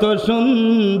কত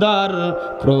সুন্দর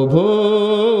প্রভু,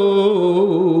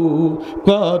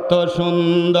 কত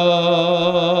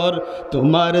সুন্দর।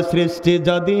 তোমার সৃষ্টি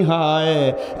যদি হয়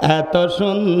এত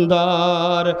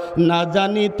সুন্দর, না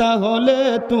জানি তাহলে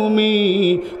তুমি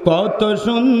কত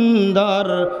সুন্দর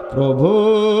প্রভু,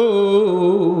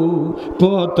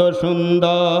 কত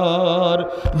সুন্দর। সুন্দর,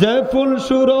 যে ফুল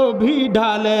সুরভি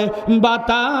ঢালে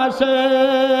বাতাসে,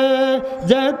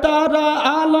 যে তারা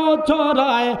আলো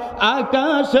ছড়ায়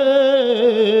আকাশে,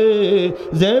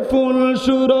 যে ফুল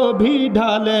সুরভি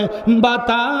ঢালে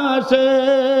বাতাসে,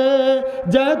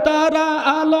 যে তারা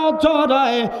আলো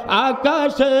ছড়ায়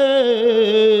আকাশে,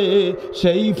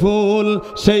 সেই ফুল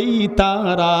সেই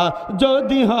তারা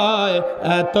যদি হয়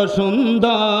এত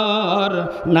সুন্দর,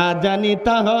 না জানি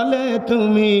তাহলে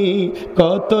তুমি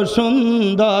কত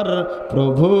সুন্দর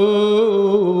প্রভু,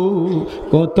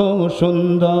 কত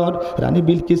সুন্দর। রানী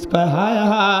বিলকিস কয় হায়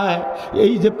হায়,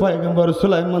 এই যে পয়গম্বর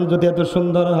সুলাইমান যদি এত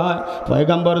সুন্দর হয়,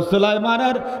 পয়গম্বর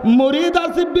সুলাইমানের মুরিদ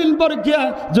আসিফ বিন বরকিয়া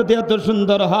যদি এত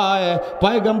সুন্দর হয়,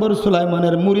 পয়গম্বর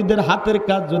সুলাইমানের মুরিদের হাতের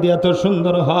কাজ যদি এত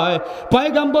সুন্দর হয়,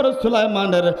 পয়গম্বর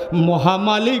সুলাইমানের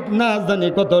মহামালিক না জানি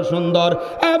কত সুন্দর।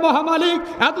 এ মহামালিক,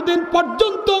 এতদিন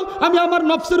পর্যন্ত আমি আমার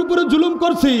নফসের উপরে জুলুম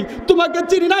করছি, তোমাকে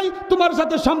চিনি নাই, তোমার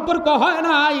সাথে সম্পর্ক হয়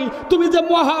নাই, তুমি যে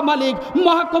মহামালিক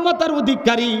মহাক্ষমতার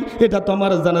অধিকারী এটা তো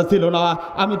আমার জানা ছিল না।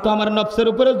 আমি তো আমার নফসের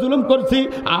উপরে জুলুম করছি,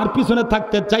 আর পিছনে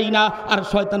থাকতে চাই না, আর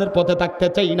শয়তানের পথে থাকতে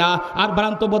চাই না, আর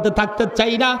ভ্রান্ত পথে থাকতে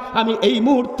চাই না। আমি এই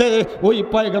মুহূর্তে ওই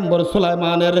পয়গম্বর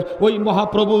সুলাইমানের ওই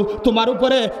মহাপ্রভু তোমার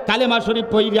উপরে কালেমা শরীফ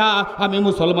পড়িয়া আমি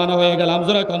মুসলমান হয়ে গেলাম।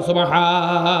 জোরে কোন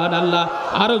সুবহানাল্লাহ,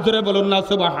 আরো জোরে বলুন না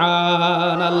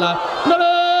সুবহানাল্লাহ।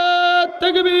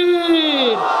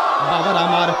 তাকবীর। বাবার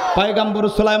আমার পয়গম্বর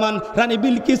সুলাইমান রানী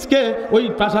বিলকিসকে ওই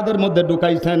প্রাসাদের মধ্যে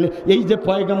ঢুকাইছেন। এই যে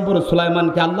পয়গম্বর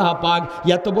সুলাইমানকে আল্লাহ পাক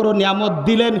এত বড় নিয়ামত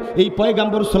দিলেন, এই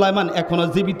পয়গম্বর সুলাইমান এখনো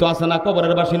জীবিত আছে না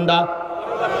কবরের বাসিন্দা?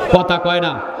 কথা কয়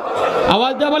না,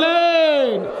 আওয়াজ দিয়ে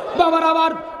বলেন। বাবার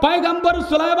আমার পয়গম্বর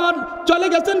সুলাইমান চলে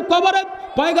গেছেন কবরে।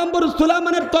 পয়গম্বর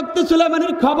সুলাইমানের তখতে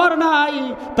সুলাইমানের খবর নাই,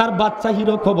 তার বাচ্চা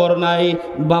হিরো খবর নাই।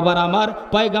 বাবার আমার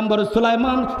পয়গম্বর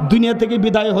সুলাইমান দুনিয়া থেকে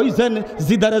বিদায় হয়েছেন।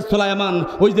 জিদারে সুলাইমান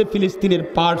ওই যে ফিলিস্তিনের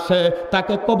পাশে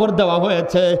তাকে কবর দেওয়া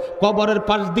হয়েছে। কবরের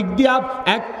পাশ দিক দিয়া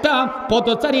একটা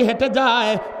পথচারী হেঁটে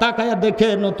যায়, তাকায়া দেখে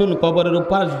নতুন কবরের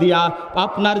পাশ দিয়া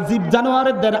আপনার জীব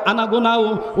জানোয়ারদের আনাগোনাও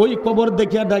ওই কবর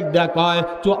দেখিয়া ডাক দেয়া কয়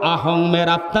চো আহং মে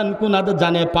রাফতান কুনাদ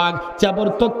জানে পাক চেবর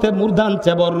তক্তে মুর্দান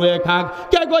চেবর রুয়ে খাক।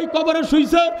 কে ওই কবরে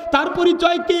শুইছে, তার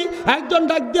পরিচয় কি? একজন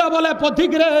ডাক দিয়া বলে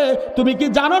পথিক রে, তুমি কি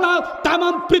জানো না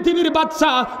তামাম পৃথিবীর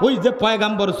বাদশা ওই যে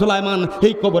পয়গম্বর সুলাইমান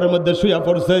এই কবরের মধ্যে শুয়ে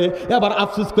পড়ছে। এবার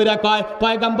আফসোস কইরা কয়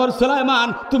পয়গম্বর সুলাইমান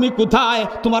তুমি কোথায়,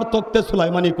 তোমার তক্তে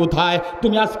সুলাইমানি কোথায়?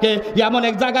 তুমি আজকে এমন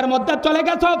এক জায়গার মধ্যে চলে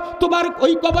গেছো, তোমার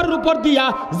ওই কবরের উপর দিয়া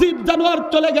জীব জানোয়ার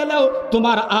চলে গেলেও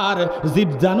তোমার আর জীব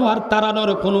জানোয়ার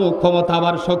তাড়ানোর কোনো ক্ষমতা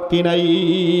আবার শক্তি নাই।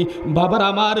 বাবার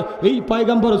আমার এই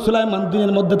পয়গম্বর সুলাইমান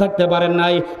দুনিয়ার মধ্যে থাকতে পারেন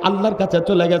নাই, আল্লাহর কাছে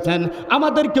চলে গেছেন।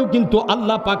 আমাদেরকেও কিন্তু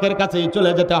আল্লাহ পাকের কাছেই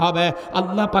চলে যেতে হবে।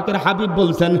 আল্লাহ পাকের হাবিব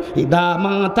বলছেন ইদা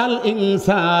মাতাল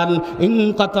ইনসান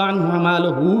ইনকাতা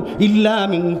আমালুহু ইল্লা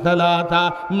মিন সালাসা,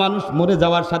 মানুষ মরে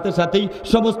যাওয়ার সাথে সাথেই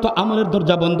সমস্ত আমলের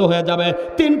দরজা বন্ধ হয়ে যাবে।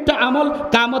 তিনটা আমল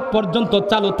কিয়ামত পর্যন্ত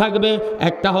চালু থাকবে।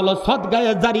 একটা হলো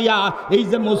সদকায়ে জারিয়া, এই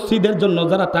যে মসজিদের জন্য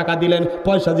যারা টাকা দিলেন,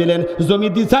 পয়সা দিলেন, জমি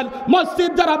দিয়েছেন,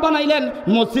 মসজিদ যারা বানাইলেন,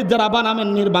 মসজিদ যারা বানাবেন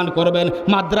নির্মাণ করবেন,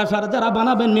 মাদ্রাসার যারা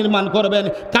বানাবেন নির্মাণ করবেন,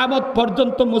 কিয়ামত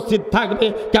পর্যন্ত মসজিদ থাকবে,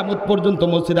 কিয়ামত পর্যন্ত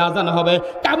মসজিদে আজান হবে,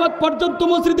 কিয়ামত পর্যন্ত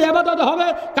মসজিদে ইবাদত হবে,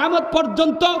 কিয়ামত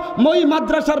পর্যন্ত ওই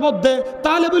মাদ্রাসার মধ্যে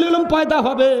তালেবুল ইলম পয়দা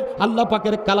হবে, আল্লাহ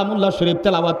পাকের কালামুল্লাহ শরীফ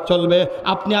তেলাওয়াত চলবে।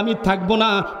 আপনি আমি থাকবো না,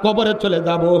 কবরে চলে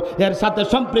যাব। এর সাথে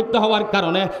সম্পৃক্ত হওয়ার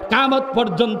কারণে কিয়ামত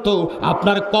পর্যন্ত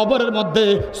আপনার কবরের মধ্যে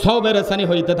সওবের সানি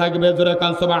হইতে থাকবে। জোরে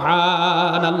কান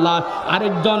সুবহানাল্লাহ।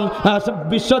 আরেকজন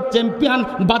বিশ্ব চ্যাম্পিয়ন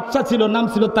বাচ্চা ছিল, নাম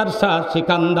ছিল তার শাহ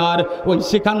সিকান্দার। ওই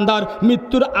সিকান্দার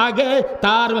মৃত্যুর আগে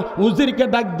তার উজিরকে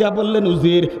ডাক দিয়া বললেন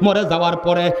উজির মরে যাওয়ার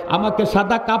পরে আমাকে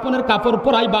সাদা কাপনের কাপড়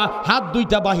পরাইবা, হাত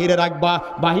দুইটা বাহিরে রাখবা,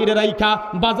 বাহিরে রাইখা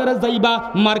বাজারে যাইবা,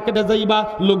 মার্কেটে যাইবা,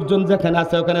 লোকজন যেখানে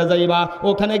আছে ওখানে যাইবা,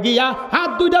 ওখানে গিয়া হাত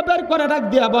দুইটা বের করে ডাক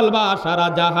দিয়া বলবা সারা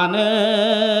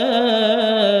জাহানের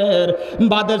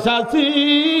বাদশা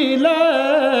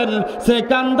ছিলেন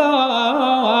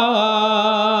সিকান্দার।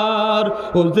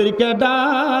 উজিরকে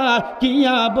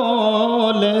ডাকিয়া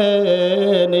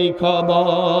বলেন এই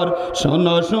খবর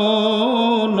শোনো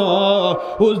শোনো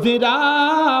উজির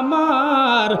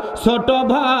আমার ছোট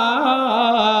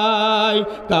ভাই,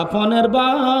 কাফনের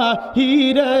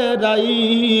বাহিরে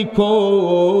রাইখো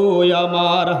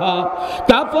আমার হাত,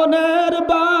 কাফনের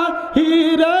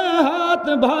বাহিরে হাত হাত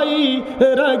ভাই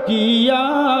রাখিয়া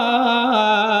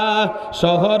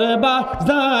শহরে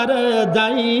বাজারে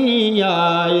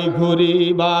যাইয়াই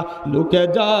ঘুরিবা লোকে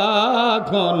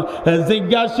যখন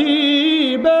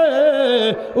জিজ্ঞাসিবে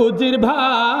উজির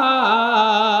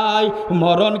ভাই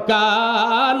মরণ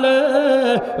কালে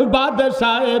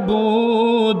বাদশাহ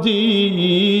বুঝি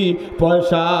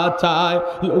পয়সা চায়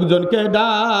লোকজনকে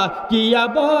ডাকিয়া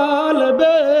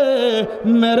বলবে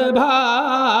মেরে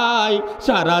ভাই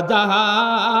সারা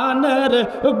জাহানের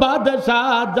বাদশাহ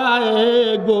যায়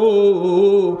গো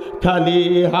খালি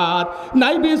হাত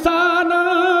নাই বিছানা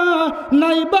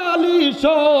নাই বালিশ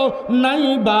নাই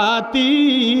বাতি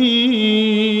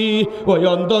ওই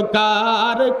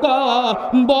অন্ধকার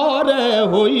কবরে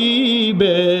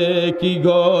হইবে কি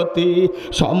গতি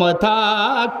সময়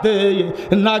থাকতে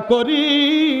না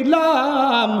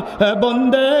করিলাম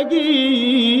বন্দেগি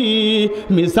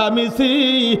মিশামিশি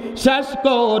শেষ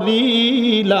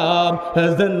করিলাম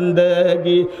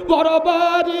জিন্দেগি বড়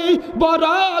বাড়ি বড়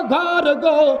ঘর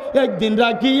গো একদিন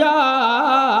রাখিয়া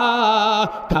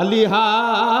খালি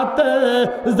হাতে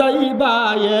যাইবা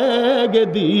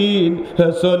একদিন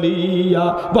চলিয়া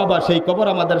বাবা সেই কবর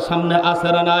আমাদের সামনে আছে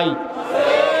না নাই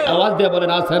আওয়াজ দিয়ে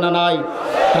বলেন আছে না নাই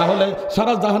তাহলে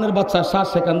সারা জাহানের বাদশা শাহ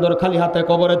সেকান্দর খালি হাতে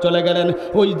কবরে চলে গেলেন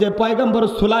ওই যে পয়গম্বর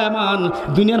সুলাইমান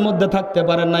দুনিয়ার মধ্যে থাকতে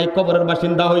পারেন নাই কবরের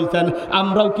বাসিন্দা হইছেন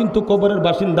আমরাও কিন্তু কবরের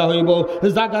বাসিন্দা হইব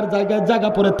জায়গার জায়গায় জায়গা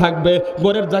পড়ে থাকবে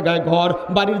ঘরের জায়গায় ঘর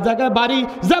বাড়ির জায়গায় বাড়ি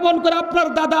যেমন করে আপনার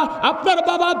দাদা আপনার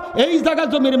বাবা এই জায়গা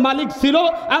জমির মালিক ছিল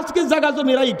আজকে জায়গা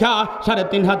জমি রাইখা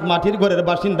 3.5 হাত মাটির ঘরের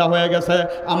বাসিন্দা হয়ে গেছে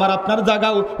আমার আপনার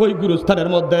জায়গাও ওই গুরুস্থানের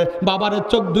মধ্যে বাবার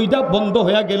চোখ দুইটা বন্ধ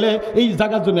হয়ে গেলে এই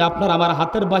জায়গা জমি আপনার আমার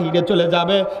হাতের বাহিরে চলে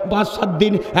যাবে 5-7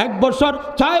 দিন 1 বছর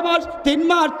 6 মাস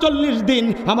 3 মাস 40 দিন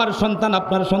আমার সন্তান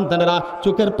আপনার সন্তানেরা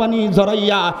চোখের পানি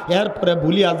ঝরাইয়া এরপরে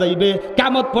ভুলিয়া যাইবে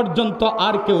কিয়ামত পর্যন্ত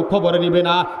আর কেউ খবর নিবে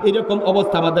না এরকম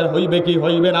অবস্থা আমাদের হইবে কি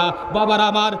হইবে না বাবার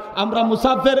আমার আমরা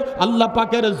মুসাফির আল্লাহ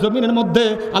পাকের জমিনের মধ্যে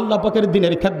আল্লাহ পাকের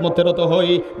দিনের খেদমতে রত হই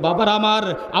বাবার আমার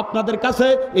আপনাদের কাছে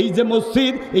এই যে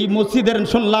মসজিদ এই মসজিদের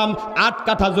শুনলাম 8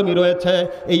 কাঠা জমি রয়েছে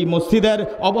এই মসজিদের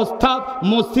অবস্থা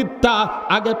মসজিদটা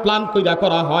আগে প্ল্যান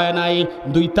করা হয় নাই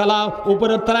 2 তলা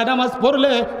উপরের তলায় নামাজ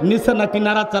পড়লে নিচে নাকি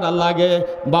নাড়াচাড়া লাগে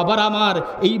বাবার আমার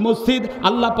এই মসজিদ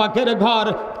আল্লাহ পাকের ঘর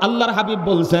আল্লাহর হাবিব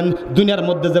বলছেন দুনিয়ার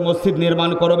মধ্যে যে মসজিদ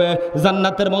নির্মাণ করবে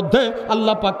জান্নাতের মধ্যে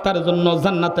আল্লাহ পাক তার জন্য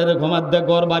জান্নাতের মধ্যে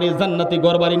ঘরবাড়ি জান্নাতি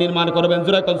ঘরবাড়ি নির্মাণ করবেন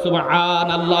জোরে কোন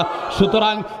সুবহানাল্লাহ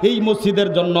সুতরাং এই মসজিদের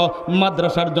জন্য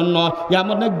মাদ্রাসার জন্য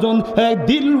এমন একজন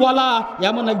দিলওয়ালা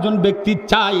এমন একজন ব্যক্তি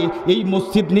চাই এই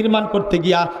মসজিদ নির্মাণ করতে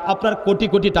গিয়া আপনার কোটি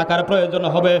কোটি টাকার প্রয়োজন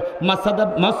হবে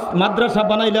মাদ্রাসা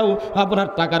বানাইলেও আপনার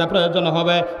টাকার প্রয়োজন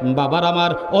হবে বাবার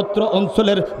আমার অত্র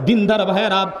অঞ্চলের দিনদার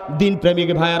ভাইয়েরা দিন প্রেমিক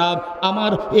ভাইয়েরা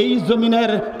আমার এই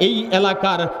জমিনের এই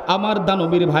এলাকার আমার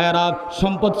দানবীর ভাইয়েরা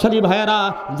সম্পদশালী ভাইয়েরা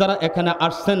যারা এখানে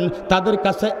আসছেন তাদের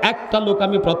কাছে একটা লোক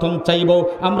আমি প্রথম চাইব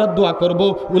আমরা দোয়া করব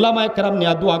উলামায়ে কেরাম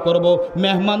নিয়ে দোয়া করব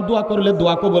মেহমান দোয়া করলে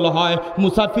দোয়া কবুল হয়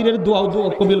মুসাফিরের দোয়া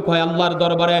কবুল হয় আল্লাহর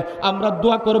দরবারে আমরা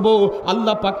দোয়া করব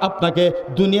আল্লাহ পাক আপনাকে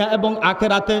দুনিয়া এবং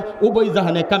আখিরাতে উভয়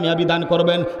জাহানে কামিয়াবি দান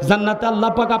করবেন জান্নাতে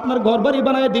আল্লাহ পাক আপনার ঘরবাড়ি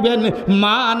বানিয়ে দিবেন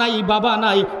মা নাই বাবা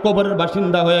নাই কবরের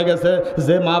বাসিন্দা হয়ে গেছে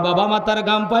যে মা বাবা মাতার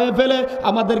গাম পায়ে ফেলে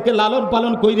আমাদেরকে লালন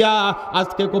পালন কইরা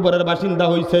আজকে কবরের বাসিন্দা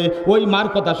হইছে ওই মার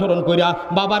কথা স্মরণ কইরা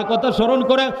বাবার কথা স্মরণ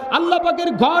করে আল্লাহ পাকের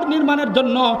ঘর নির্মাণের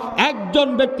জন্য একজন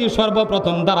ব্যক্তি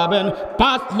সর্বপ্রথম দাঁড়াবেন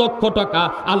 5 লক্ষ টাকা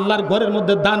আল্লাহর ঘরের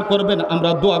মধ্যে দান করবেন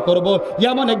আমরা দোয়া করব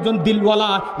এমন একজন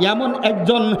দিলওয়ালা এমন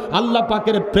একজন আল্লাহ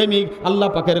পাকের প্রেমিক আল্লাহ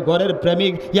পাকের ঘরের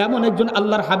প্রেমিক এমন একজন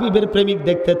আল্লাহর হাবিবের প্রেমিক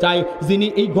দেখতে চাই যিনি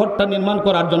এই ঘরটা নির্মাণ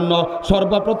করার জন্য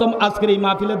সর্বপ্রথম আজকের এই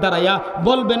মাহফিলে দাঁড়াইয়া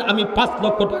বলবেন আমি 5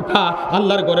 লক্ষ টাকা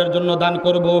আল্লাহর ঘরের জন্য দান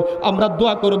করব আমরা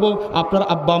দোয়া করব আপনার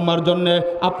আব্বা আম্মার জন্য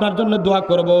আপনার জন্য দোয়া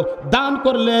করব দান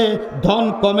করলে ধন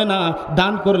কমে না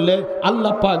দান করলে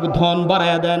আল্লাহ পাক ধন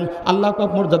বাড়ায়া দেন আল্লাহ পাক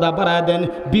মর্যাদা বাড়ায়া দেন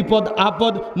বিপদ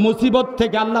আপদ মুসিবত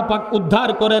থেকে আল্লাহ পাক উদ্ধার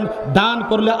করেন দান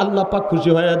করলে আল্লাহ পাক খুশি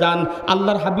হয়ে যান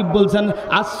আল্লাহর হাবিব বলছেন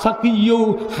আস-সাকিয়্যু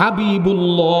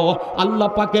হাবিবুল্লাহ আল্লাহ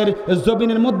পাকের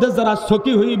জমিনের মধ্যে যারা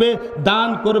সখী হইবে দান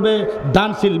করবে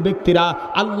দানশীল ব্যক্তিরা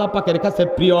আল্লাহ পাকের কাছে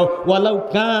প্রিয় ওয়ালাউ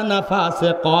কানা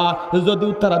ফাসিকা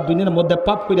যদিও তারা দুনিয়ার মধ্যে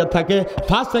পাপ কইরা থাকে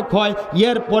ফাসিক হয়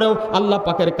এরপরেও আল্লাহ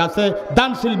পাকের কাছে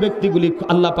দানশীল ব্যক্তিগুলি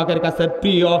আল্লাহ পাকের কাছে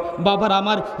প্রিয় বাবার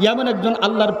আমার এমন একজন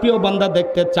আল্লাহর প্রিয় বান্দা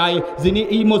দেখতে চাই যিনি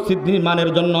এই মসজিদ নির্মাণের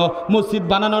জন্য মসজিদ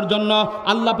বানানোর জন্য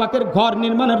আল্লাহ পাকের ঘর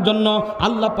নির্মাণের জন্য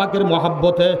আল্লাহ পাকের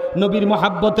মহাব্বতে নবীর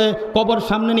মহাব্বতে কবর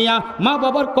সামনে নিয়া মা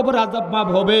বাবার কবর আযাব মাফ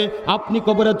হবে আপনি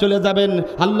কবরে চলে যাবেন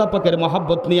আল্লাহ পাকের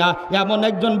মহাব্বত নিয়া এমন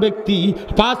একজন ব্যক্তি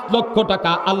 5 লক্ষ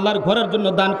টাকা আল্লাহর ঘরের জন্য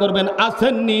দান করবেন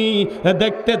আসেননি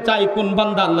দেখতে চাই কোন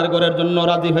বান্দা আল্লাহর ঘরের জন্য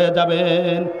রাজি হয়ে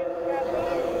যাবেন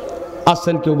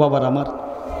আসছেন কেউ বাবার আমার?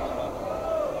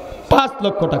 5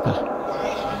 লক্ষ টাকা।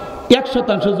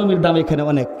 1% জমির দাম এখানে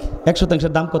অনেক।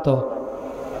 1%-এর দাম কত?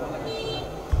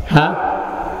 হ্যাঁ,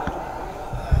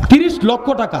 30 লক্ষ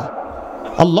টাকা।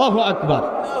 আল্লাহু আকবার।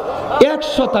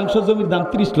 1% জমির দাম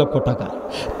 30 লক্ষ টাকা।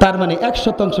 তার মানে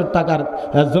 1% টাকার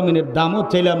জমিনের দামও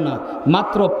চাইলাম না,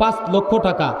 মাত্র 5 লক্ষ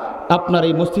টাকা আপনার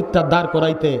এই মসজিদটা দাঁড়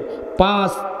করাইতে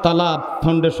 5 তলা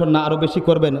ফাউন্ডেশন না আরও বেশি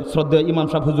করবেন। শ্রদ্ধেয় ইমাম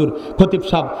সাহেব হুজুর খতিব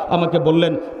সাহেব আমাকে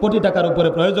বললেন কোটি টাকার উপরে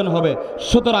প্রয়োজন হবে।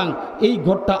 সুতরাং এই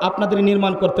ঘরটা আপনাদের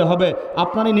নির্মাণ করতে হবে,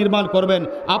 আপনারাই নির্মাণ করবেন,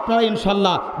 আপনারা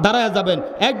ইনশাল্লাহ দাঁড়ায় যাবেন।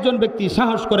 একজন ব্যক্তি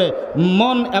সাহস করে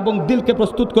মন এবং দিলকে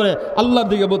প্রস্তুত করে আল্লাহর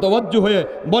দিকে মুতাওয়াজ্জু হয়ে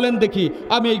বলেন দেখি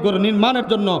আমি এই ঘর নির্মাণের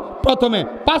জন্য প্রথমে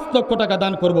 5 লক্ষ টাকা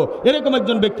দান করব। এরকম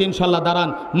একজন ব্যক্তি ইনশাল্লাহ দাঁড়ান।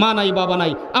 মা নাই বাবা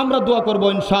নাই, আমরা দোয়া করব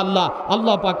ইনশাআল্লাহ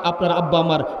আল্লাহ পাক আপনার আব্বা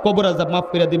আমার কবর আযাব মাফ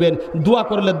করে দিবেন। দোয়া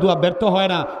করলে দোয়া ব্যর্থ হয়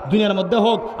না, দুনিয়ার মধ্যে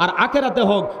হোক আর আখিরাতে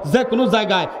হোক, যে কোনো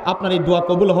জায়গায় আপনার এই দোয়া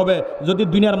কবুল হবে। যদি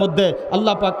দুনিয়ার মধ্যে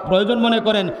আল্লাহ পাক প্রয়োজন মনে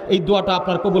করেন এই দোয়াটা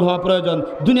আপনার কবুল হওয়া প্রয়োজন,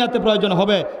 দুনিয়াতে প্রয়োজন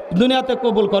হবে, দুনিয়াতে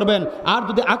কবুল করবেন। আর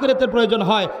যদি আখিরাতের প্রয়োজন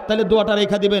হয় তাহলে দোয়াটা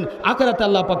রেখে দিবেন, আখিরাতে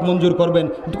আল্লাহ পাক মঞ্জুর করবেন।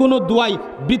 কোনো দোয়াই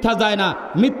বৃথা যায় না,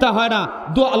 মিথ্যা হয় না,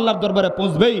 দোয়া আল্লাহর দরবারে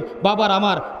পৌঁছবেই। বাবার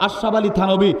আমার আশরাফ আলী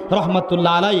থানবী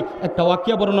রহমাতুল্লাহ আলাই একটা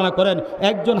ওয়াকিয়া বর্ণনা করেন।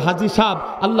 একজন হাজী সাহেব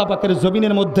আল্লাহ পাকের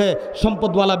জমিনের মধ্যে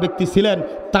সম্পদওয়ালা ব্যক্তি ছিলেন।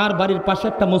 তার বাড়ির পাশে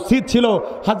একটা মসজিদ ছিল।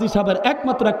 হাজী সাহেবের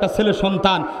একমাত্র একটা ছেলে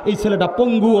সন্তান। এই ছেলেটা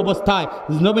পঙ্গু অবস্থায়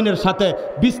জমিনের সাথে,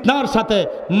 বিছনার সাথে,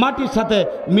 মাটির সাথে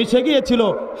মিশে গিয়েছিল।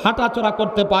 হাঁটাচড়া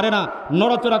করতে পারে না,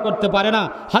 নড়াচড়া করতে পারে না।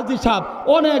 হাজী সাহেব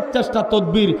অনেক চেষ্টা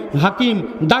তদবির, হাকিম,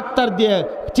 ডাক্তার দিয়ে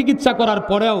চিকিৎসা করার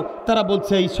পরেও তারা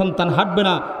বলছে এই সন্তান হাঁটবে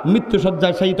না,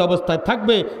 মৃত্যুসজ্জায় সেই অবস্থায়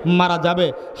থাকবে, মারা যাবে।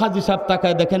 হাজী সাহেব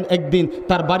তাকায় দেখেন একদিন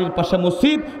তার বাড়ির পাশে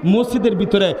মসজিদ, মসজিদের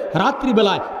ভিতরে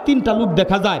রাত্রিবেলায় 3টা লোক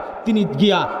দেখা যায়। তিনি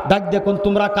গিয়া ডাক দেখুন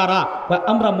তোমরা কারা?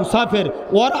 আমরা মুসাফির।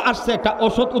 ওরা আসছে একটা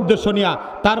অসৎ উদ্দেশ্য নিয়ে।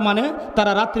 তার মানে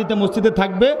তারা রাত্রিতে মসজিদে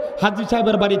থাকবে, হাজী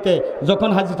সাহেবের বাড়িতে যখন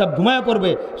হাজী সাহেব ঘুমায়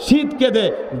পড়বে শীত কেঁদে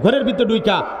ঘরের ভিতরে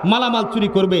ঢুইকা মালামাল চুরি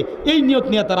করবে, এই নিয়ত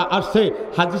নিয়ে তারা আসছে।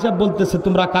 হাজী সাহেব বলতেছে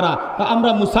তোমরা কারা?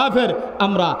 আমরা মুসাফির,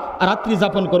 আমরা রাত্রি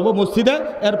যাপন করব মসজিদে,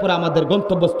 এরপরে আমাদের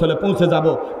গন্তব্যস্থলে পৌঁছে যাব।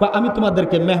 আমি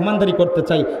তোমাদেরকে মেহমানদারি করতে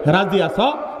চাই, রাজি আছো?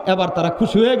 এবার তারা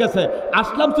খুশি হয়ে গেছে।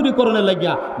 আসলাম চুরি করণে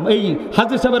লাগিয়া এই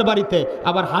হাজী সাহেবের বাড়িতে,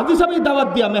 আবার হাজী সাহেবই দাওয়াত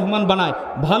দিয়া মেহমান বানায়,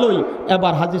 ভালোই।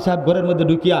 এবার হাজী সাহেব ঘরের মধ্যে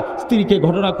ঢুকিয়া স্ত্রীকে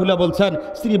ঘটনা খুলে বলছেন।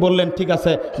 স্ত্রী বললেন ঠিক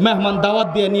আছে, মেহমান দাওয়াত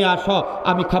দিয়ে নিয়ে আসো,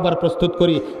 আমি খাবার প্রস্তুত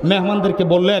করি। মেহমানদেরকে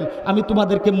বললেন আমি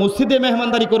তোমাদেরকে মসজিদে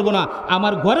মেহমানদারি করব না,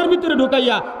 আমার ঘরের ভিতরে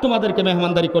ঢুকাইয়া তোমাদেরকে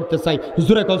মেহমানদারি করতে চাই।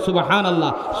 জোরে কয়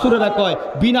সুবহানাল্লাহ। সুরেরা কয়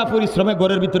বিনা পরিশ্রমে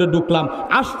ঘরের ভিতরে ঢুকলাম,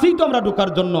 আসছি তো আমরা ঢুকার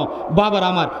জন্য। বাবার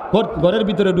আমার ঘরের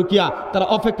ভিতরে ঢুকিয়া তারা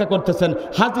অপেক্ষা করতেছেন।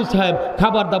 হাজী সাহেব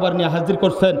খাবার দাবার নিয়ে হাজির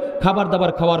করছেন। খাবার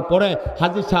দাবার খাওয়ার পরে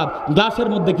হাজী সাহেব গ্লাসের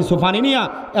মধ্যে কিছু পানি নিয়ে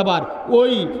এবার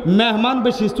ওই মেহমান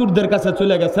বেশি চুরদের কাছে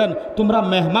চলে গেছেন। তোমরা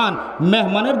মেহমান,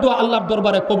 মেহমানের দোয়া আল্লাহর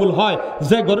দরবারে কবুল হয়।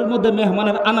 যে ঘরের মধ্যে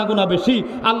মেহমানের আনাগোনা বেশি,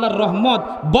 আল্লাহর রহমত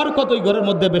বরকত ওই ঘরের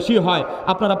মধ্যে বেশি হয়।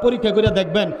 আপনারা পরীক্ষা করে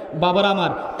দেখবেন বাবার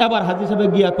আমার। এবার হাজী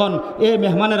সাহেব গিয়া কন এ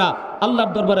মেহমানেরা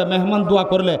আল্লাহর দরবারে মেহমান দোয়া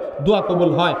করলে দোয়া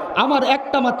কবুল হয়। আমার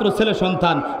একটা মাত্র ছেলে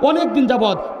সন্তান অনেক দিন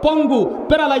যাবৎ পঙ্গু,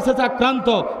 প্যারালাইসিস আক্রান্ত,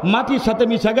 মাটির সাথে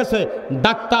মিশে গেছে।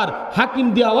 ডাক্তার হাকিম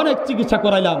দিয়া অনেক চিকিৎসা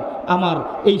করাইলাম, আমার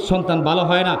এই সন্তান ভালো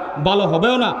হয় না, ভালো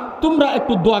হবেও না। তোমরা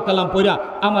একটু দোয়া কালাম পড়া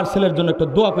আমার ছেলের জন্য একটু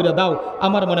দোয়া করে দাও।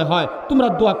 আমার মনে হয় তোমরা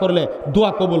দোয়া করলে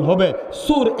দোয়া কবুল হবে।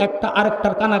 সুর একটা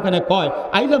আরেকটার কানে কানে কয়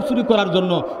আইলাম চুরি করার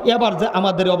জন্য, এবার যে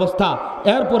আমাদের অবস্থা।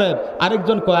 এরপরে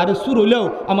আরেকজন কয় আরে সুর হইলেও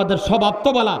আমাদের স্বভাব তো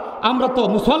বলা, আমরা তো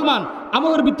মুসলমান,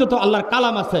 আমাদের ভিতরে তো আল্লাহর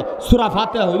কালাম আছে, সূরা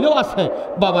ফাতিহা হইলেও আছে।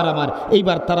 বাবার আমার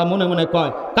এইবার তারা মনে মনে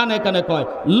কয়, কানে কানে কয়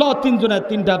ল 3 জনে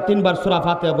 3বার সূরা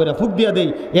ফাতিহা পড়া ফুঁক দিয়ে দেই,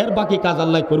 এর বাকি কাজ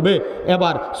আল্লাহ করবে।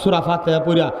 এবার সূরা ফাতিহা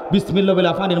পড়া বিসমিল্লাহ বলে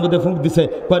পানির মধ্যে ফুঁক দিছে।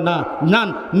 কয় না নান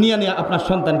নিয়ে নিয়ে আপনার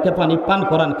সন্তানকে পানি পান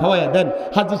করান, খাওয়াইয়া দেন।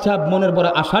 হাজী সাহেব মনের বড়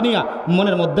আশা নিয়া,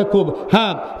 মনের মধ্যে খুব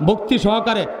ভক্তি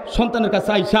সহকারে সন্তানের কাছে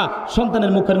আইসা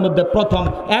সন্তানের মুখের মধ্যে প্রথম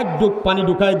 1 ডুব পানি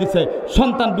ঢুকাই দিছে।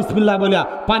 সন্তান বিসমিল্লাহ বলিয়া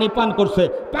পানি পান করছে।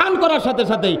 পান করার সাথে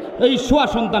সাথেই এই শোয়া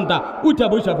সন্তানটা উঠা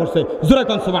বৈশা পড়ছে। জোরে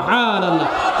কোন সুবহানাল্লাহ।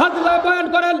 হাজী সাহেব বয়ান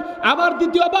করেন আবার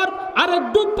দ্বিতীয়বার আরেক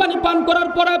ডুব পানি পান করার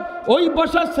পরে ওই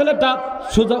বসার ছেলেটা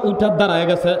সোজা উঠা দাঁড়ায়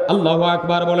গেছে। আল্লাহু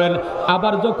আকবার বলেন।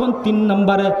 আবার যখন 3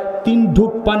 নম্বরে 3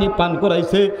 ঢুক পানি পান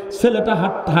করাইছে, ছেলেটা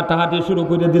হাঁটাহাঁটি শুরু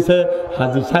করে দিছে।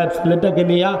 হাজী সাহেব ছেলেটাকে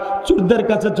নিয়ে চুরদের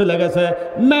কাছে চলে গেছে।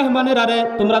 মেহমানের আরে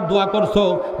তোমরা দোয়া করছো,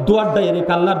 দোয়ার ডাইরেক্ট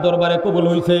আল্লাহর দরবারে কবুল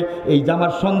হইছে। এই যে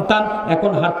আমার সন্তান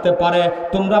এখন হাঁটতে পারে,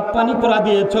 তোমরা পানি পরা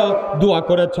দিয়েছ, দোয়া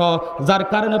করেছ, যার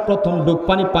কারণে প্রথম ডুব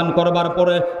পানি পান করবার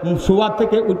পরে শোয়া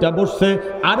থেকে উঠা বসছে।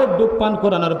 আরেক ডুব পান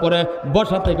করানোর পরে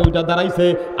বসা থেকে উঠা দাঁড়াইছে।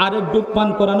 আরেক ডুব পান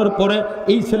করানোর পরে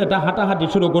এই ছেলেটা হাঁটাহাঁটি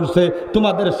শুরু করছে।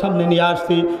 তোমাদের সামনে নিয়ে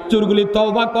আসছি। চোরগুলি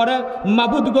তওবা করে,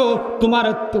 মাবুদ গো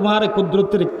তোমার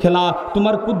কুদরতের খেলা,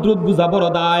 তোমার কুদরত বুঝা বড়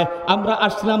দায়। আমরা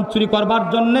আসলাম চুরি করবার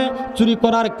জন্যে, চুরি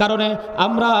করার কারণে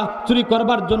আমরা চুরি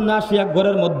করবার জন্য আসিয়া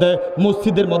ঘরের মধ্যে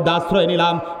মসজিদের মধ্যে আশ্রয়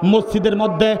নিলাম। মসজিদের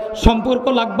মধ্যে সম্পর্ক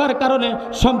লাগবার কারণে,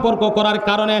 সম্পর্ক করার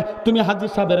কারণে তুমি হাজী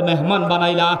সাহেবের মেহমান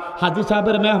বানাইলা। হাজী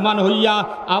সাহেবের মেহমান হইয়া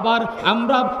আবার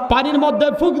আমরা পানির মধ্যে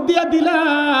ফুঁক দিয়ে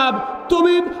দিলাম।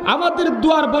 তুমি আমাদের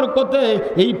দুয়ার বরকতে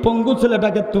এই পঙ্গু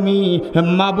ছেলেটাকে তুমি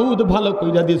মাবুদ ভালো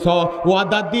কইরা দিছ।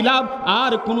 ওয়াদা দিলাম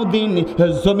আর কোনোদিন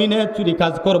জমিনে চুরি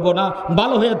কাজ করব না,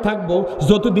 ভালো হয়ে থাকবো,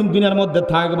 যতদিন দিনের মধ্যে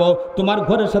থাকবো তোমার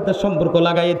ঘরের সাথে সম্পর্ক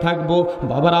লাগাই থাকবো।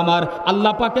 বাবার আমার,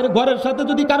 আল্লাহ পাকের ঘরের সাথে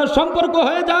যদি কারো সম্পর্ক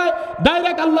হয়ে যায়,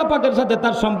 ডাইরেক্ট আল্লাহ পাকের সাথে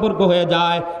তার সম্পর্ক হয়ে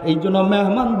যায়। এই জন্য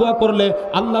মেহমান দোয়া করলে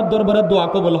আল্লাহর দরবারে দোয়া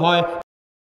কবুল হয়।